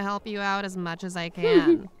trying to help you out as much as I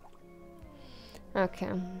can.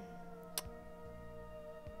 Okay.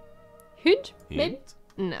 Hint? Maybe?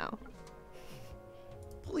 No.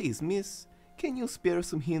 Please, miss, can you spare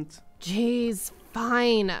some hint? Jeez,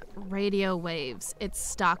 fine. Radio waves. It's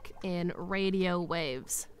stuck in radio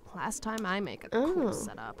waves. Last time I make a cool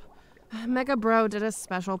setup. Mega Bro did a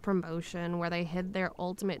special promotion where they hid their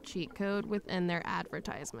ultimate cheat code within their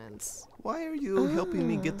advertisements. Why are you helping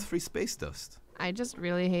me get free space dust? I just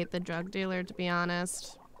really hate the drug dealer, to be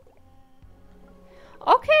honest.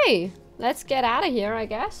 Okay, let's get out of here, I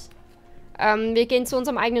guess. Wir gehen zu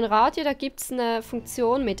unserem eigenen Radio, da gibt es eine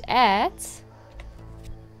Funktion mit Ads.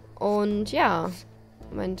 Und ja,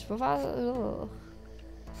 Moment, wo war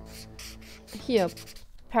hier,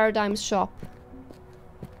 Paradigm's Shop.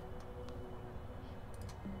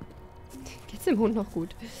 Geht's dem Hund noch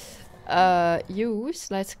gut? Use,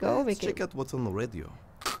 let's go. Let's check out what's on the radio.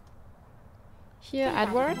 Here,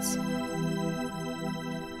 AdWords.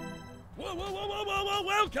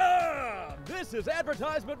 Welcome! This is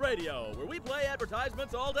Advertisement Radio, where we play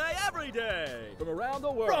advertisements all day, every day. From around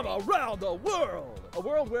the world. From around the world! A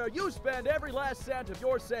world where you spend every last cent of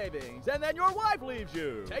your savings, and then your wife leaves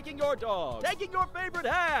you. Taking your dog. Taking your favorite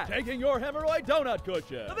hat. Taking your hemorrhoid donut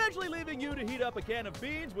cushion. Eventually leaving you to heat up a can of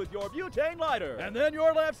beans with your butane lighter. And then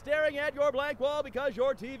you're left staring at your blank wall because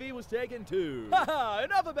your TV was taken too. Haha,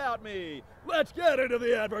 enough about me. Let's get into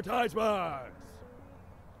the advertisements.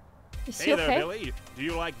 Hey there, Billy. Do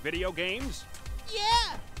you like video games?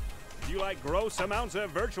 Yeah! Do you like gross amounts of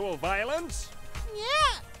virtual violence?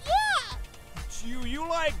 Yeah! Do you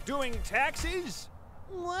like doing taxes?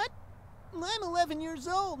 What? I'm 11 years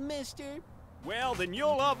old, mister. Well, then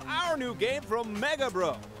you'll love our new game from Mega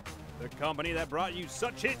Bro, the company that brought you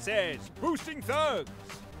such hits as Boosting Thugs,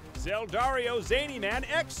 Zeldario Zany Man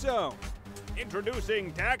X Zone,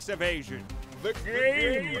 introducing Tax Evasion, the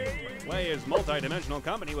game. Play as multi-dimensional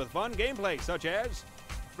company with fun gameplay such as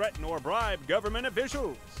threaten or bribe government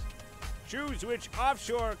officials, choose which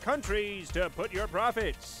offshore countries to put your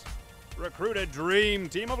profits, recruit a dream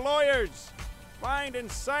team of lawyers, find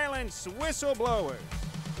and silence whistleblowers.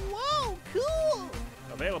 Whoa, cool!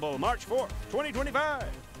 Available March 4th, 2025.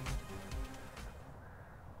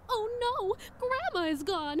 Oh no! Grandma is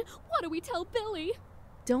gone! What do we tell Billy?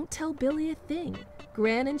 Don't tell Billy a thing.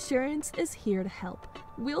 Gran Insurance is here to help.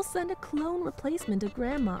 We'll send a clone replacement to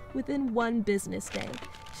Grandma within 1 business day.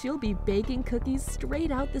 She'll be baking cookies straight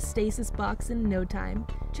out the stasis box in no time.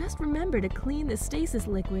 Just remember to clean the stasis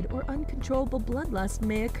liquid or uncontrollable bloodlust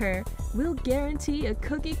may occur. We'll guarantee a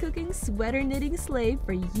cookie-cooking, sweater-knitting slave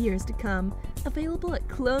for years to come. Available at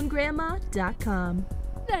clonegrandma.com.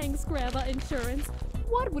 Thanks, Grandma Insurance.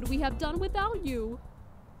 What would we have done without you?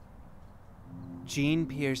 Gene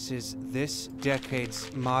Pierce's this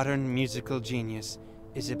decade's modern musical genius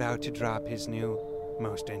is about to drop his new,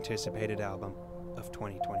 most anticipated album of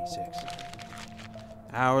 2026.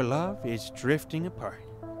 Our love is drifting apart.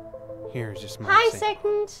 Here's a small Hi,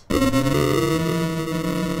 sample. Second.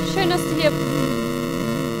 Schön, dass du hier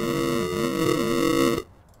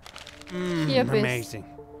bist. Amazing.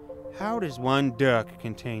 How does one duck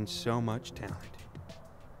contain so much talent?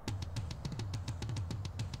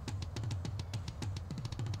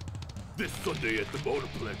 This Sunday at the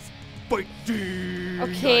Motorplex, fighting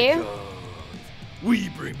Okay. icons. We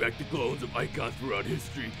bring back the clones of icons throughout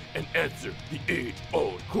history and answer the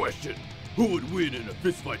age-old question: who would win in a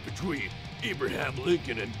fistfight between Abraham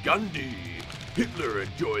Lincoln and Gandhi, Hitler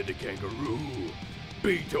and Joy the Kangaroo,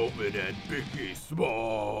 Beethoven and Biggie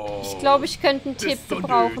Smalls? Ich glaube, ich könnte einen Tipp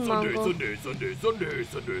gebrauchen, Mango.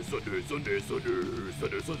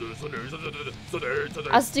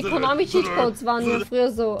 Also die Konami-Cheatcodes waren ja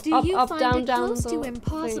früher so Do up, you up, find down, it down close so. to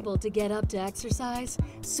impossible to get up to exercise?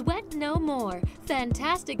 Sweat no more.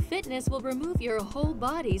 Fantastic Fitness will remove your whole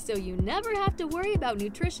body so you never have to worry about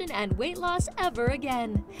nutrition and weight loss ever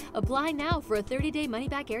again. Apply now for a 30-day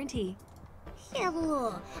money-back guarantee.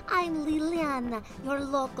 Hello, I'm Liliana, your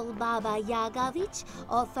local Baba Yagovich,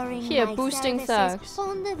 offering Here, my boosting services thugs.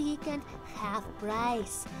 on the weekend half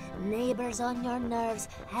price. Neighbors on your nerves,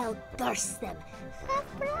 I'll curse them. Half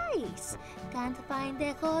price. Can't find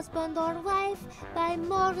a husband or wife? Buy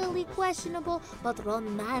morally questionable but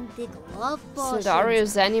romantic love potions. Dario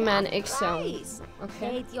Zanyman Exo. Price.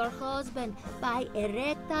 Okay. Hate your husband? Buy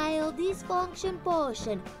erectile dysfunction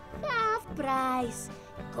potion. Half price.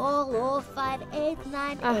 Call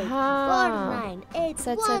 05898 Aha.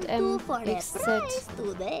 49812 for a ZZMXZ. price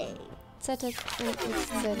today.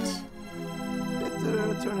 ZZMXZ.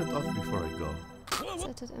 Better turn it off before I go.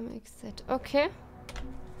 ZZMXZ. Okay.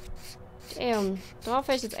 Damn. Darauf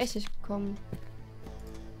wäre ich jetzt echt nicht gekommen.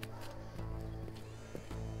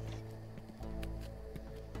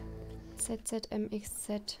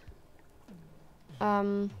 ZZMXZ. Da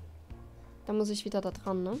muss ich wieder da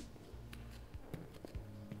dran, ne?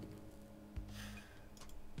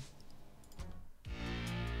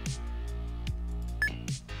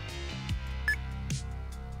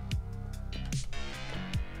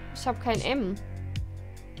 Ich habe kein M.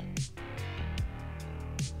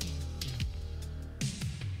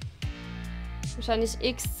 Wahrscheinlich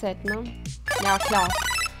XZ, ne? Ja, klar.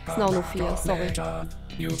 Das sind auch nur 4, sorry.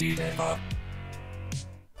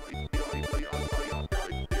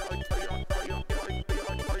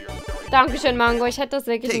 Dankeschön, Mango. Ich hätte das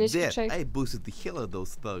wirklich Take nicht that. gecheckt. I boosted the hell out of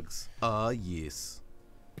those thugs. Yes.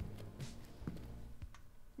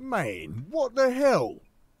 Man, what the hell?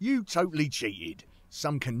 You totally cheated.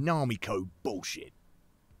 Some Konami code bullshit.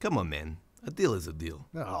 Come on, man. A deal is a deal.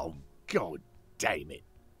 Oh, god damn it.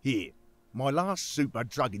 Here, my last super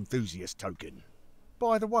drug enthusiast token.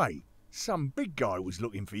 By the way, some big guy was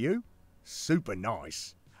looking for you. Super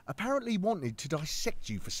nice. Apparently wanted to dissect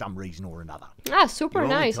you for some reason or another. Ah, super You're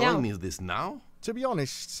nice, only yeah. telling me this now? To be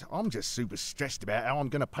honest, I'm just super stressed about how I'm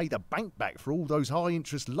going to pay the bank back for all those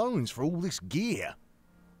high-interest loans for all this gear.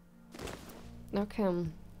 Okay.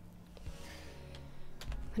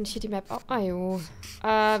 Kann ich hier die Map auch... Ah, jo.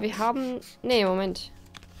 Wir haben... Nee, Moment.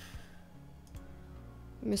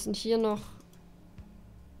 Wir müssen hier noch...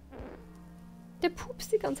 Der Pups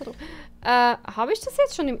die ganze Zeit. Habe ich das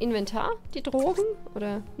jetzt schon im Inventar? Die Drogen?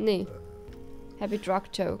 Oder? Nee. Happy Drug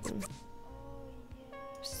Token.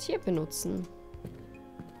 Was ist hier benutzen?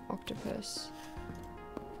 Octopus.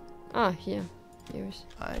 Ah, hier. Hier ich.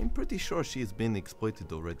 I'm pretty sure she's been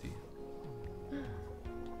exploited already.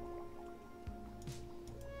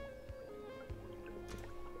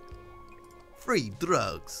 Free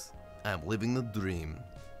drugs. I'm living the dream.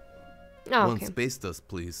 Ah, One okay. space dust,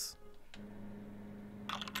 please.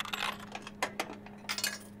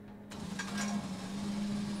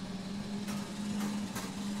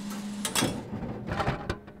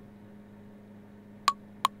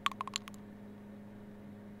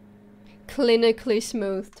 Clinically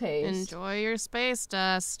smooth taste. Enjoy your space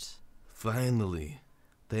dust. Finally.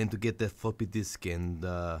 Time to get that floppy disk and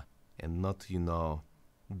not, you know,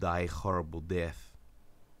 die horrible death.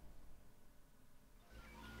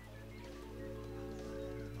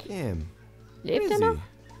 Damn. Lebt er noch?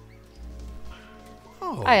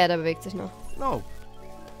 Oh. Ah ja, der bewegt sich noch. No.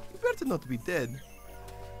 You better not be dead.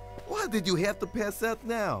 Why did you have to pass out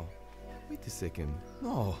now? Wait a second.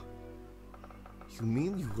 No. You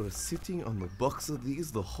mean you were sitting on a box of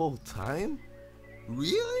these the whole time?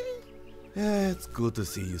 Really? It's good to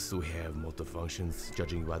see you still have motor functions,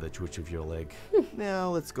 judging by the twitch of your leg. Now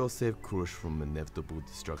let's go save Krush from inevitable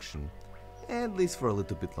destruction. At least for a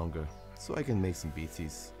little bit longer, so I can make some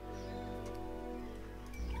BTs.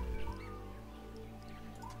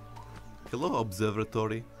 Hello,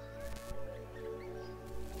 observatory.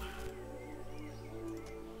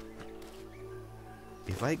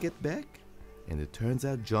 If I get back, and it turns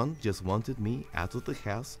out John just wanted me out of the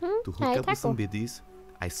house to hook up with some biddies,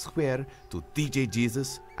 I swear to DJ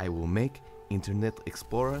Jesus, I will make Internet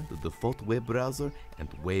Explorer the default web browser and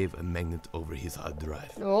wave a magnet over his hard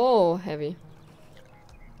drive. Oh, heavy.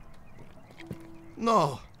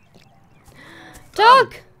 No!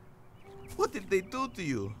 Doug! What did they do to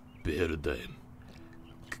you? Paradigm.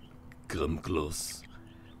 Come close.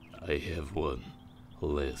 I have one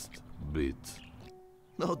last bit.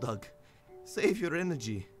 No, Doug. Save your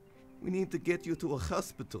energy. We need to get you to a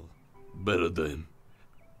hospital. Paradigm.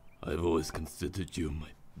 I've always considered you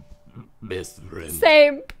my best friend.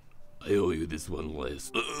 Same. I owe you this one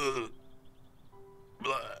last.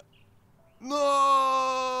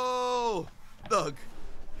 No! Doug,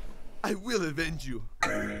 I will avenge you.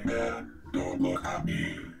 Don't look at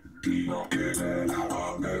me.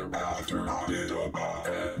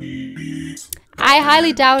 I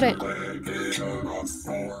highly doubt it.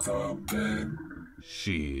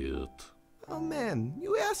 Shit. Oh man,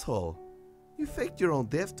 you asshole. You faked your own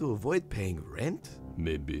death to avoid paying rent?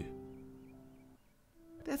 Maybe.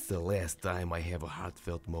 That's the last time I have a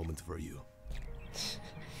heartfelt moment for you.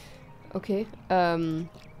 Okay,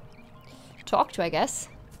 talk to, I guess.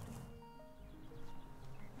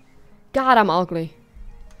 God, I'm ugly.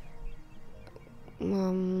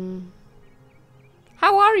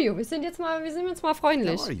 How are you? Wir sind jetzt mal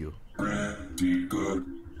freundlich. How are you?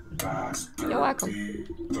 You're welcome.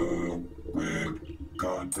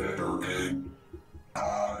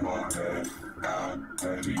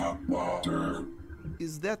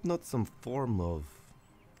 Is that not some form of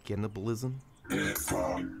cannibalism?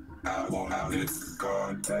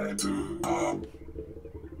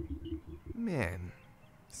 Man,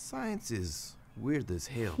 science is weird as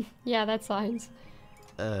hell. Yeah, that's science.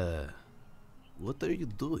 What are you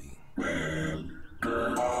doing?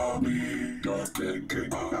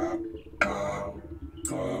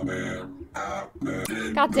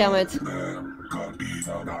 God damn it.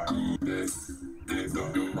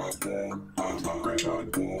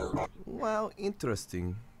 Wow,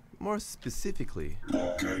 interesting. More specifically.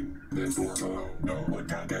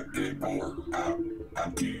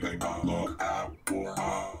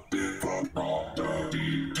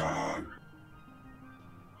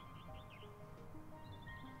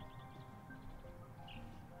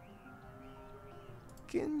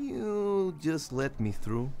 Can you just let me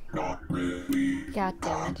through? God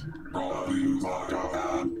damn it.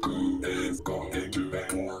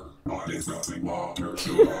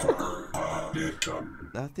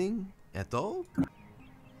 Nothing at all?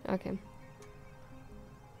 Okay.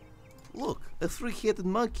 Look, a three-headed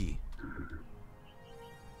monkey.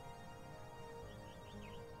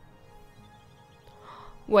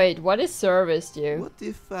 Wait, what is serviced you? What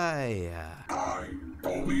if I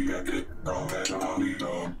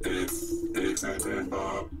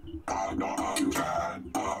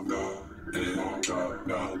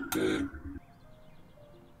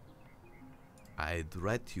I'd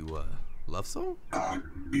write you a love song? God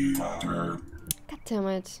damn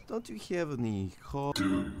it. Don't you have any call?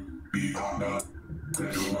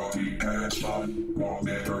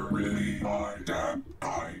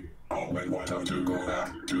 I always wanted to go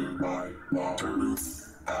back to my water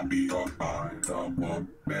roots and be taught by someone,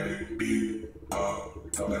 maybe a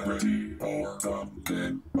celebrity or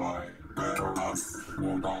something. My better us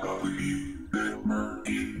will probably be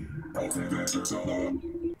memory of investors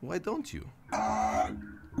alone. Why don't you?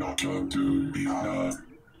 I'm not going to be honest.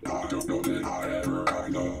 I don't know that I ever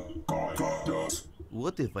got us.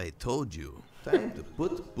 What if I told you? Time to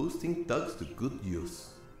put boosting thugs to good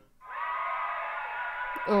use.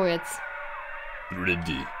 Oh, jetzt.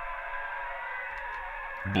 Ready.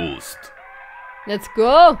 Boost. Let's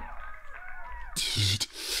go!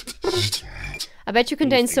 I bet you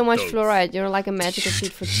contain so much fluoride, you're like a magical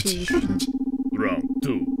seed for teeth. Round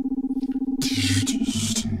 2.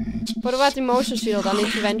 What about the motion shield? I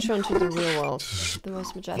need to venture into the real world. The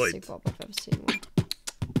most majestic bob I've ever seen.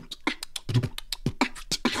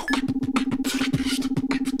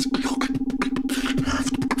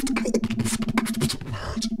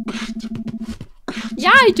 Yeah,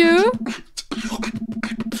 I do.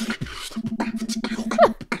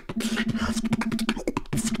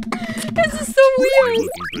 This is so weird.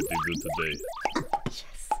 Looking pretty good today.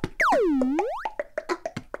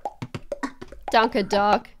 Danke,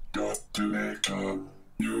 Doc.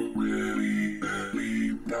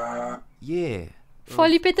 Yeah.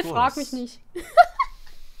 Volli, bitte frag mich nicht.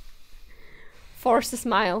 Force a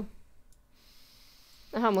smile.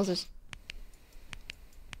 Aha, muss ich.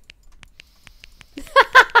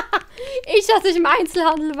 Ich, dass ich im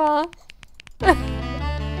Einzelhandel war. What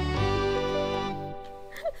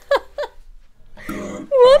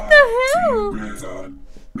the hell?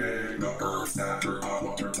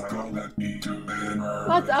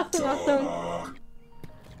 Was? Achtung, Achtung.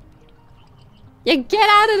 Yeah, get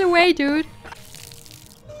out of the way, dude.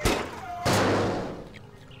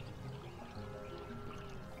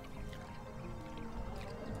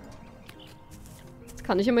 Jetzt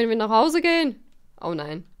kann ich immer wieder nach Hause gehen. Oh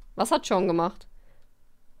nein. Was hat Schon gemacht?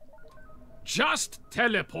 Just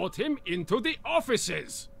teleport him into the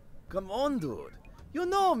offices. Come on, dude. You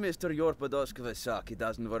know Mr. Yorpodoskovasaki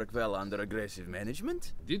doesn't work well under aggressive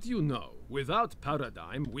management. Did you know, without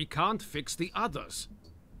Paradigm, we can't fix the others?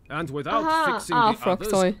 And without fixing the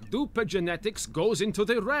others, Duper Genetics goes into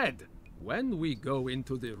the red. When we go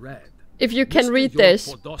into the red, if you can read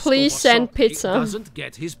this, please send pizza. Doesn't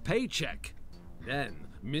get his paycheck. Then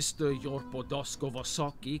Mr.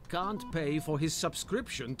 Yorpodoskovasaki can't pay for his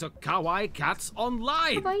subscription to Kawaii Cats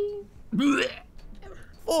Online.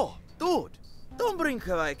 Oh, dude, don't bring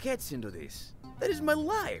Kawaii Cats into this. That is my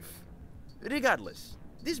life. Regardless,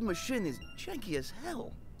 this machine is janky as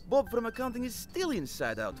hell. Bob from accounting is still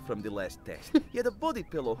inside out from the last test. He had a body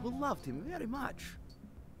pillow who loved him very much.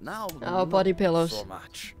 Now, body pillows. So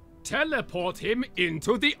much. Teleport him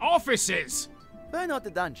into the offices. Why not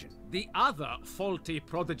the dungeon? The other faulty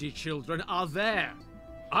prodigy children are there.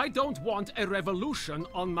 I don't want a revolution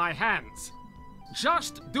on my hands.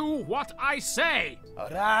 Just do what I say. All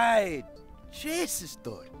right. Jesus,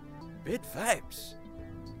 dude. Bit vibes.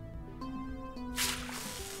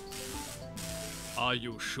 Are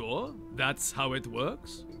you sure that's how it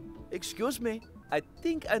works? Excuse me. I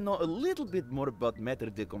think I know a little bit more about matter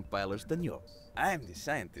decompilers than you. I'm the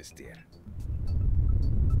scientist here.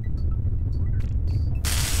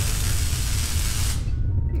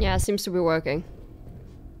 Yeah, it seems to be working.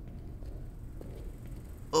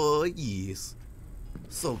 Oh, yes.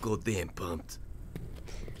 So goddamn pumped.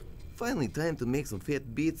 Finally time to make some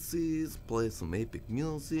fat beats, play some epic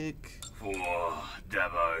music. Oh,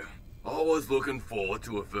 Dabo. I was looking forward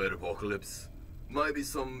to a third apocalypse. Maybe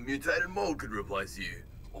some mutated mold could replace you.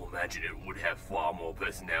 Or imagine it would have far more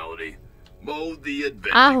personality. Mold the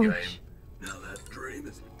adventure game. Now that dream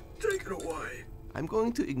is taken away. I'm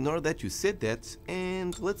going to ignore that you said that,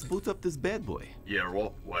 and let's boot up this bad boy. Yeah,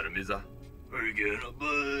 right. Wait a mizzer. We're gonna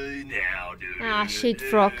be now, dude. Ah, shit,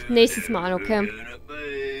 Frog. Nächstes Mal, okay.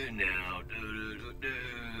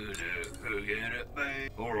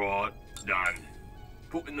 Alright, done.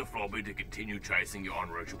 Put in the floppy to continue chasing your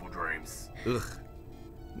unreachable dreams. Ugh.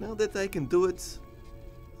 Now that I can do it,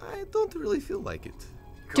 I don't really feel like it.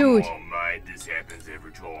 Dude. Come on, mate. This happens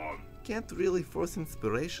every time. Can't really force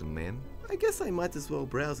inspiration, man. I guess I might as well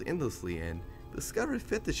browse endlessly and discover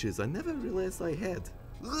fetishes I never realized I had.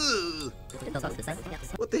 Ugh.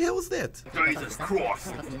 What the hell was that? Jesus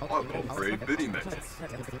Christ! I've got 3 bitty methods.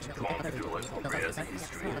 Trying to do it browse the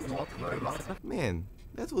history of Nova. Man,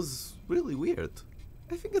 that was really weird.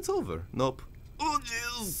 I think it's over. Nope. Oh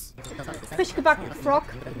jeez! Frisch gebacken Frog.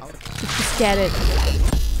 Just get it.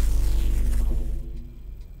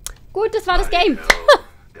 Gut, das war das Game.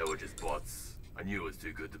 They were just bots. I knew it was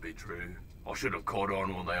too good to be true. I should have caught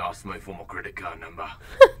on when they asked me for my credit card number.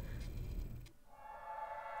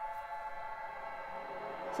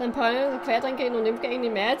 Sein Partner quer reingehen und nimmt gegen die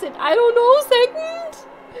März. I don't know, second.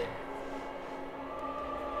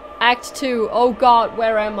 Act 2. Oh god,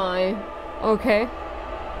 where am I? Okay.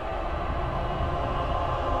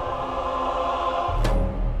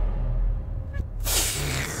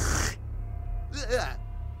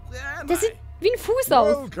 Das sieht wie ein Fuß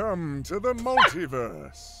aus. Welcome to the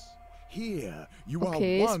multiverse. Here, you are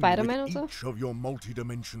one Spider-Man with each of your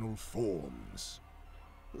multidimensional forms.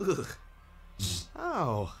 Ugh.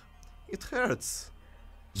 Ow. It hurts.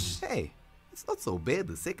 Hey, it's not so bad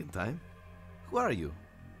the second time. Who are you?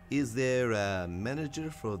 Is there a manager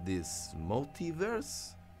for this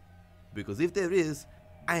multiverse? Because if there is,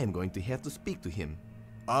 I am going to have to speak to him.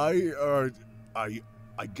 I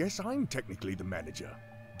guess I'm technically the manager.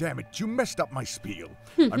 Damn it, you messed up my spiel.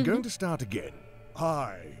 I'm going to start again.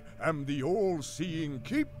 I am the all-seeing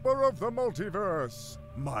keeper of the multiverse.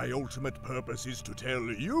 My ultimate purpose is to tell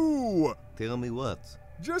you. Tell me what?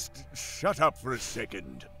 Just shut up for a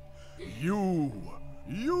second. You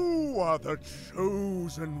are the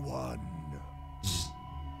chosen one.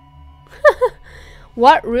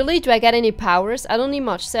 What, really? Do I get any powers? I don't need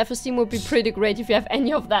much. Self-esteem would be pretty great if you have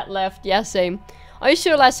any of that left. Yeah, same. Are you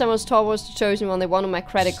sure last time I was told I was the chosen one, they wanted my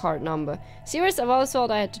credit card number? Serious? I've always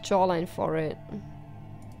thought I had the jawline for it.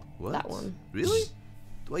 What? That one. Really?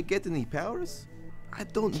 Do I get any powers? I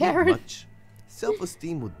don't Karen. need much.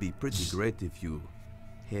 Self-esteem would be pretty great if you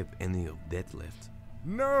have any of that left.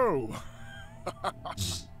 No!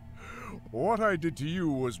 What I did to you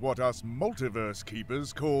was what us multiverse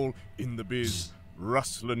keepers call, in the biz,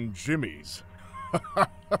 rustlin' jimmies.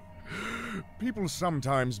 People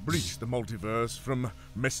sometimes breach the multiverse from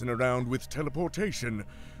messing around with teleportation.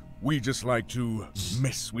 We just like to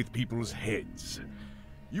mess with people's heads.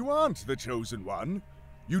 You aren't the chosen one.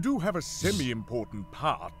 You do have a semi-important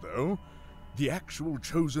part, though. The actual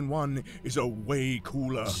chosen one is a way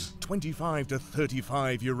cooler 25 to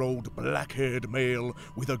 35-year-old black-haired male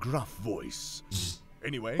with a gruff voice.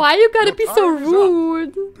 Anyway, why you gotta be so time's up.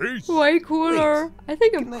 rude? Peace. Way cooler. Wait, I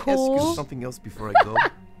think I'm Can I cool. ask you something else before I go?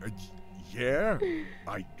 Yeah,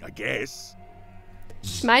 I guess.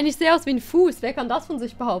 Ich meine, ich sehe aus wie ein Fuß. Wer kann das von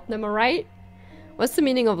sich behaupten? Am I right? What's the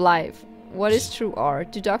meaning of life? What is true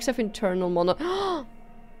art? Do dogs have internal mono...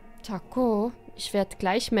 Taco, ich werde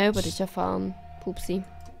gleich mehr über dich erfahren. Pupsi.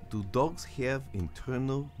 Do dogs have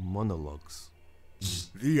internal monologues?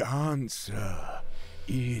 The answer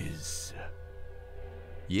is...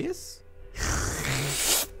 Yes?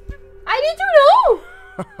 I need to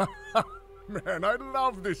know! Man, I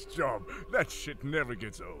love this job. That shit never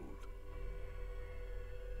gets old.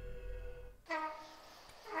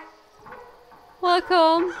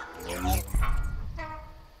 Welcome.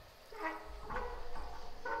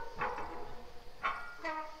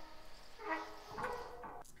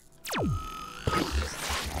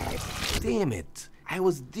 Damn it! I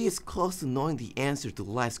was this close to knowing the answer to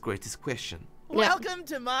life's greatest question. Welcome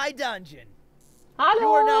to my dungeon. Hallo. You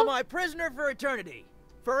are now my prisoner for eternity.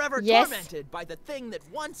 Forever Yes. tormented by the thing that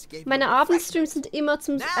once gave Meine you Abendstreams sind immer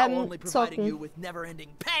zum now only providing you Zocken. with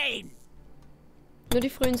never-ending pain. Nur die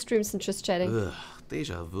frühen Streams sind just chatting. Ugh,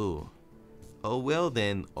 deja vu. Oh well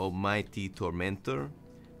then, almighty tormentor.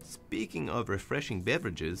 Speaking of refreshing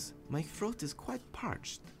beverages, my throat is quite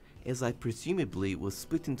parched, as I presumably was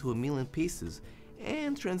split into a million pieces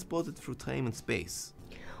and transported through time and space.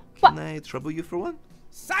 Can I trouble you for one?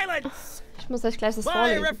 Silence! Ich muss euch gleich das My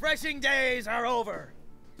vorlesen. refreshing days are over.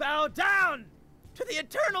 Bow down to the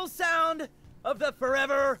eternal sound of the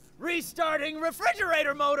forever restarting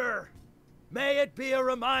refrigerator motor. May it be a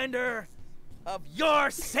reminder of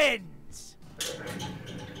your sins.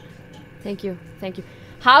 Thank you, thank you.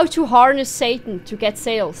 How to Harness Satan to Get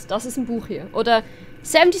Sales. Das ist ein Buch hier. Oder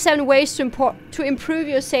 77 Ways to Improve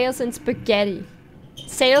Your Sales and Spaghetti.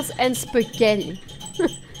 Sales and Spaghetti.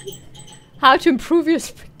 How to improve your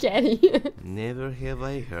spaghetti. Never have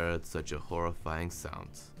I heard such a horrifying sound.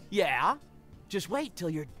 Yeah? Just wait till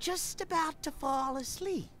you're just about to fall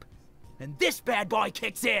asleep. And this bad boy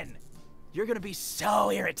kicks in. You're gonna be so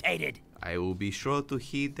irritated. I will be sure to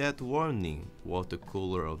heed that warning, water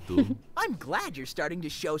cooler of doom. I'm glad you're starting to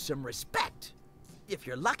show some respect. If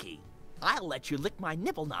you're lucky, I'll let you lick my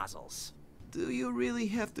nipple nozzles. Do you really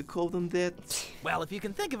have to call them that? Well, if you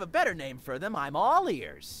can think of a better name for them, I'm all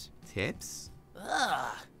ears. Tips?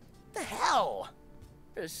 Ugh. The hell?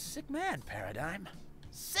 You're a sick man, Paradigm.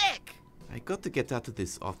 Sick! I got to get out of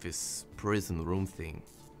this office prison room thing.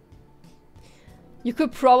 You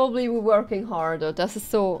could probably be working harder. Das ist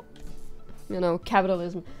so, you know,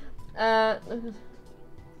 capitalism. Wow,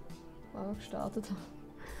 gestartet.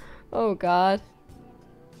 Oh god.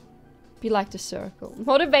 Be like the circle.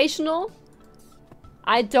 Motivational?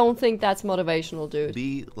 I don't think that's motivational, dude.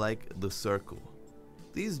 Be like the circle.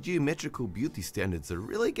 These geometrical beauty standards are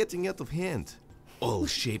really getting out of hand. All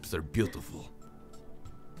shapes are beautiful.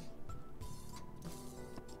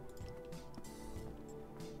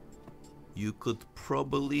 You could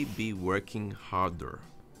probably be working harder.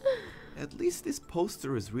 At least this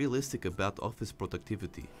poster is realistic about office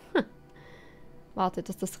productivity. Warte,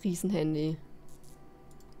 das ist das Riesenhandy.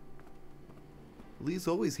 Lee's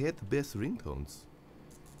always had the best ringtones.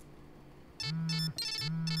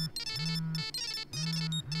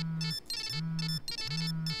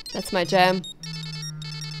 That's my jam.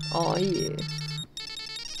 Oh yeah.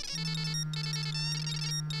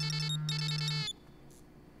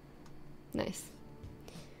 Nice.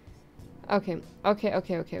 Okay.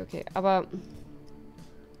 Aber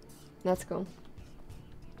let's go.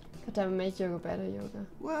 Could that make yoga better, yoga?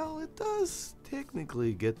 Well, it does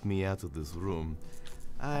technically get me out of this room.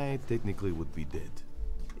 I technically would be dead.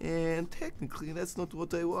 And technically that's not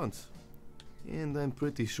what I want. And I'm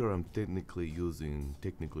pretty sure I'm technically using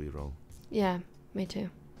technically wrong. Yeah, me too.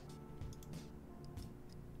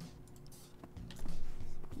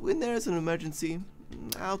 When there's an emergency,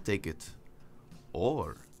 I'll take it.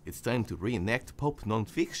 Or it's time to reenact pulp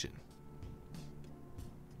non-fiction.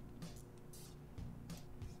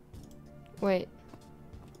 Wait.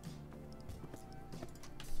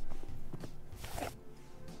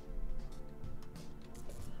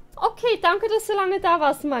 Okay, danke, dass du so lange da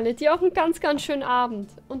warst, Manne. Dir auch einen ganz, ganz schönen Abend.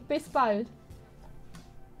 Und bis bald.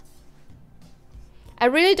 I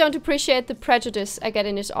really don't appreciate the prejudice I get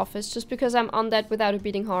in this office. Just because I'm on that without a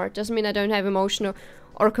beating heart doesn't mean I don't have emotion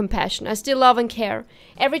or compassion. I still love and care.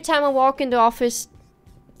 Every time I walk in the office,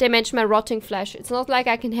 they mention my rotting flesh. It's not like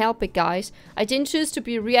I can help it, guys. I didn't choose to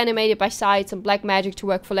be reanimated by science and black magic to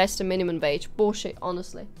work for less than minimum wage. Bullshit,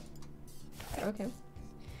 honestly. Okay.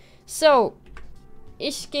 So.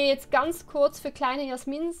 Ich gehe jetzt ganz kurz für kleine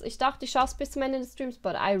Jasmins. Ich dachte, ich schaff's bis zum Ende des Streams,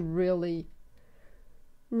 but I really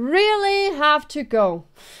have to go.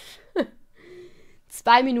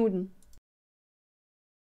 2 Minuten.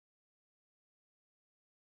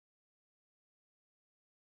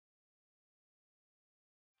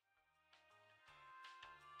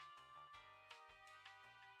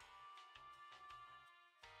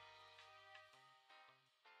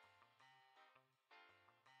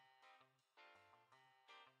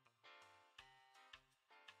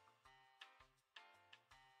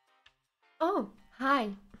 Oh,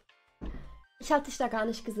 hi. Ich hatte dich da gar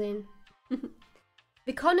nicht gesehen.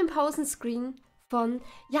 Willkommen im Pausenscreen von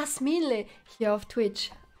Jasminle hier auf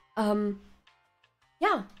Twitch.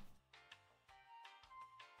 Ja.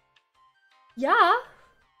 Ja.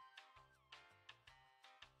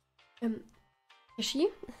 Regie?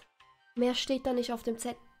 Mehr steht da nicht auf dem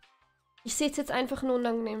Zettel. Ich sehe es jetzt einfach nur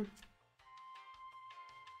unangenehm.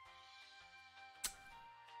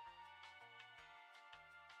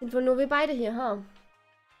 Sind wohl nur wir beide hier, ha?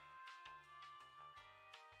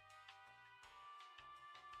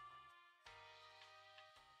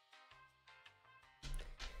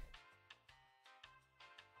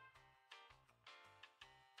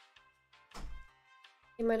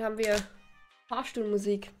 Immerhin haben wir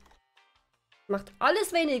Fahrstuhlmusik. Macht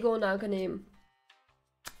alles weniger unangenehm.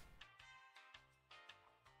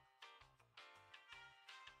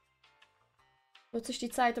 Nutze ich die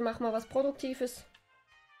Zeit und mache mal was Produktives.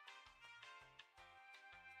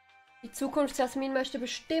 Die Zukunfts-Jasmin möchte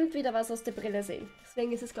bestimmt wieder was aus der Brille sehen.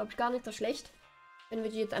 Deswegen ist es, glaube ich, gar nicht so schlecht, wenn wir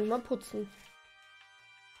die jetzt einmal putzen.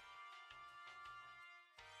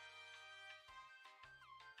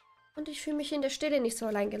 Und ich fühle mich in der Stille nicht so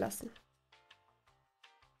allein gelassen.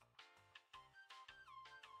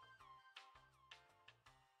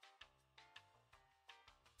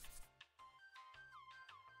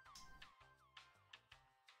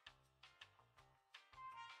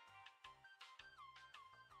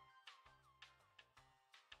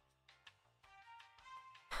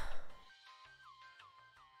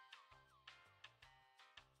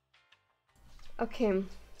 Okay.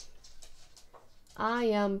 I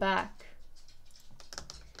am back.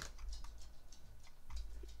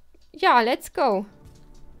 Ja, let's go.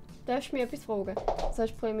 Darf ich mir etwas fragen?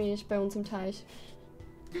 Sonst bringe ich bei uns im Teich.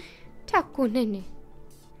 Taco, Nene.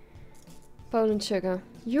 Bone and sugar.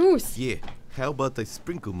 Use! Yeah, how about I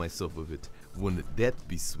sprinkle myself with it? Wouldn't that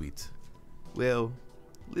be sweet? Well,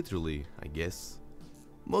 literally, I guess.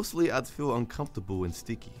 Mostly I'd feel uncomfortable and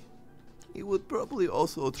sticky. It would probably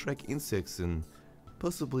also attract insects and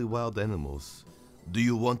possibly wild animals. Do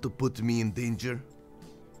you want to put me in danger?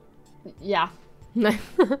 Yeah.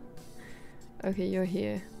 Okay, you're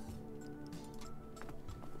here.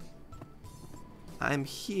 I'm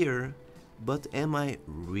here, but am I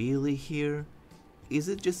really here? Is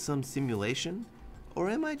it just some simulation? Or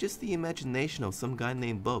am I just the imagination of some guy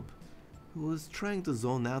named Bob, who is trying to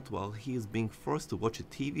zone out while he is being forced to watch a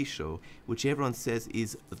TV show which everyone says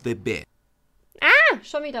is the best? Ah!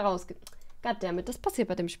 Schon wieder raus. Goddammit, das passiert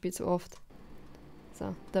bei dem Spiel zu oft.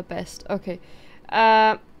 So, the best. Okay.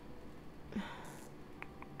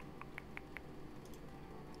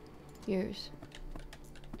 Use.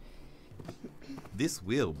 This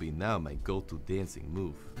will be now my go-to dancing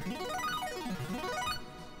move.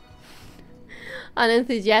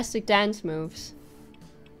 Unenthusiastic dance moves.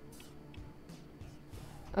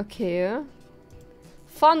 Okay.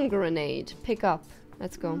 Fun grenade. Pick up.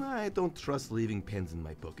 Let's go. I don't trust leaving pens in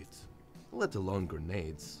my pockets, let alone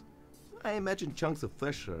grenades. I imagine chunks of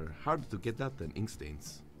flesh are harder to get out than ink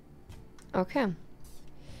stains. Okay.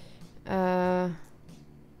 No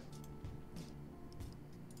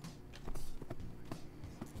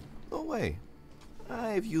way.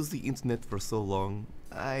 I've used the internet for so long,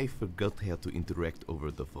 I forgot how to interact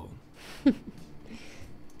over the phone.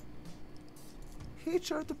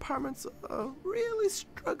 HR departments are really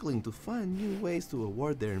struggling to find new ways to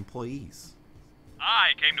award their employees.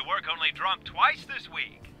 I came to work only drunk twice this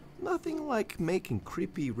week. Nothing like making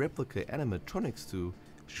creepy replica animatronics to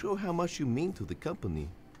show how much you mean to the company.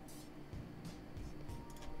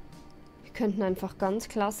 Wir könnten einfach ganz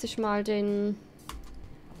klassisch mal den,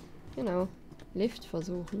 Lift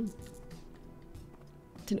versuchen.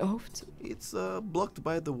 Den Aufzug. It's blocked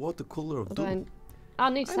by the water cooler of doom.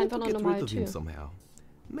 Nee, das ist einfach eine normale Tür. Somehow.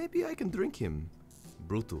 Maybe I can drink him.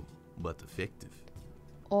 Brutal, but effective.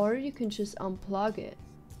 Or you can just unplug it.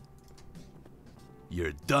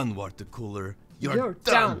 You're done, water cooler. You're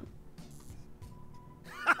done.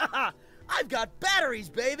 I've got batteries,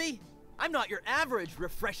 baby. I'm not your average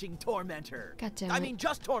refreshing tormentor. God damn it. I mean,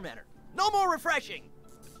 just tormentor. No more refreshing.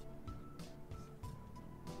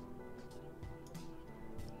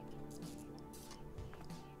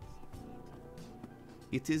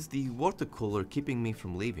 It is the water cooler keeping me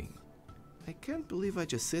from leaving. I can't believe I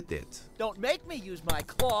just said that. Don't make me use my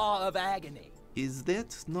claw of agony. Is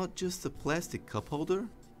that not just a plastic cup holder?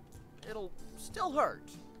 It'll still hurt.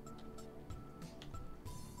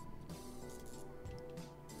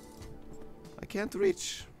 I can't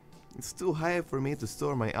reach. It's too high for me to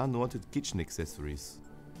store my unwanted kitchen accessories.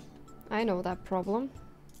 I know that problem.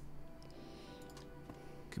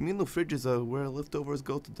 Communal fridges are where leftovers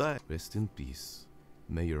go to die. Rest in peace.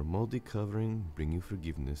 May your moldy covering bring you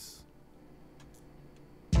forgiveness.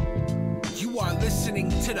 You are listening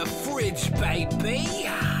to the fridge, baby.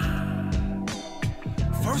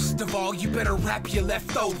 First of all, you better wrap your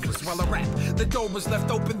leftovers. While I wrap, the door was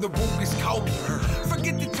left open, the room is colder.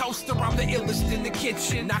 Forget the toaster, I'm the illest in the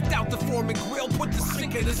kitchen. Knocked out the Foreman grill, put the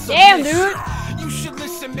sink in the Damn, dude. You should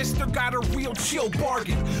listen, mister, got a real chill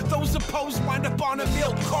bargain. Those opposed wind up on a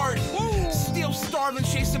milk carton. Still starving,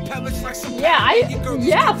 chasing pellets like some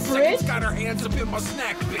Fridge. Got her hands up in my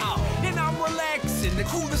snack bin. And I'm relaxing, the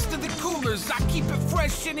coolest of the coolers. I keep it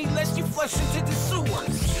fresh any less you flush into the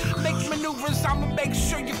sewers. Make maneuvers, I'ma make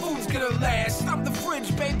sure your food's gonna last. I'm the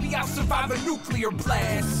fridge, baby, I'll survive a nuclear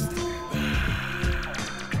blast.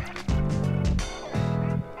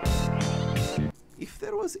 If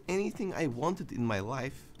there was anything I wanted in my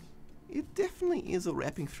life, it definitely is a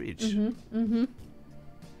wrapping fridge.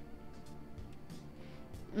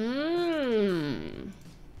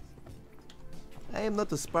 I am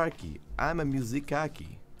not a Sparky, I'm a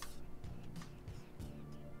Musicaki.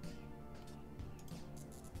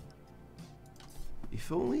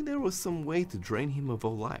 If only there was some way to drain him of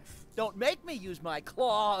all life. Don't make me use my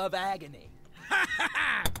claw of agony.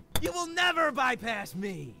 You will never bypass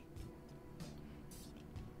me.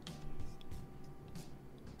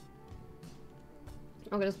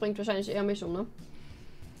 Okay, das bringt wahrscheinlich eher mich um, ne?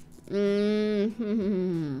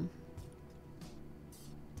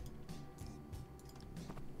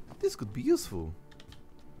 This could be useful.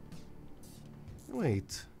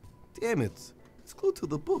 Wait, damn it, it's glued to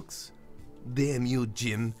the books. Damn you,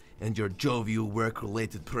 Jim, and your jovial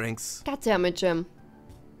work-related pranks. God damn it, Jim.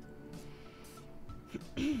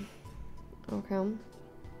 Okay,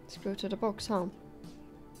 let's go to the box, huh?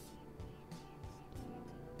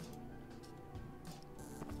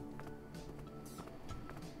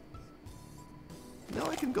 Now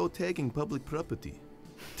I can go tagging public property.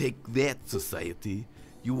 Take that, society.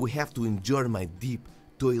 You will have to endure my deep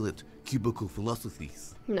toilet cubicle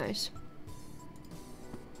philosophies. Nice.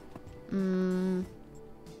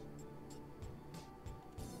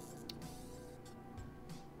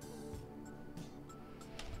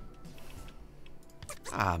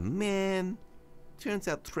 Ah man, turns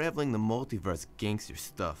out traveling the multiverse gangster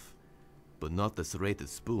stuff. But not the serrated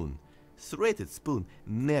spoon. Serrated spoon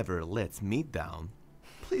never lets me down.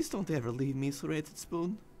 Please don't ever leave me, serrated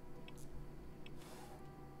spoon.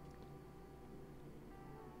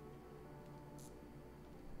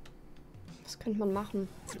 Was könnte man machen?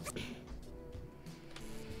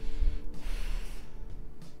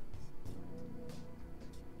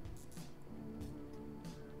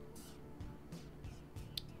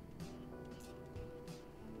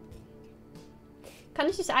 Kann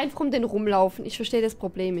ich nicht einfach um den rumlaufen? Ich verstehe das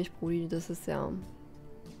Problem nicht, Brudi. Das ist ja...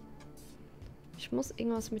 Ich muss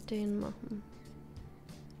irgendwas mit denen machen.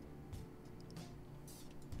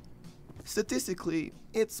 Statistically,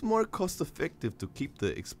 it's more cost-effective to keep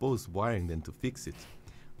the exposed wiring than to fix it.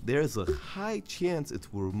 There's a high chance it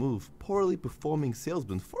will remove poorly performing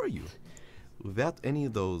salesmen for you, without any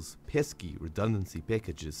of those pesky redundancy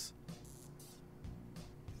packages.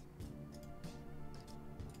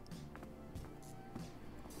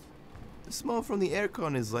 The smell from the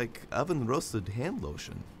aircon is like oven-roasted hand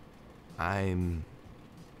lotion. I'm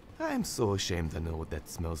so ashamed I know what that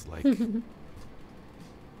smells like.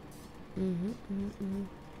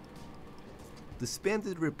 The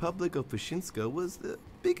Splendid Republic of Pyshinska was the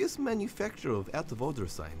biggest manufacturer of out-of-order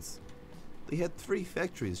signs. They had 3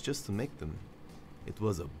 factories just to make them. It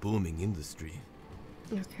was a booming industry.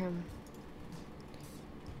 Okay.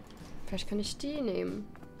 Vielleicht kann ich die nehmen.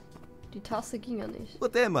 Die Tasse ging ja nicht.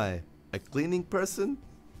 What am I? A cleaning person?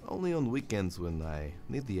 Only on weekends when I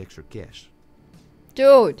need the extra cash.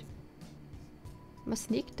 Dude! Was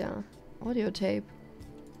liegt da? Audiotape.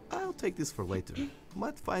 I'll take this for later.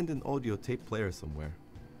 Might find an audio tape player somewhere.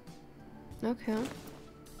 Okay.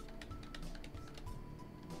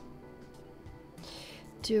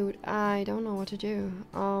 Dude, I don't know what to do.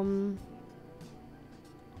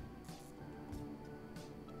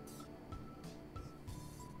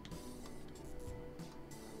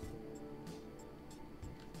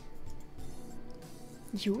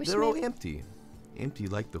 They're all empty. Empty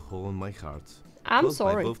like the hole in my heart. I'm Caused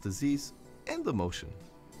sorry. by both disease and emotion.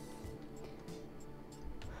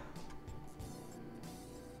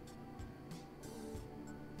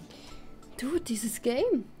 Dude, dieses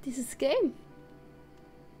Game. Dieses Game.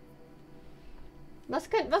 Was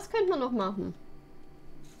könnte man noch machen?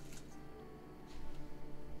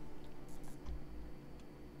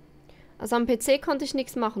 Also am PC konnte ich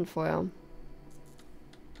nichts machen vorher.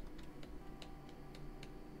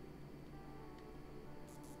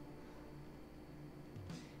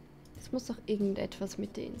 Es muss doch irgendetwas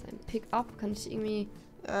mit denen sein. Pick up kann ich irgendwie...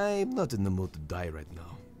 I'm not in the mood to die right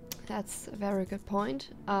now. That's a very good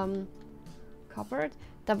point. Cupboard.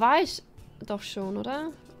 Da war ich doch schon,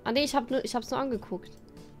 oder? Ah nee, ich hab's nur angeguckt.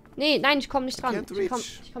 Nee, nein, ich komme nicht dran.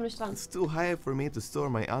 Ich komm nicht dran. It's too high for me to store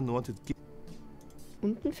my unwanted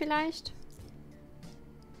Unten vielleicht?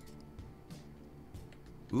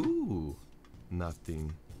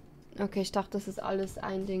 Nothing. Okay, ich dachte, das ist alles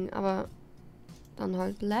ein Ding, aber dann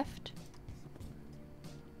halt left.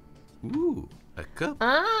 A cup.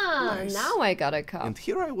 Ah, nice. Now I got a cup. And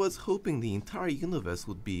here I was hoping the entire universe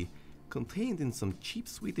would be contained in some cheap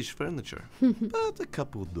Swedish furniture. But a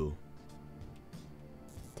cup will do.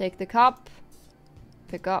 Take the cup.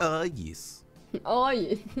 Pick up. Yes. Oh,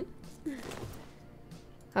 yeah.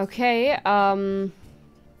 Okay, now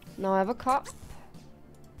I have a cup.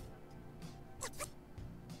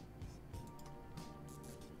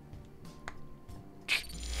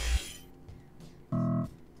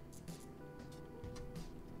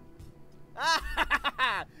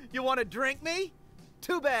 You want to drink me?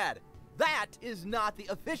 Too bad. That is not the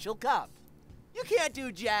official cup. You can't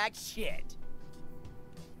do jack shit.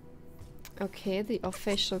 Okay, the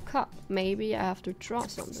official cup. Maybe I have to draw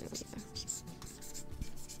something on there.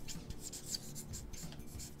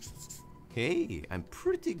 Hey, I'm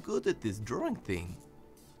pretty good at this drawing thing.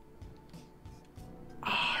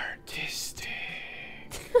 Artistic.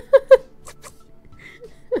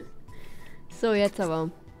 So, jetzt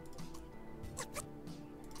aber.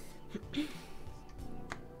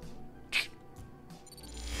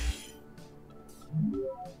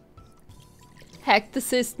 Hack the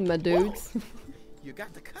system, my dudes. You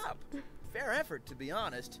got the cup. Fair effort, to be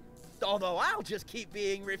honest. Although I'll just keep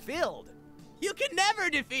being refilled. You can never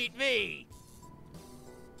defeat me!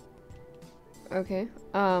 Okay,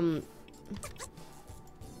 Kann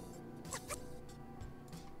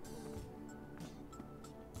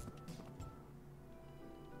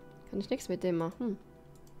ich nichts mit dem machen?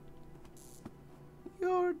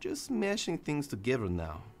 You're just mashing things together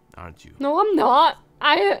now, aren't you? No, I'm not.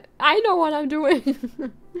 I know what I'm doing.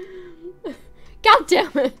 God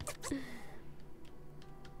damn it.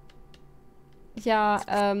 Ja,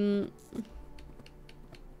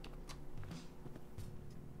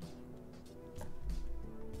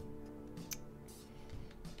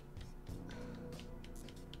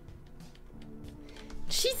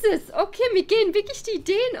 Jesus, okay, mir gehen wirklich die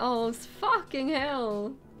Ideen aus. Fucking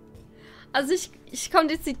hell. Also ich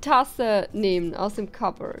konnte jetzt die Tasse nehmen aus dem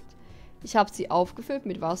Cupboard. Ich habe sie aufgefüllt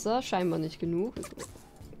mit Wasser, scheinbar nicht genug.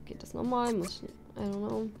 Geht das nochmal? Muss ich... I don't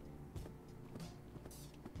know.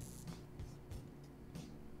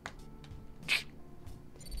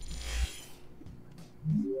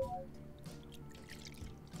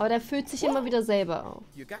 Aber der füllt sich immer wieder selber auf.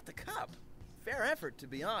 You got the cup. Fair effort, to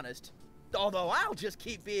be honest. Although I'll just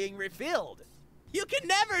keep being refilled. You can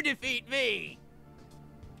never defeat me!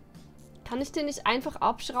 Kann ich den nicht einfach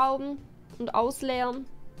abschrauben und ausleeren?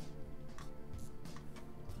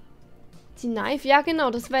 Die Knife? Ja, genau,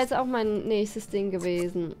 das wäre jetzt auch mein nächstes Ding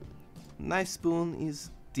gewesen. Knife spoon is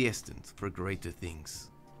destined for greater things.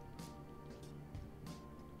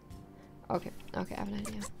 Okay, okay, I have an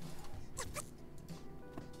idea.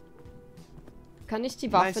 Kann ich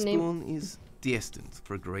die Waffe nehmen? My spoon is destined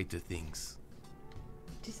for greater things.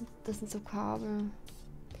 Das sind so Kabel.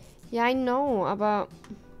 Ja, I know, aber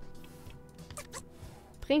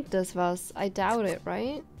bringt das was? I doubt it,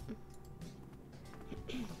 right?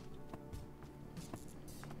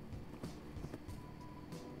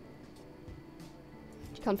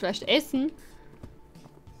 Ich kann vielleicht essen.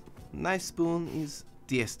 My spoon is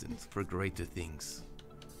destined for greater things.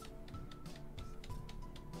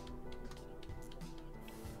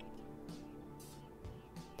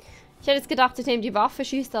 Ich hätte jetzt gedacht, ich nehme die Waffe,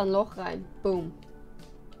 schieße da ein Loch rein. Boom.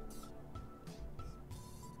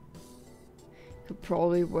 Could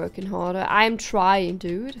probably working harder. I'm trying,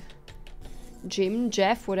 dude. Jim,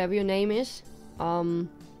 Jeff, whatever your name is.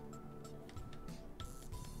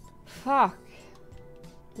 Fuck.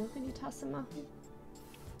 Noch in die Tasse machen?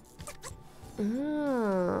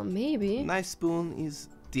 Ah, maybe. My spoon is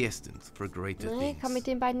destined for greater Nee, things. ich kann mit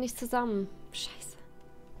den beiden nicht zusammen. Scheiße.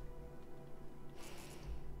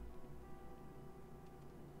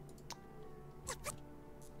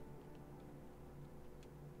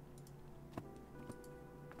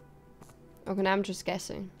 Okay, now I'm just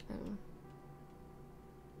guessing.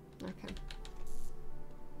 Okay.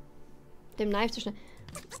 Dem Knife zu schnell.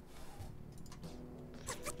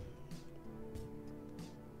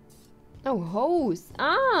 Oh, hose.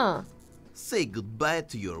 Ah. Say goodbye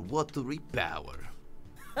to your watery power.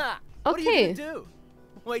 Ha! What are you gonna do?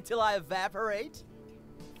 Wait till I evaporate?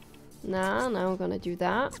 Nah, now we're gonna do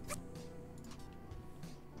that.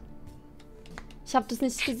 Ich hab das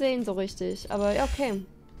nicht gesehen so richtig, aber okay.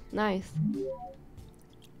 Nice.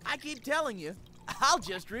 I keep telling you, I'll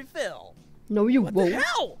just refill. No, you What won't. the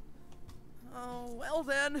hell? Oh, well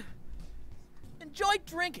then. Enjoy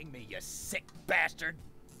drinking me, you sick bastard.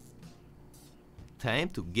 Time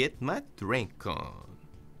to get my drink on.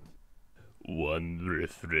 One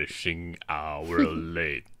refreshing hour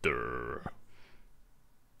later.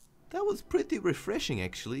 That was pretty refreshing,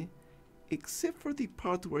 actually. Except for the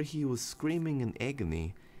part where he was screaming in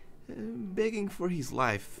agony, begging for his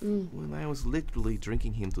life, when I was literally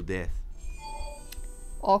drinking him to death.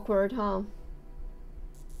 Awkward, huh?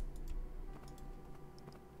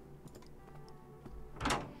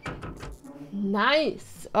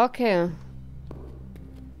 Nice. Okay.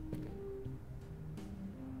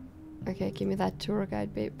 Okay, give me that tour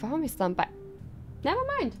guide, babe. Warum ist dann bei... Never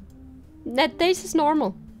mind. This is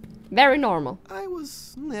normal. Very normal. I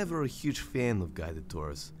was never a huge fan of guided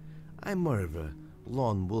tours. I'm more of a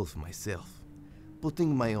lone wolf myself.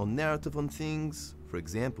 Putting my own narrative on things. For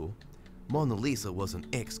example, Mona Lisa was an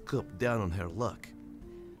ex-cop down on her luck.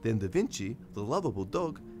 Then Da Vinci, the lovable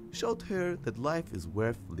dog, showed her that life is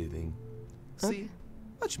worth living. See?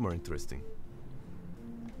 Much more interesting.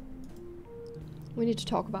 We need to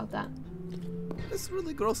talk about that. This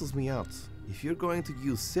really grosses me out. If you're going to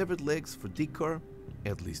use severed legs for decor,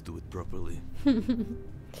 at least do it properly.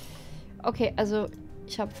 Okay, also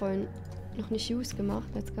ich habe vorhin noch nicht Use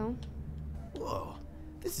gemacht. Let's go. Whoa,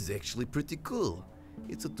 this is actually pretty cool.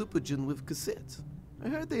 It's a Thumbbois with cassette. I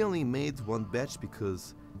heard they only made one batch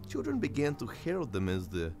because children began to herald them as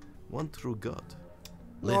the one true god.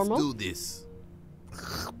 Let's do this.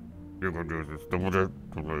 You can do this.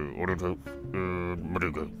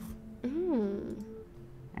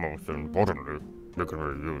 Most importantly, you can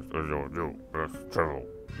be used as your new best travel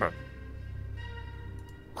map.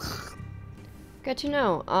 Good to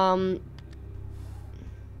know.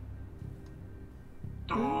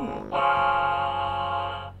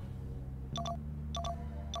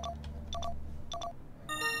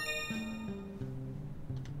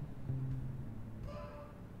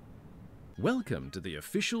 Welcome to the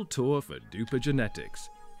official tour for Duper Genetics.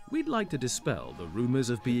 We'd like to dispel the rumors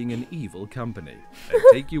of being an evil company and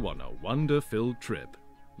take you on a wonder-filled trip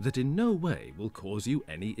that in no way will cause you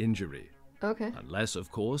any injury. Okay. Unless,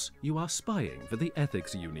 of course, you are spying for the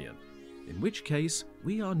Ethics Union, in which case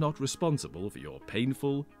we are not responsible for your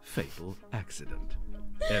painful, fatal accident.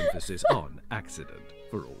 Emphasis on accident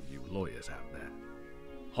for all you lawyers out there.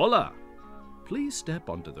 Hola! Please step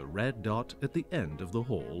onto the red dot at the end of the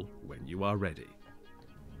hall when you are ready.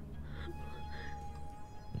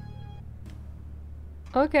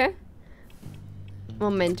 Okay.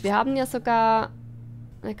 Moment, wir haben ja sogar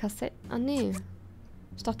eine Kassette. Ah, nee.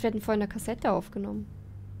 Ich dachte, wir hätten vorhin eine Kassette aufgenommen.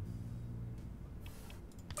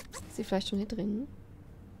 Ist sie vielleicht schon hier drin?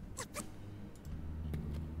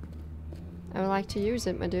 I would like to use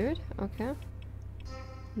it, my dude. Okay.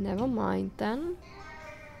 Never mind then.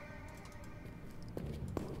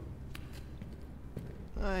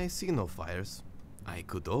 I see no fires. I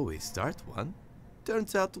could always start one.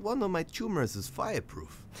 Turns out one of my tumors is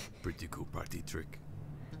fireproof. Pretty cool party trick.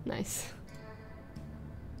 Nice.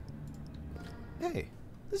 Hey,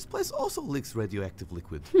 this place also leaks radioactive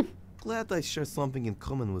liquid. Glad I share something in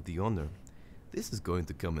common with the owner. This is going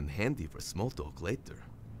to come in handy for small talk later.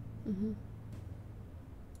 Mhm.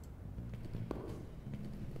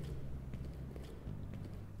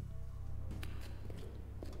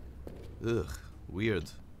 Ugh, weird.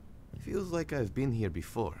 Feels like I've been here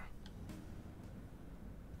before.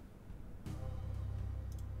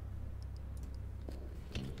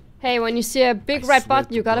 Hey, when you see a big red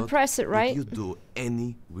button, you gotta press it, right? If you do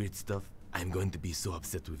any weird stuff, I'm going to be so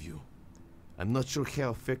upset with you. I'm not sure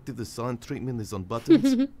how effective the silent treatment is on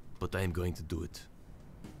buttons, but I'm going to do it.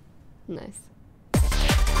 Nice.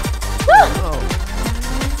 Oh.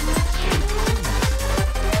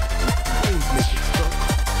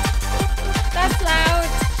 That's loud.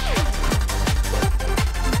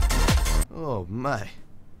 Oh my.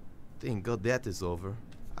 Thank God that is over.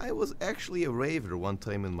 I was actually a raver one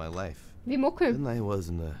time in my life. Wie Muckel. Then I was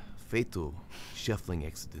in a fatal shuffling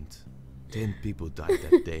accident. 10 people died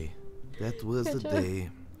that day. That was the day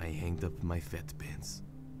I hanged up my fat pants.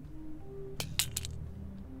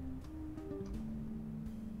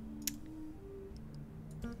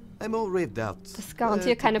 I'm all raved out. Das ist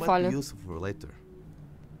garantiert keine might Falle. be useful for later.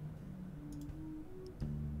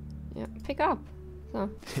 Yeah, pick up. So.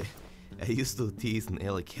 I used to tease an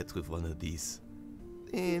alley cat with one of these.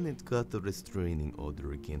 And it got a restraining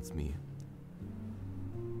order against me.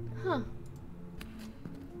 Huh.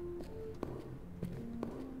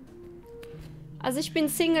 Also ich bin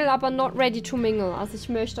Single, aber not ready to mingle. Also ich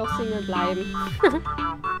möchte auch Single bleiben.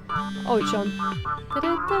 Oh, John.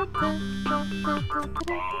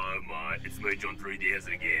 Oh my, it's me, John 3DS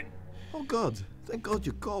again. Oh God, thank God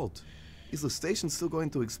you called. Is the station still going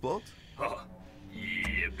to explode? Huh,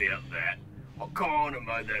 yeah, about that. I kinda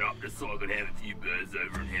made that up just so I could have a few birds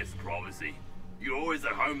over and have some privacy. You're always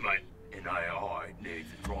at home, mate, and AI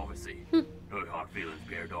needs its privacy. No hard feelings,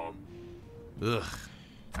 Paradigm. Ugh,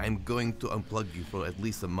 I'm going to unplug you for at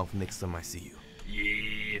least a month next time I see you.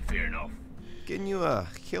 Yeah, fair enough. Can you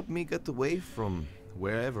help me get away from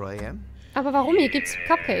wherever I am? Aber warum? Hier gibt's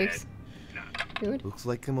Cupcakes. Good. Looks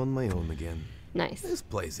like I'm on my own again. Nice. This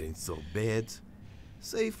place ain't so bad.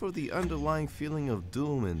 Save for the underlying feeling of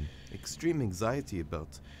doom and extreme anxiety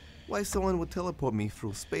about why someone would teleport me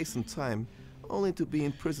through space and time only to be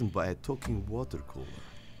imprisoned by a talking water cooler.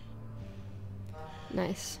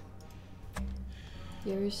 Nice.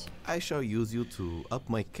 Here's... I shall use you to up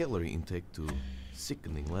my calorie intake to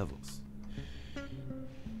sickening levels.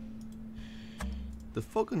 The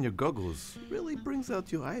fog on your goggles really brings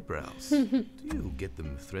out your eyebrows. Do you get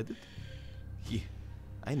them threaded? Yeah,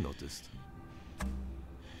 I noticed.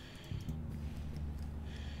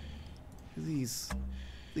 These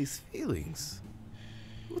feelings.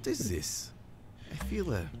 What is this? I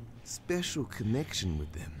feel a special connection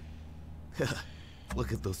with them.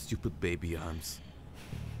 Look at those stupid baby arms.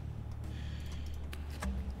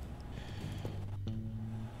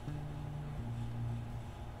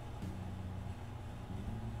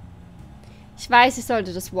 Ich weiß, ich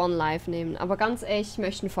sollte das One Life nehmen, aber ganz ehrlich, ich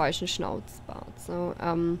möchte einen falschen Schnauzbart. So,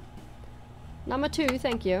 number 2,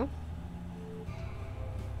 thank you.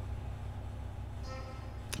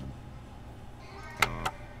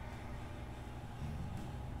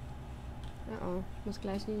 Oh, muss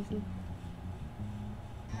gleich niesen.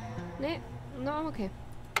 Nee, no, I'm okay.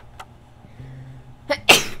 I'm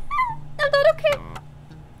not okay.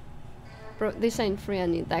 Bro, this ain't free, I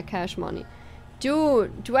need that cash money.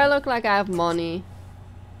 Dude, do I look like I have money?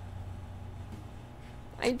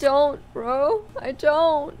 I don't, bro. I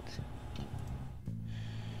don't.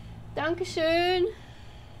 Dankeschön.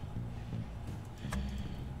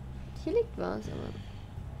 Hier liegt was, aber...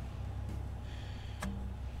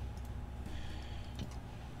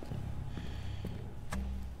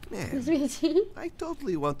 Man, I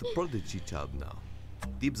totally want a prodigy child now.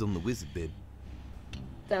 Dibs on the wizard, babe.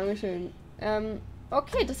 Dankeschön.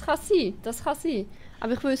 Okay, das kann sein. Das kann sein.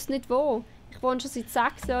 Aber ich wüsste nicht wo. Ich wohne schon seit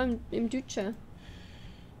 6 Jahren im Deutschen.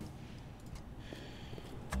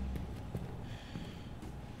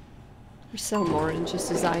 We sell more than just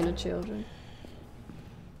designer children.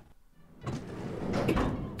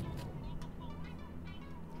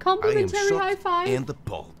 Complimentary high five. And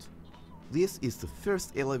appalled. This is the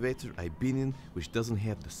first elevator I've been in which doesn't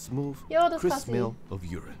have the smooth, crisp smell of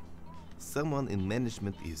urine. Someone in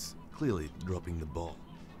management is clearly dropping the ball.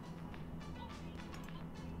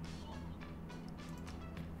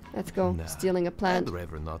 Let's go. Nah, Stealing a plant. I'd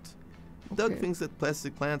rather not. Doug thinks that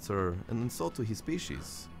plastic plants are an insult to his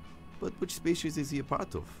species. But which species is he a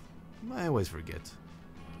part of? I always forget.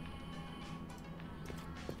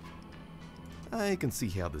 I can see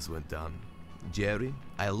how this went down. Jerry,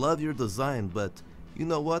 I love your design, but you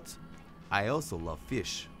know what? I also love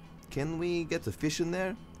fish. Can we get a fish in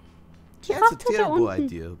there? That's a terrible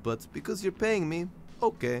idea, but because you're paying me,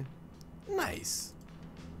 okay. Nice.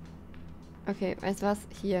 Okay, weißt du was?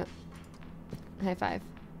 Hier. High five.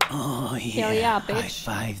 Oh yeah, Hell yeah, bitch. high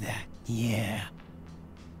five that. Yeah.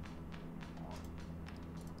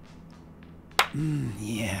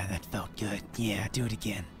 Yeah, that felt good. Yeah, do it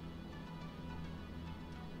again.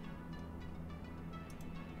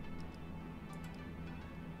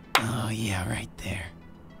 Oh yeah, right there.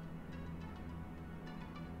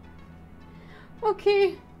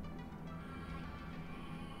 Okay.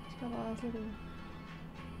 Ich glaube Baslerin.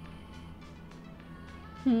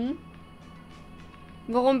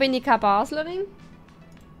 Warum bin ich keine Baslerin?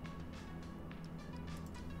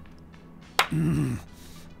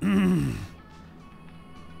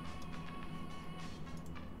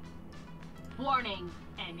 Warning.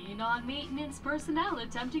 Any non-maintenance personnel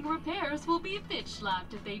attempting repairs will be bitch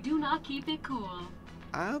slapped if they do not keep it cool.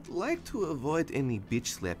 I'd like to avoid any bitch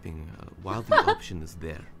slapping while the option is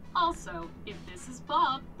there. Also, if this is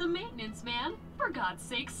Bob, the maintenance man, for God's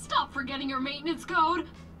sake, stop forgetting your maintenance code!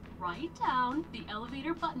 Write down the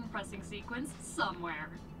elevator button pressing sequence somewhere.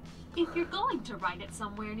 If you're going to write it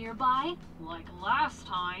somewhere nearby, like last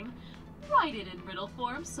time, write it in riddle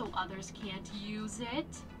form so others can't use it.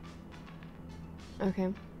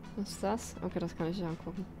 Okay, was ist das? Okay, das kann ich nicht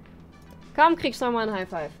angucken. Komm, kriegst du nochmal ein High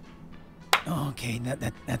Five. Okay,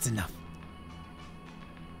 that's enough.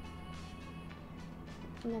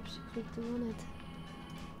 Ich krieg den noch nicht.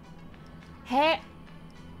 Hä?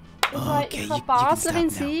 Okay, ich kann Baslerin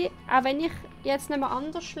sein, auch wenn ich jetzt nicht mehr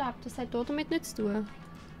anders schleppe. Das hat damit nichts zu tun.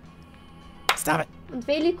 Stop it! Und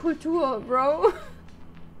welche Kultur, Bro?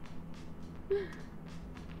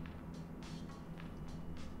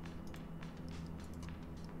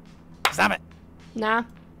 Stop it! Na.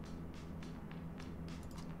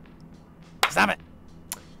 Stop it!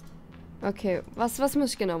 Okay, was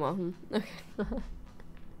muss ich genau machen? Okay.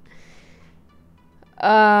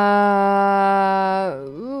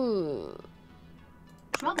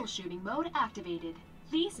 Troubleshooting mode activated.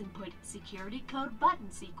 Please input security code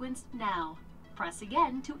button sequence now. Press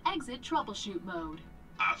again to exit troubleshoot mode.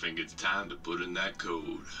 I think it's time to put in that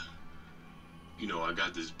code. You know, I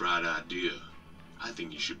got this bright idea. I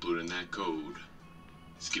think you should put in that code.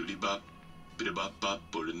 Skibbity bop, biddy bop bop,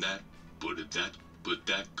 put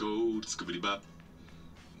that code, skibbity bop.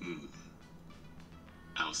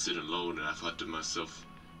 I was sitting alone and I thought to myself,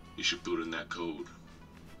 you should put in that code.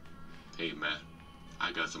 Hey man,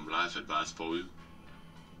 I got some life advice for you.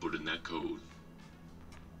 Put in that code.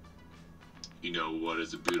 You know what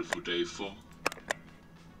is a beautiful day for?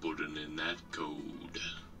 Putting in that code.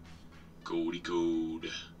 Cody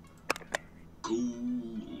code.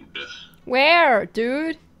 Code. Where,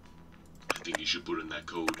 dude? I think you should put in that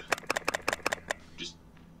code.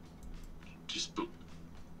 Just put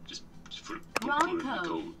in the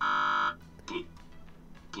code.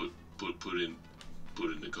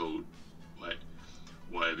 Put in the code.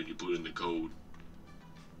 Why haven't you put in the code?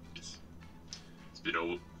 It's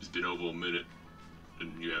been over a minute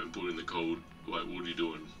and you haven't put in the code. What are you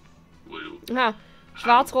doing? Aha.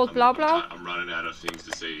 Schwarz, rot, blau, blau. I'm running out of things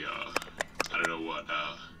to say. I don't know what.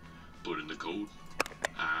 Put in the code.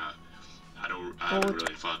 I haven't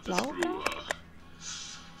really thought this through.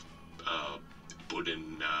 Put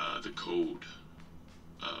in the code.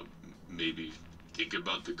 Maybe think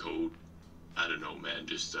about the code. I don't know, man.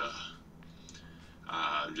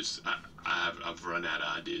 I've run out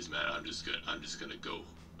of ideas, man. I'm just gonna go.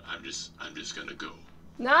 I'm just gonna go.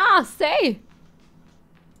 Nah, stay.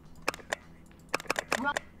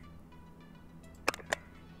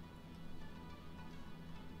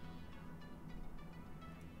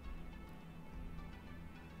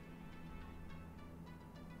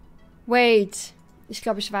 Wait. Ich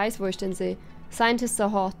glaube, ich weiß, wo ich den sehe. Scientists are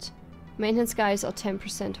hot. Maintenance guys are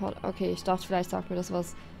 10% hot. Okay, ich dachte, vielleicht sagt mir das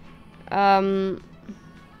was.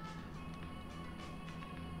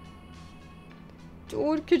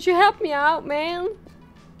 Dude, could you help me out, man?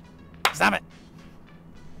 Stop it!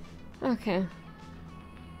 Okay.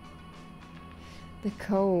 The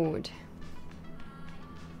code.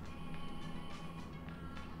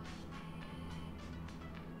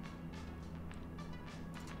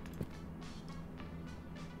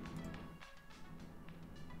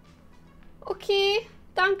 Okay,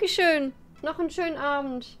 danke schön. Noch einen schönen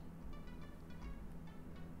Abend.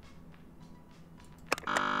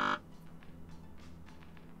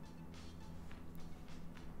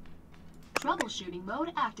 troubleshooting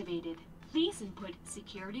mode activated. Please input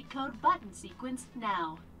security code button sequence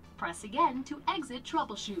now. Press again to exit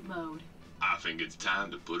troubleshoot mode. I think it's time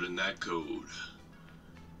to put in that code.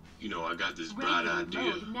 You know, I got this bright Radio idea.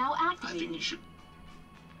 mode now activated. I think you should...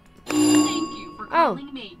 Thank you for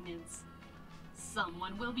calling maintenance.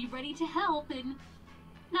 Someone will be ready to help in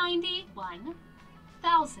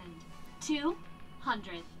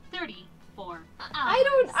 91,234 hours. I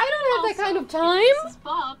don't have that kind of time. This is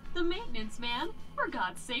Bob, the maintenance man. For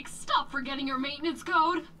God's sake, stop forgetting your maintenance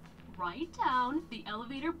code. Write down the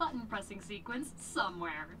elevator button pressing sequence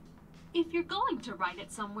somewhere. If you're going to write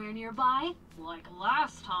it somewhere nearby, like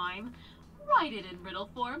last time, write it in riddle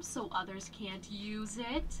form so others can't use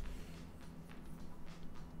it.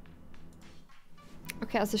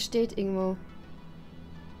 Okay, also steht irgendwo.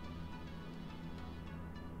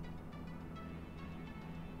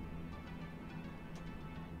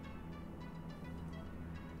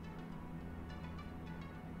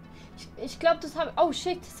 Ich glaube, das habe... Oh,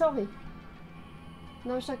 shit, sorry.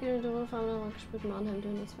 Neustart in der Rundfahrt gespielt, Mannheim,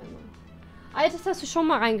 Döner zweimal. Alter, das hast du schon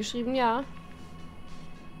mal reingeschrieben, ja.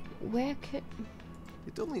 Where can...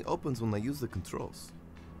 It only opens when I use the controls.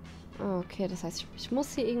 Okay, das heißt, ich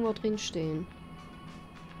muss hier irgendwo drin stehen.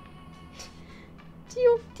 Die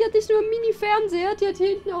hat nicht nur einen Mini-Fernseher, die hat hier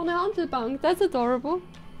hinten auch eine Handelbank. That's adorable.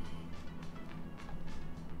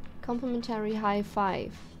 Complimentary High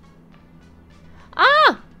Five.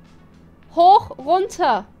 Ah! Hoch,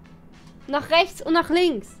 runter. Nach rechts und nach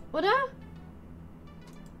links, oder?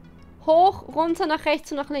 Hoch, runter, nach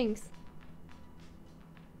rechts und nach links.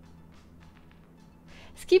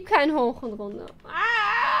 Es gibt kein Hoch und runter.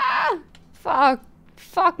 Ah! Fuck.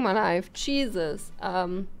 Fuck my life. Jesus.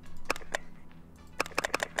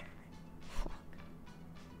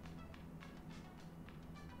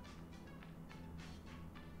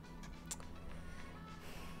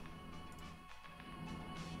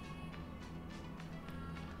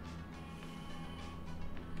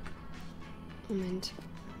 Moment.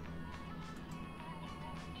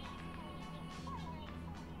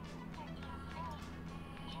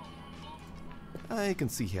 I can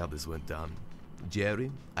see how this went down. Jerry,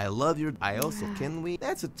 I love your... I also can we...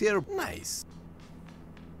 That's a terrible... Nice.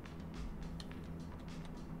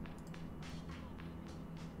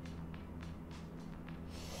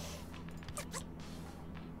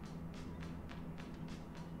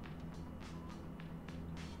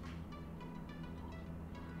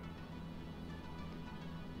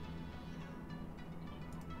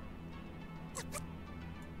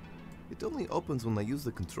 It only opens when I use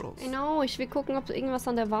the controls. Genau, ich will gucken, ob irgendwas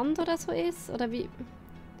an der Wand oder so ist. Oder wie...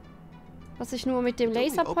 Was ich nur mit dem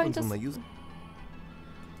Laserpoint ist.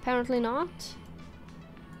 Apparently not.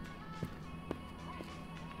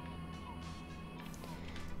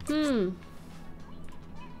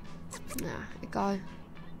 Na, egal.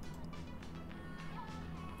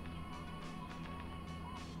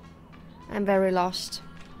 I'm very lost.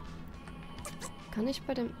 Kann ich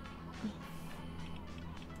bei dem...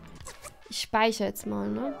 Ich speichere jetzt mal,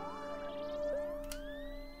 ne?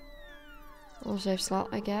 Oh, save slot,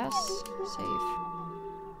 I guess. Save.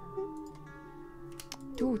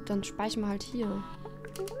 Dude, dann speichern wir halt hier.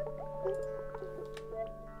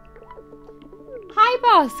 Hi,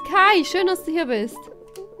 Boss! Kai, schön, dass du hier bist.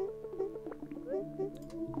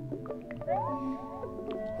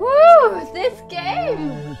 Woo, this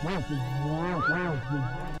game!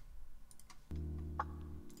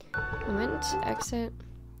 Moment, exit.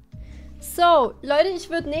 So, Leute,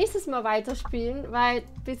 ich würde nächstes Mal weiterspielen, weil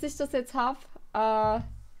bis ich das jetzt habe,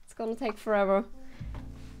 it's gonna take forever.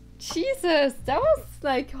 Jesus, that was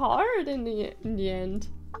like hard in the end.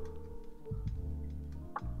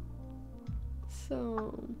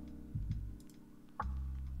 So.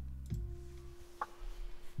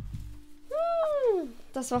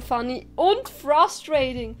 Das war funny und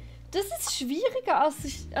frustrating. Das ist schwieriger als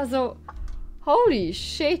ich, also, holy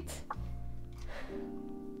shit.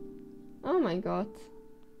 Oh mein Gott.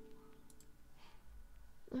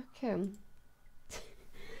 Okay.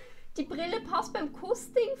 Die Brille passt beim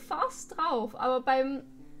Kussding fast drauf, aber beim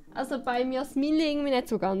Jasmin irgendwie nicht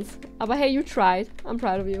so ganz. Aber hey, you tried. I'm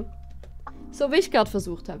proud of you. So wie ich gerade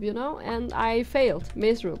versucht habe, you know? And I failed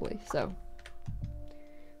miserably, so.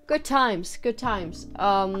 Good times, good times.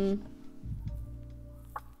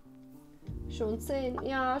 Schon 10,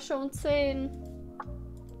 ja, schon 10.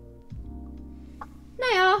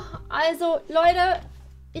 Naja, also Leute,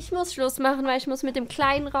 ich muss Schluss machen, weil ich muss mit dem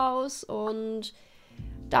Kleinen raus und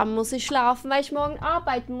dann muss ich schlafen, weil ich morgen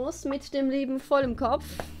arbeiten muss mit dem Leben voll im Kopf.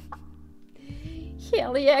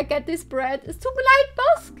 Hell yeah, get this bread. Es tut mir leid,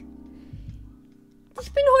 Bosk.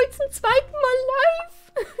 Ich bin heute zum zweiten Mal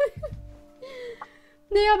live.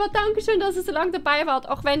 Nee, aber danke schön, dass ihr so lange dabei wart.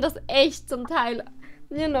 Auch wenn das echt zum Teil,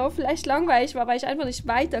 you know, vielleicht langweilig war, weil ich einfach nicht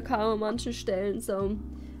weiterkam an manchen Stellen. So,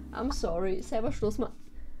 I'm sorry. Selber Schluss mal.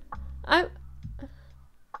 Wir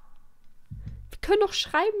können doch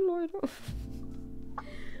schreiben, Leute.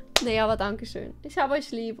 Nee, aber danke schön. Ich habe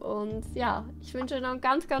euch lieb und ja, ich wünsche euch noch einen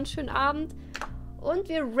ganz, ganz schönen Abend. Und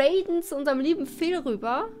wir raiden zu unserem lieben Phil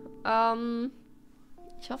rüber.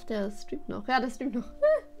 Ich hoffe, der streamt noch. Ja, der streamt noch.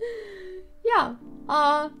 Ja,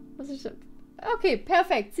 was ist das? Okay,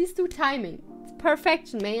 perfekt. Siehst du, Timing.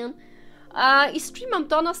 Perfection, man. Ich streame am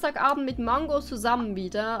Donnerstagabend mit Mango zusammen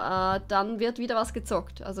wieder. Dann wird wieder was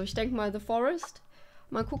gezockt. Also ich denke mal The Forest.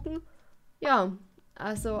 Mal gucken. Ja,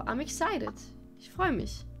 also I'm excited. Ich freue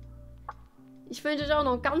mich. Ich wünsche euch auch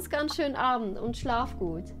noch einen ganz, ganz schönen Abend und schlaf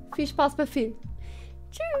gut. Viel Spaß bei Phil.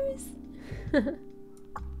 Tschüss.